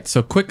 All right.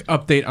 So quick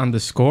update on the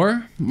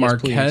score.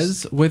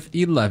 Marquez with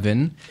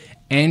 11.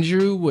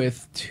 Andrew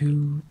with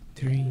 2,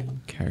 3.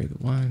 Carry the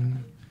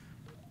 1.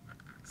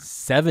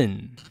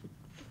 7.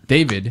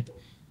 David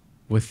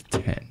with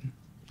 10.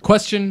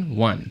 Question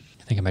 1.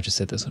 I think I might just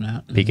sit this one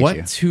out. Pikachu.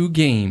 What 2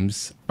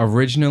 games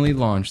originally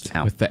launched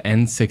Ow. with the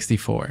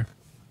N64?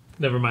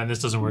 Never mind, this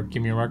doesn't work.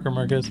 Give me a marker,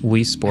 Marcus.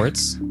 Wii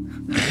Sports,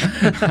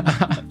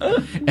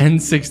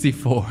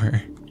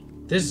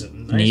 N64. This is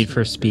nice. Need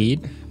for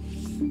Speed.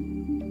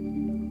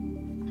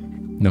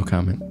 No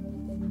comment.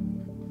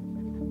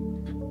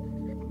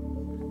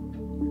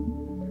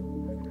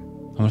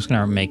 I'm just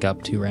gonna make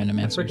up 2 random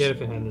I answers. forget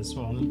if it had this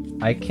one.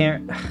 I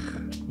can't.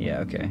 Yeah,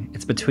 okay.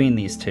 It's between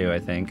these two, I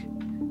think.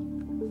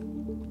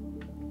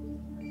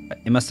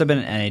 It must have been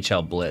an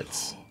NHL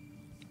Blitz.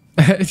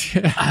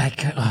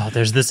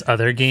 There's this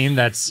other game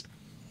that's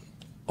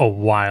a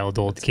wild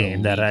old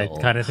game that I illegal.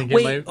 kind of think it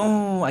Wait, might.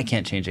 oh, I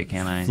can't change it,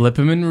 can I? Flip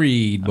him and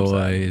read,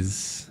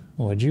 boys.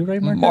 What'd you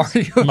write,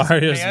 Marcus?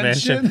 Mario's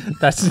Mansion.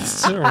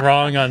 That's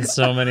wrong on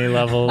so many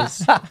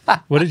levels.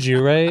 What did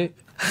you write?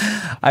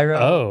 I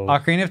wrote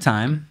Ocarina of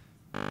Time.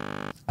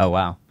 Oh,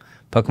 wow.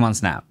 Pokemon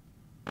Snap.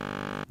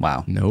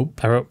 Wow. Nope.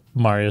 I wrote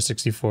Mario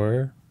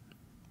 64.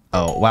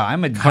 Oh, wow.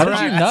 I'm a How did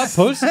you not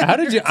post? How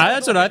did you?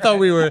 That's what I thought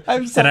we were.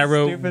 I'm so and I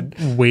wrote stupid.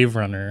 Wave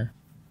Runner.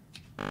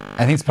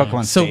 I think it's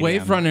Pokemon So Stadium.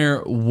 Wave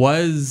Runner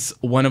was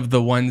one of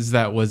the ones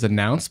that was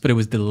announced, but it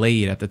was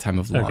delayed at the time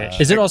of launch. Okay.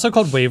 Is it also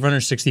called Wave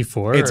Runner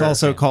 64? It's or-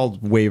 also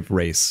called Wave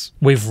Race.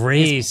 Wave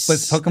Race.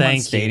 Was Pokemon Thank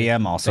you.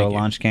 Stadium also Thank a you.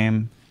 launch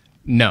game?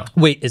 No.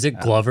 Wait, is it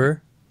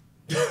Glover?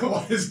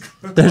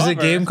 There's a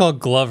game called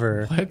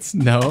Glover. What?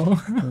 No.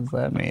 What does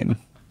that mean?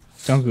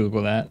 Don't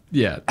Google that.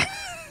 Yeah.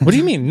 What do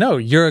you mean? No,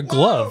 you're a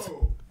glove.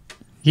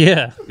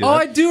 Yeah. Oh,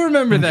 I do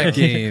remember that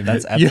game.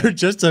 That's epic. You're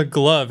just a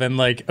glove, and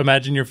like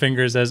imagine your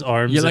fingers as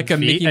arms. You're and like a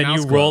feet, Mickey and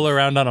Mouse you roll glove.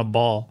 around on a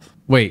ball.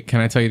 Wait,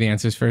 can I tell you the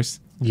answers first?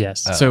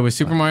 Yes. So it was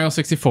Super Mario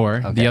 64.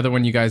 Okay. The other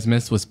one you guys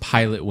missed was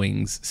Pilot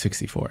Wings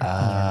 64. I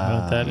don't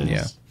know what that is.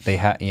 yeah. They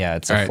yeah,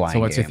 it's All a right. flying So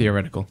what's game. your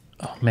theoretical?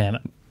 Oh man.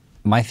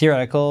 My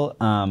theoretical,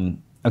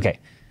 okay.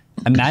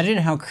 Imagine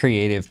how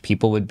creative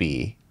people would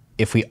be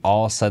if we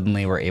all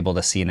suddenly were able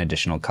to see an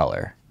additional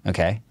color.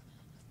 Okay?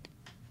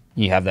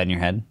 You have that in your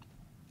head?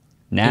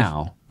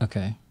 Now,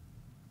 Okay.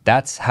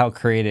 that's how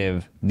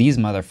creative these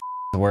motherfuckers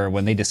were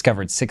when they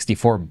discovered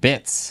 64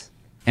 bits.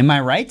 Am I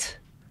right?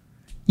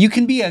 You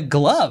can be a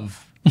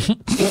glove.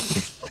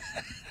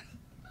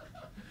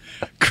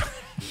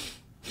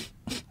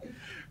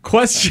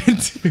 Question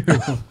 2.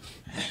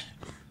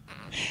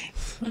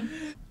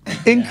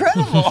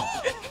 Incredible.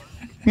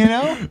 You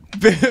know?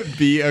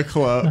 Be a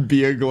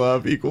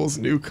glove equals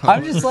new color.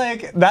 I'm just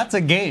like, that's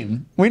a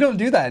game. We don't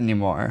do that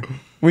anymore.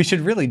 We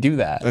should really do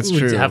that. That's We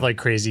true. have like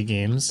crazy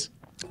games.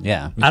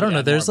 Yeah. I don't know.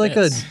 add There's more like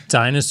bits. a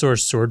dinosaur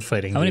sword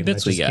fighting. How many game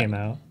bits that we just got? came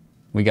out.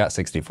 We got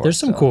 64. There's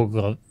some so.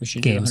 cool We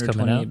should do games coming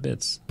 128 out.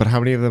 bits. But how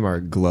many of them are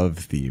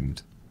glove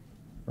themed?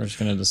 We're just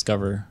gonna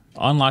discover,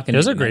 unlock a It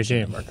was new a great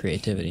dimension game. of our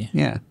creativity.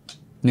 Yeah.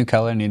 New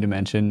color, new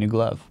dimension, new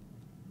glove.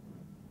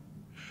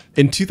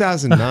 In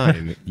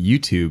 2009,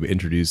 YouTube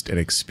introduced an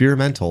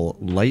experimental,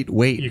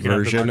 lightweight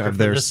version of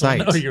their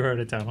site. Oh, you wrote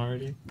it down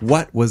already.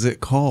 What was it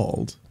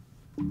called?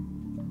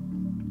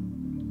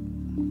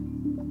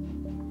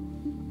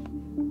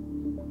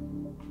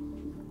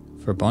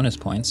 For bonus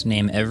points,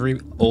 name every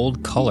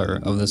old color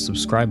of the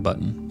subscribe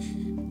button.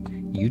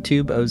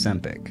 YouTube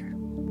Ozempic.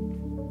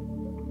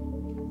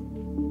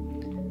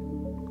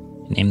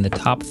 Name the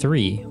top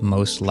 3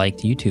 most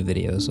liked YouTube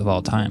videos of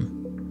all time.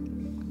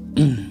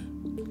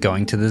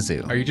 Going to the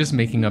zoo. Are you just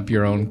making up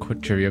your own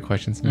trivia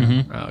questions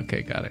now? Oh,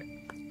 okay, got it.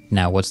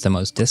 Now, what's the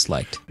most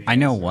disliked? I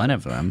know one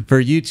of them.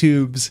 For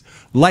YouTube's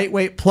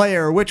lightweight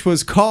player, which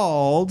was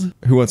called...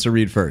 Who wants to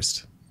read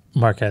first?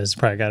 Marques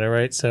probably got it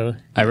right, so...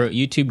 I wrote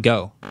YouTube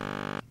Go.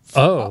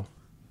 Oh.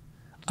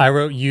 I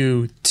wrote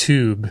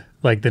YouTube,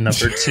 like the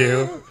number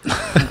 2.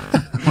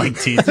 Like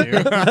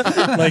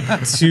T2.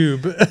 Like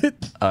tube.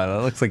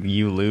 That looks like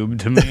you lube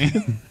to me.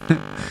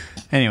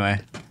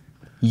 Anyway,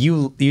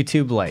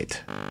 YouTube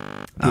Lite.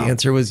 The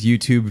answer was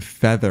YouTube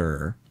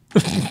Feather.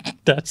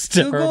 That's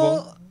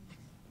terrible.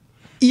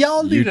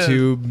 Y'all need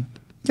YouTube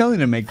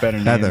to make better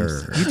Feather.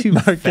 names. YouTube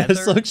Marques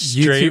Feather. looks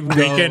straight YouTube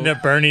weekend Go.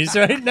 at Bernie's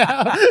right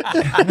now.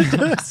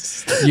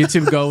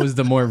 YouTube Go was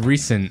the more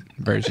recent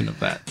version of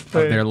that, of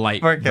their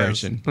light Marques,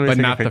 version, let me but take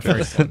a not the picture.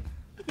 first one.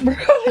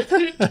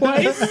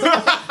 Twice?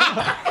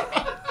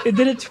 It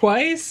did it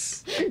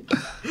twice?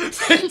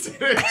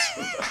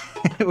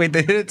 Wait,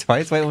 they did it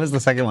twice? Wait, what was the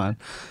second one?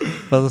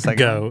 What was the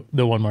second one? Go,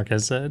 the one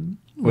Marques said.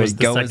 Wait,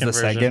 Go was the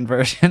second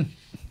version?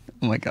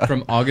 Oh my god.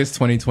 From August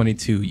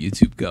 2022,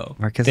 YouTube Go.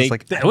 Marques They- is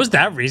like, Was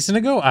that recent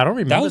ago? I don't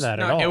remember was- that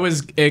at No, all.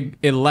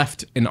 it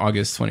left in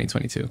August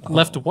 2022.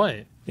 Left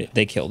what?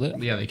 They killed it.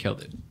 Yeah, they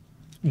killed it.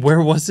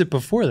 Where was it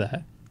before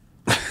that?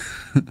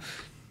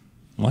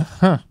 What?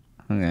 Huh.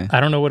 okay. I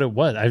don't know what it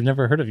was. I've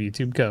never heard of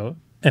YouTube Go.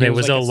 And It it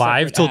was was like a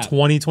alive separate till app.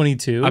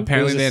 2022.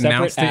 Apparently, a they separate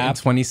announced it in app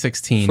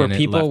 2016 for and it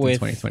people left in with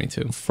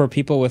 2022. For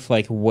people with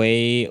like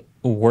way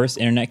worse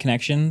internet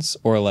connections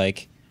or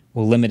like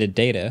limited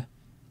data,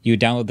 you would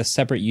download the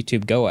separate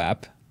YouTube Go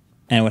app,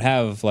 and it would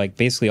have like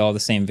basically all the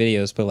same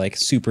videos, but like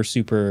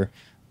super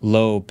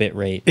low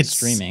bitrate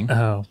streaming.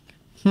 Oh.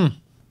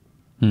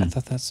 I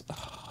thought that's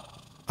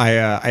I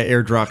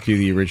airdropped you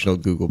the original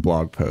Google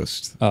blog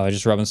post.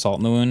 just rubbing salt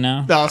in the wound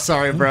now. Oh,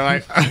 sorry, bro. I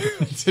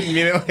didn't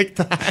mean it like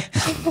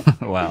that.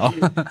 Wow.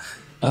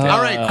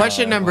 All right,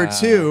 question number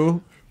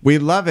 2. We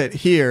love it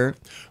here.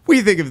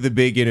 We think of the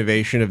big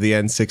innovation of the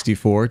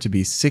N64 to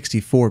be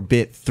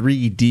 64-bit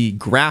 3D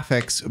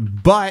graphics,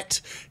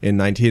 but in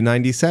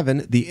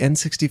 1997, the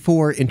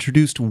N64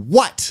 introduced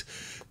what?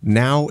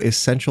 Now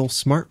essential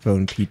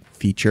smartphone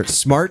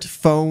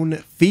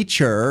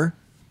feature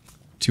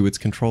to its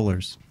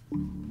controllers.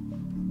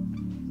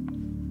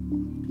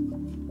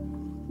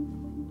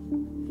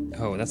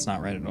 Oh, that's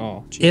not right at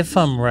all. If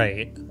I'm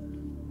right,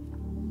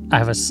 I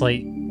have a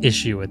slight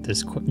issue with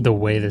this, the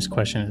way this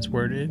question is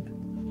worded.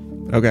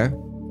 Okay.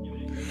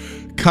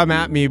 Come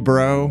at me,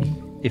 bro.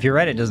 If you're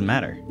right, it doesn't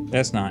matter.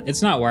 That's not.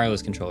 It's not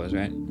wireless controllers,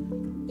 right?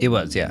 It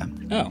was, yeah.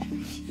 Oh.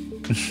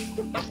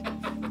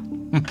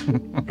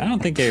 I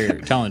don't think they're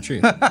telling the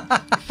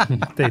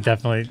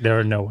truth. There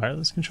are no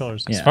wireless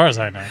controllers, as Yeah. far as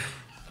I know.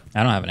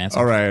 I don't have an answer.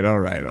 All right.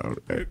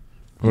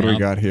 What do we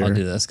got here? I'll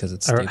do this because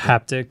it's Or stupid.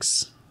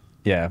 haptics.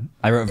 Yeah.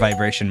 I wrote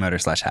vibration motor /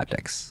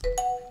 haptics.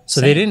 So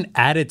they didn't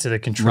add it to the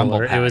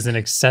controller. Rumble It was an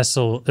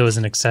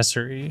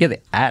accessory. Yeah,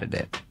 they added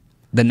it.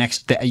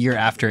 The year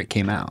after it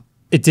came out.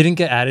 It didn't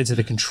get added to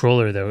the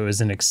controller though. It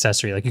was an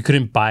accessory. Like you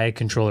couldn't buy a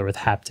controller with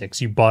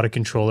haptics. You bought a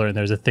controller and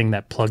there's a thing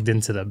that plugged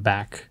into the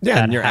back. Yeah,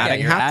 that and you're had-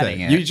 adding you're haptic. adding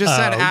it. You just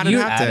said added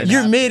haptic.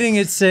 You're making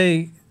it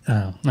say.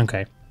 Oh,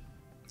 okay.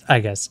 I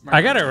guess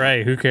I got it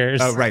right. Who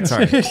cares? Oh, right.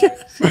 Sorry.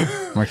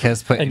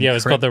 Marques put And yeah, it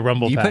was called the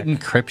Rumble You Pack. put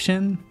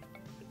encryption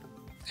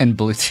and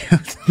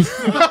Bluetooth.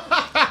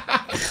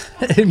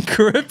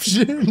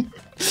 Encryption.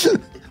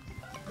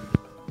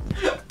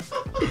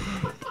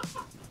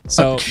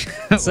 So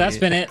that's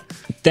been it.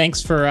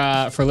 Thanks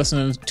for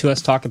listening to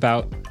us talk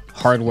about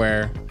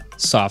hardware,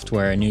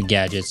 software, new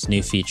gadgets,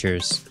 new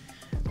features.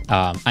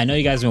 I know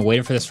you guys have been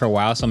waiting for this for a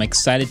while, so I'm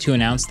excited to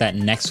announce that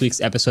next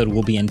week's episode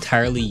will be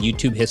entirely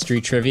YouTube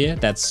history trivia.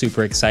 That's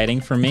super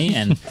exciting for me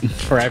and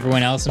for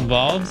everyone else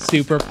involved.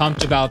 Super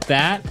pumped about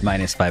that.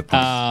 -5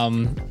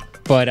 points.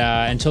 But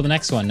until the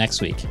next one,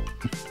 next week.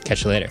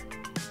 Catch you later.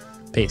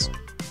 Peace.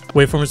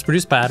 Waveform is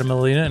produced by Adam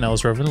Molina and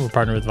Ellis Rovin. We're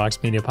partnered with Vox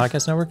Media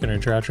Podcast Network, and our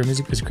intro outro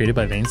music was created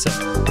by Vane Set.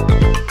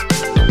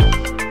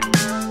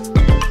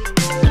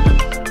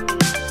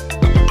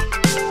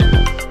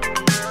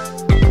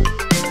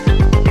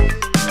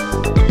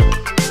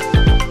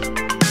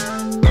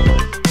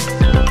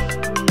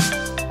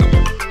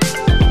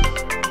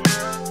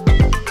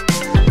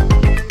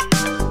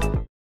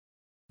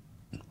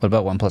 What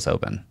about OnePlus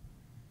Open?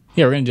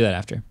 Yeah, we're going to do that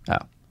after. Oh,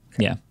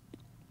 Yeah.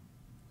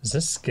 Is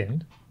this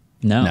skinned?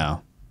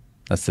 no.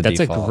 That's the That's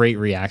default. a great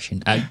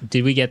reaction.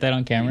 Did we get that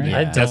on camera? Yeah.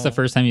 I That's the don't-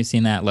 first time you've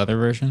seen that leather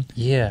version?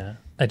 Yeah,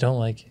 I don't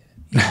like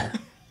it.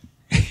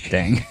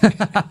 Dang.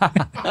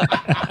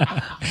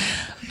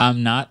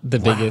 I'm not the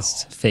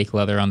biggest fake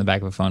leather on the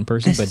back of a phone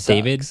person, but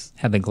David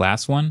had the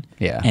glass one.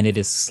 Yeah. And it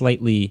is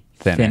slightly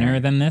thinner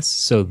than this,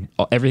 so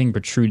everything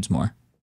protrudes more.